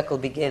that circle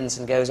begins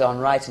and goes on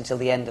right until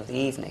the end of the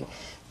evening,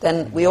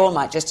 then we all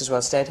might just as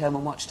well stay at home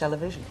and watch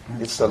television.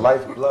 It's the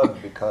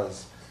lifeblood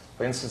because,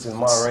 for instance, in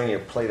Ma Rainey, a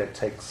play that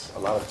takes a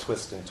lot of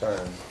twists and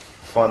turns,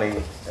 funny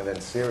and then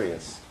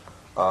serious,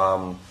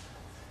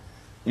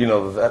 you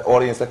know, that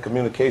audience, that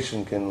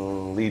communication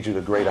can lead you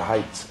to greater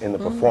heights in the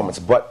performance.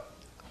 But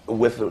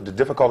with the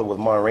difficulty with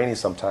Ma Rainey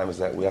sometimes is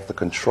that we have to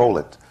control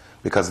it.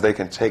 because they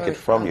can take it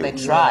from you. They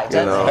try, you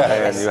don't know,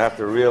 they? and you have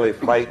to really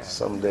fight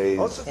some days.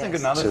 I also think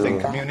another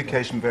thing,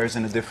 communication varies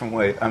in a different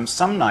way.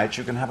 Some nights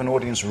you can have an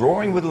audience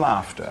roaring with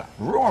laughter,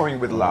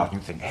 you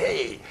think,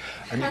 hey,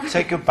 and you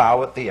take a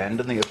bow at the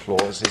end and the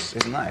applause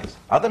is nice.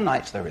 Other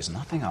nights there is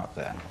nothing out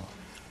there.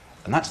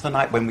 And that's the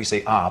night when we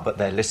say, but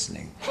they're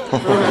listening.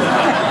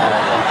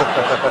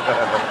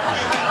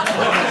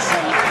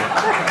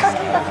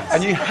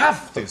 And you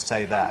have to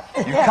say that.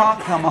 You can't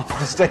come off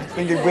the stage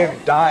thinking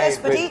we've died. Yes,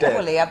 but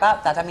equally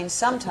about that, I mean,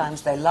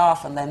 sometimes they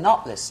laugh and they're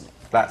not listening.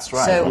 That's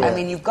right. So, I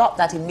mean, you've got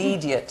that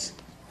immediate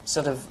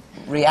sort of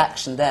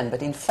reaction then,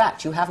 but in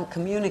fact you haven't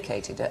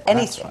communicated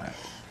anything. That's right.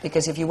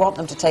 Because if you want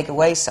them to take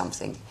away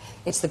something,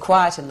 it's the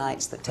quieter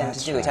nights that tend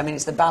to do it. I mean,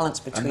 it's the balance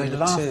between the two. And they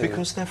laugh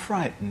because they're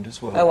frightened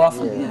as well. Oh,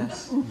 often,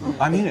 yes.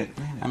 I mean it.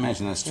 I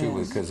imagine that's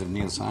true because of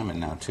Neil Simon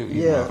now, too.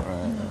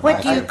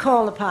 What do you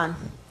call upon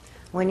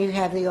when you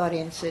have the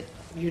audience that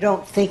you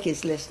don't think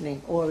is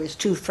listening or is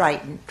too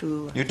frightened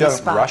to You don't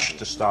respond? rush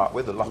to start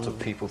with. A lot of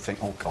people think,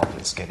 oh, God,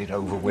 let's get it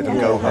over with and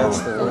go home.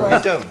 You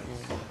don't.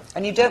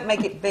 And you don't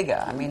make it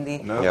bigger. I mean,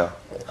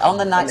 on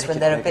the nights when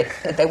they're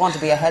they want to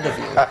be ahead of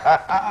you.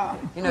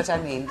 You know what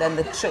I mean? Then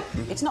the trick,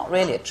 it's not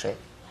really a trick,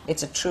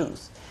 it's a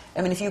truth.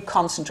 I mean, if you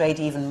concentrate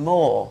even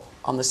more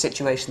on the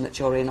situation that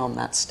you're in on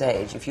that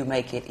stage, if you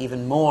make it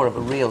even more of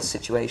a real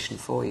situation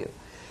for you,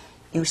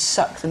 you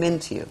suck them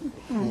into you.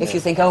 If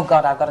you think, oh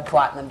God, I've got to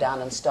quieten them down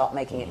and start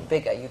making it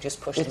bigger, you just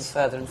push them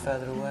further and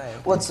further away.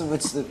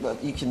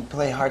 You can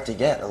play hard to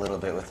get a little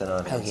bit with an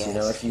audience. Oh, yes. You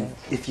know,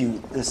 if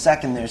you the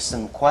second there's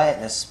some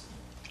quietness,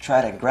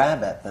 try to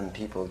grab at them,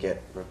 people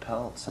get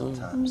repelled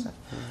sometimes.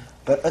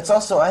 But it's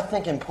also, I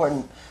think,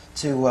 important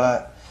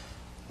to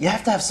you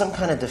have to have some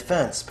kind of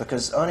defense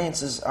because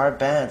audiences are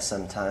bad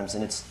sometimes,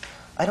 and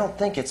I don't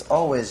think it's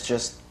always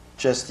just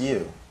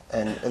you.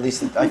 And at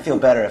least I feel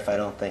better if I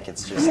don't think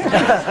it's just you.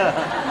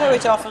 No,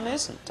 it often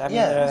isn't. I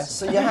mean,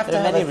 so you have to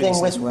have a thing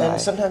with, and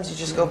sometimes you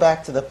just go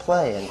back to the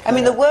play. And I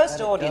mean, the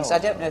worst audience, I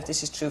don't know if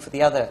this is true for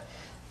the other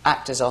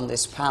actors on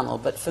this panel,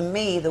 but for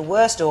me, the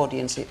worst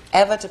audience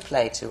ever to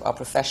play to are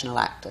professional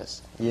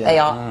actors. Yeah. They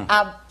are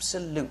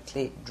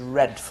absolutely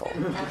dreadful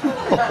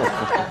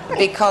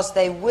because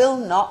they will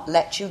not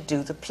let you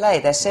do the play.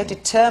 They're so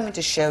determined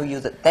to show you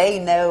that they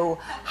know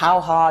how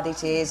hard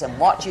it is and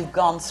what you've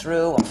gone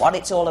through and what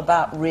it's all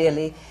about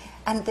really.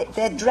 And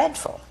they're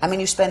dreadful. I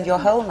mean, you spend your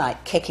whole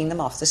night kicking them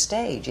off the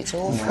stage. It's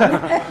awful.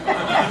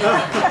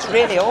 It's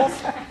really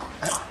awful.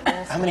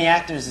 How many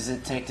actors does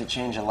it take to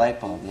change a light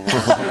bulb? You know?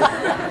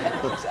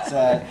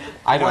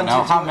 I don't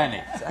know. How many?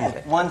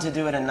 One to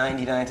do it and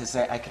 99 to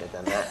say, I could have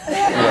done that.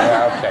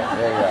 Yeah, okay.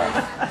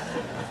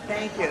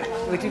 There you Thank you.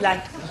 Would you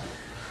like to?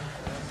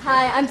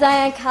 Hi, I'm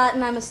Diane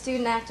Cotton. I'm a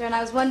student actor, and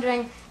I was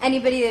wondering,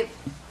 anybody that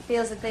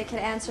feels that they can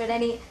answer it,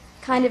 any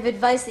kind of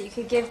advice that you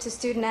could give to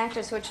student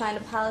actors who are trying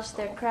to polish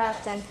their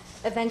craft and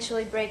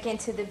eventually break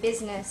into the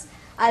business,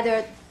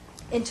 either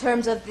in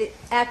terms of the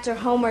actor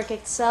homework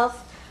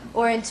itself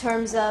or in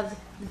terms of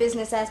the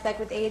business aspect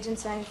with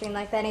agents or anything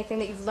like that, anything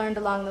that you've learned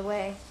along the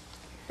way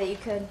that you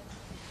could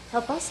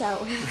help us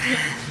out with.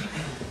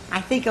 I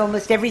think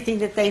almost everything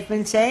that they've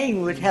been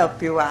saying would help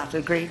you out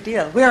a great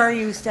deal. Where are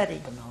you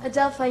studying?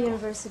 Adelphi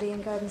University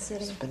in Garden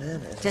City.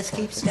 Just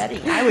keep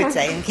studying, I would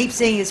say, and keep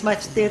seeing as much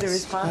theater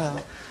as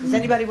possible. Does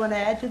anybody want to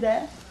add to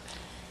that?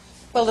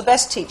 Well, the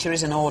best teacher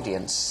is an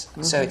audience,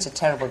 so it's a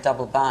terrible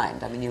double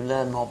bind. I mean, you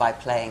learn more by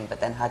playing, but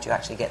then how do you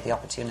actually get the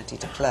opportunity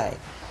to play?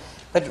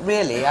 But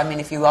really, I mean,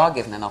 if you are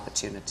given an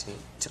opportunity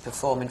to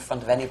perform in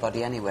front of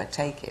anybody anywhere,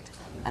 take it.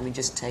 I mean,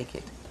 just take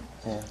it.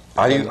 Yeah.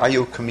 Are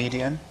you a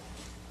comedian?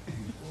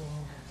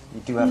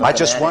 You do have I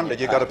just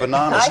wondered, you got a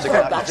banana sticking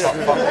out your top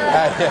pocket.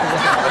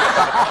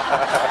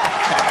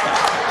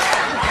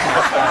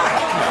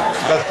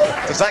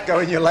 Does that go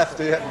in your left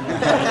ear?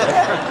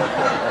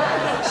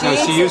 No,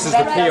 she uses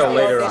the peel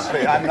later on.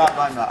 I'm not.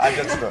 I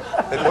just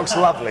it looks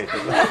lovely.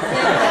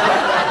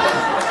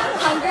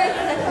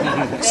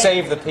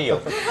 Save the peel.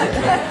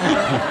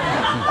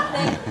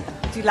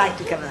 Would you like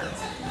to come out?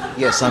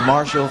 Yes, I'm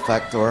Marshall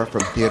Factor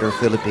from Theater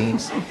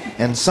Philippines.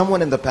 And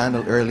someone in the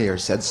panel earlier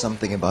said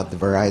something about the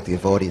variety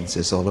of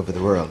audiences all over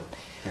the world.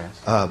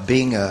 Yes.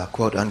 Being a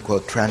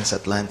quote-unquote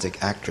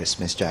transatlantic actress,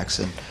 Miss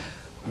Jackson,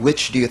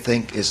 which do you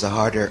think is the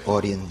harder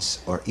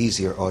audience or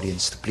easier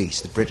audience to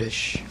please, the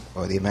British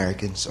or the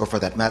Americans? Or for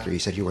that matter, you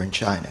said you were in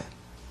China.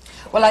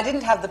 Well, I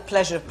didn't have the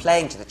pleasure of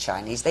playing to the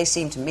Chinese. They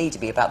seemed to me to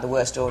be about the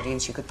worst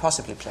audience you could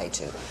possibly play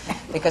to.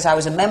 Because I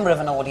was a member of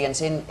an audience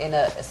in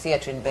a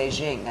theatre in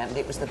Beijing, and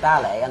it was the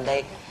ballet, and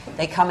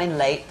they come in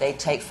late, they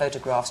take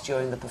photographs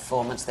during the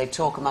performance, they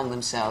talk among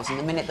themselves, and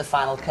the minute the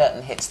final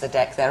curtain hits the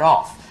deck, they're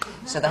off.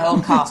 So the whole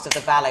cast of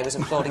the ballet was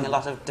applauding a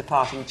lot of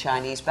departing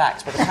Chinese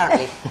backs, but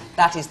apparently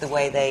that is the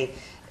way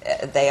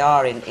they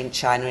are in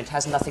China. It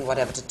has nothing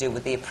whatever to do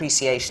with the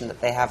appreciation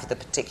that they have of the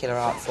particular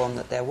art form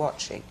that they're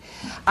watching.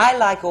 I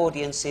like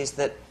audiences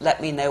that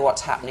let me know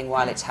what's happening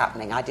while it's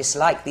happening. I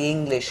dislike the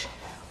English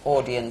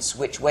audience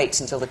which waits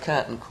until the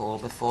curtain call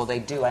before they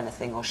do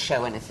anything or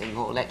show anything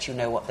or let you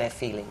know what they're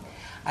feeling.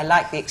 I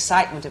like the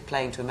excitement of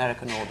playing to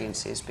American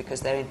audiences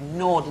because they're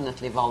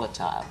inordinately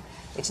volatile.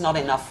 It's not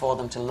enough for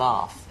them to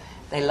laugh.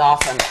 They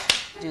laugh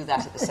and do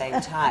that at the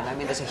same time. I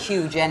mean, there's a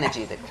huge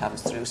energy that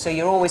comes through, so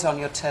you're always on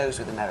your toes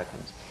with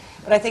Americans.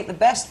 But I think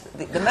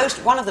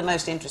one of the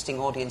most interesting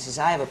audiences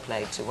I ever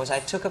played to was I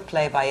took a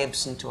play by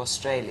Ibsen to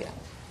Australia,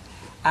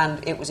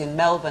 and it was in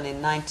Melbourne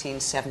in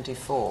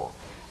 1974,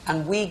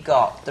 and we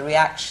got the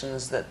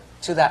reactions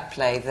to that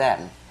play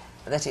then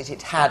that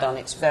it had on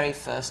its very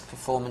first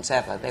performance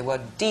ever. They were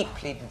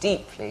deeply,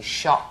 deeply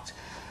shocked,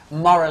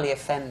 morally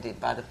offended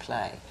by the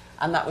play.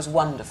 And that was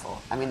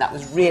wonderful. I mean, that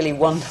was really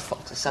wonderful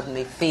to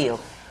suddenly feel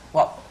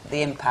what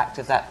the impact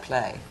of that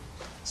play.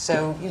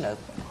 So, you know,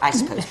 I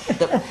suppose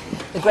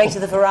the greater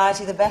the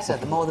variety, the better.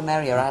 The more the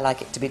merrier. I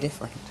like it to be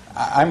different.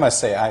 I must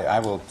say, I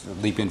will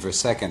leap in for a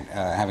second,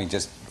 having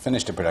just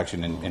finished a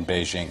production in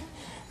Beijing.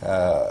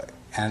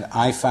 And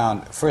I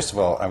found, first of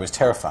all, I was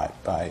terrified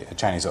by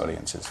Chinese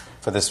audiences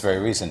for this very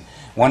reason.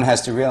 One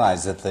has to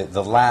realize that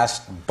the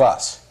last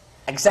bus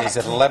is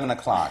at 11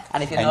 o'clock.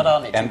 And if you're not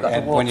on it, you've got to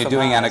walk when you're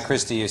doing miles. Anna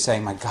Christie, you're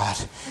saying, my God,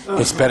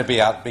 it's better be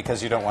out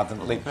because you don't want them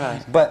to leave.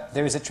 Right. But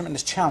there is a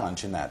tremendous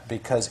challenge in that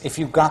because if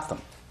you've got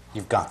them,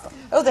 you've got them.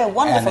 Oh, they're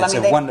wonderful. And it's I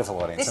mean, a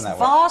wonderful audience this in that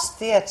way. vast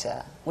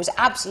theatre was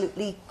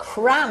absolutely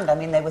crammed. I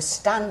mean, they were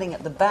standing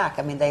at the back.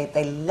 I mean,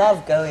 they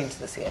love going to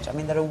the theatre. I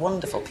mean, there are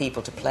wonderful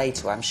people to play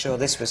to. I'm sure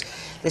this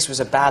was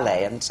a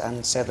ballet, and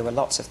so there were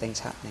lots of things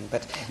happening.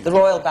 But the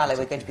Royal Ballet,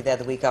 we're going to be there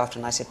the week after,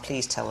 and I said,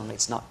 please tell them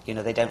it's not, you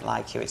know, they don't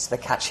like you. It's they're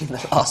catching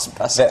the last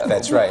bus.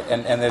 That's right.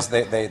 And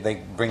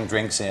they bring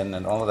drinks in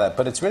and all of that.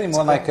 But it's really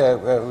more like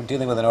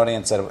dealing with an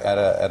audience at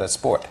a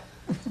sport.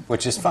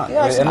 Which is fun,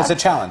 Yeah, and it's a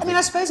challenge. I mean,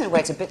 I suppose in a way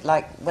it's a bit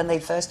like when they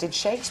first did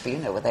Shakespeare, you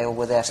know, where they all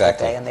were there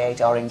Exactly. for a day and they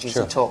ate oranges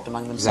Sure. and talked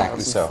among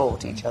themselves Exactly and so.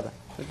 fought each other.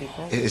 It would be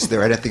great. Is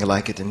there anything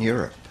like it in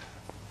Europe?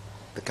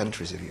 The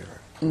countries of Europe?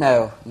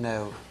 No,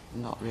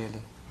 not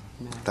really.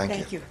 No.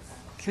 Thank you.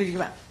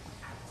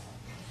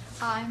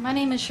 Hi, my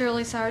name is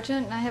Shirley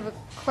Sargent, and I have a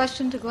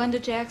question to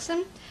Glenda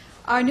Jackson.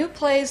 Are new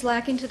plays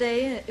lacking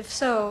today? If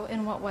so,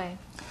 in what way?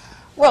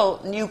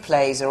 Well, new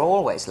plays are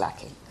always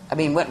lacking. I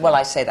mean, well,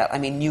 I say that. I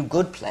mean, new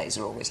good plays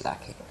are always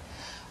lacking.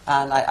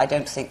 And I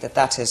don't think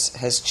that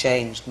has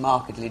changed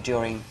markedly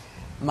during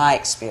my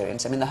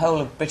experience. I mean, the whole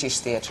of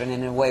British theatre, and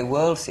in a way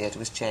world theatre,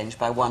 was changed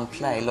by one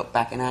play, Look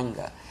Back in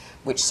Anger,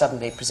 which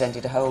suddenly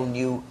presented a whole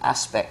new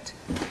aspect,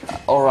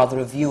 or rather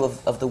a view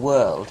of the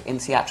world in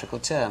theatrical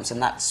terms,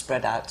 and that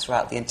spread out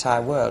throughout the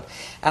entire world.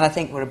 And I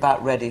think we're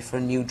about ready for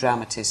a new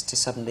dramatist to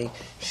suddenly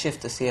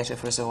shift the theatre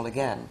for us all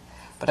again.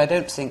 But I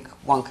don't think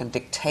one can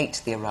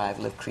dictate the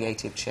arrival of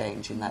creative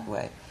change in that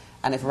way.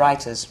 And if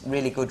writers,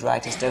 really good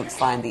writers, don't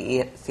find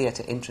the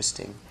theatre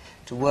interesting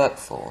to work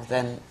for,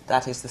 then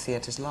that is the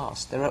theatre's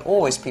loss. There are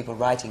always people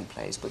writing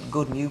plays, but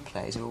good new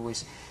plays are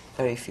always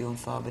very few and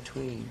far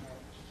between.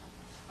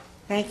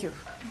 Thank you.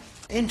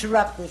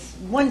 Interrupt this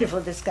wonderful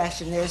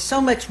discussion. There's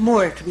so much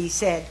more to be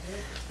said,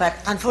 but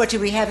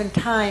unfortunately we haven't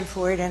time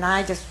for it, and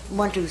I just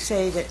want to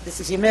say that this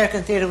is the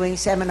American Theatre Wing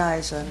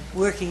Seminars on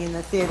Working in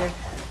the Theatre,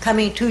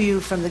 coming to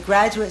you from the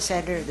Graduate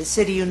Center of the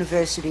City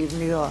University of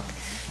New York.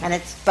 And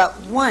it's but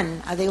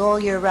one of the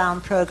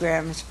all-year-round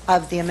programs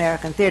of the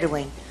American Theatre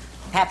Wing,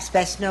 perhaps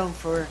best known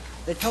for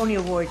the Tony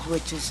Awards,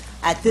 which is,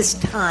 at this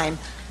time,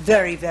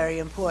 very, very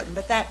important.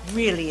 But that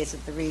really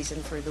isn't the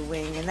reason for the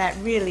wing, and that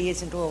really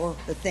isn't all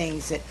the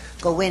things that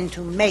go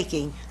into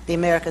making the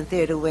American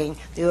Theatre Wing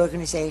the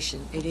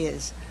organization it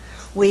is.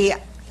 We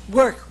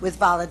work with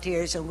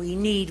volunteers, and we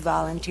need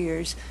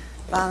volunteers.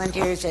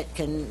 Volunteers that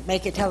can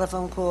make a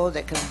telephone call,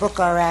 that can book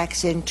our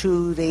acts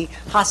into the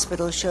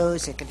hospital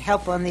shows, that can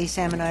help on these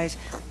seminars,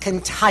 can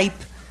type,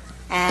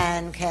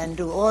 and can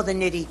do all the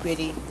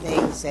nitty-gritty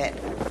things that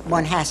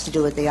one has to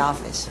do at the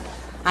office.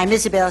 I'm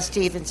Isabel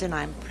Stevenson.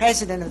 I'm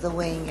president of the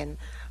wing, and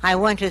I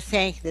want to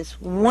thank this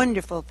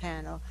wonderful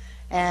panel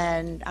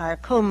and our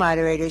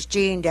co-moderators,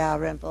 Jean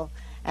Dalrymple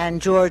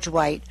and George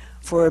White,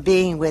 for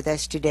being with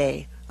us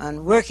today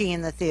on Working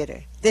in the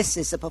Theater. This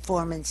is a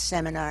performance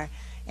seminar,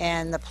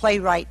 and the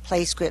Playwright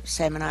Play Script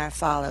seminar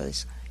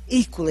follows.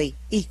 Equally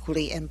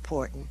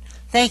important.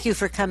 Thank you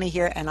for coming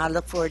here, and I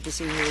look forward to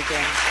seeing you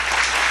again.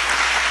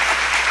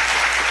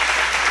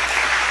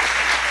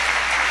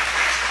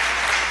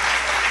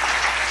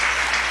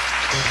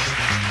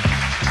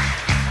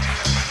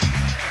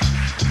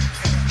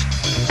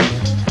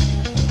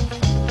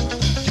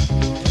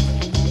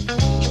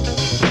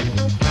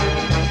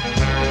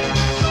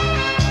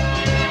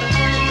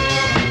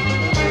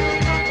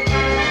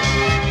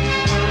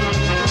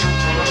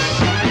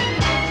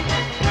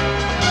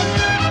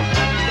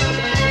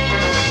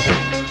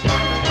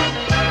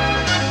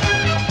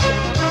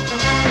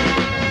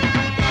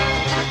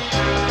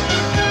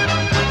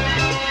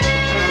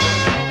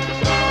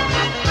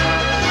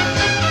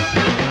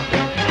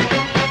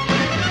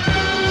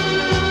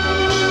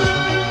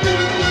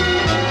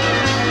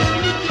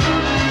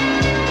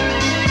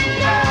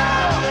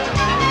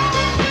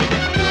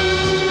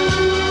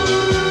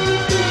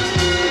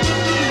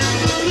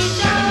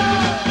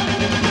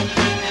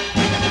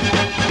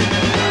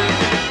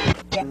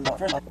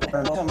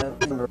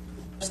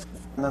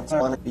 once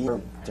want to be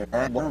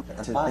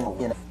to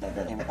find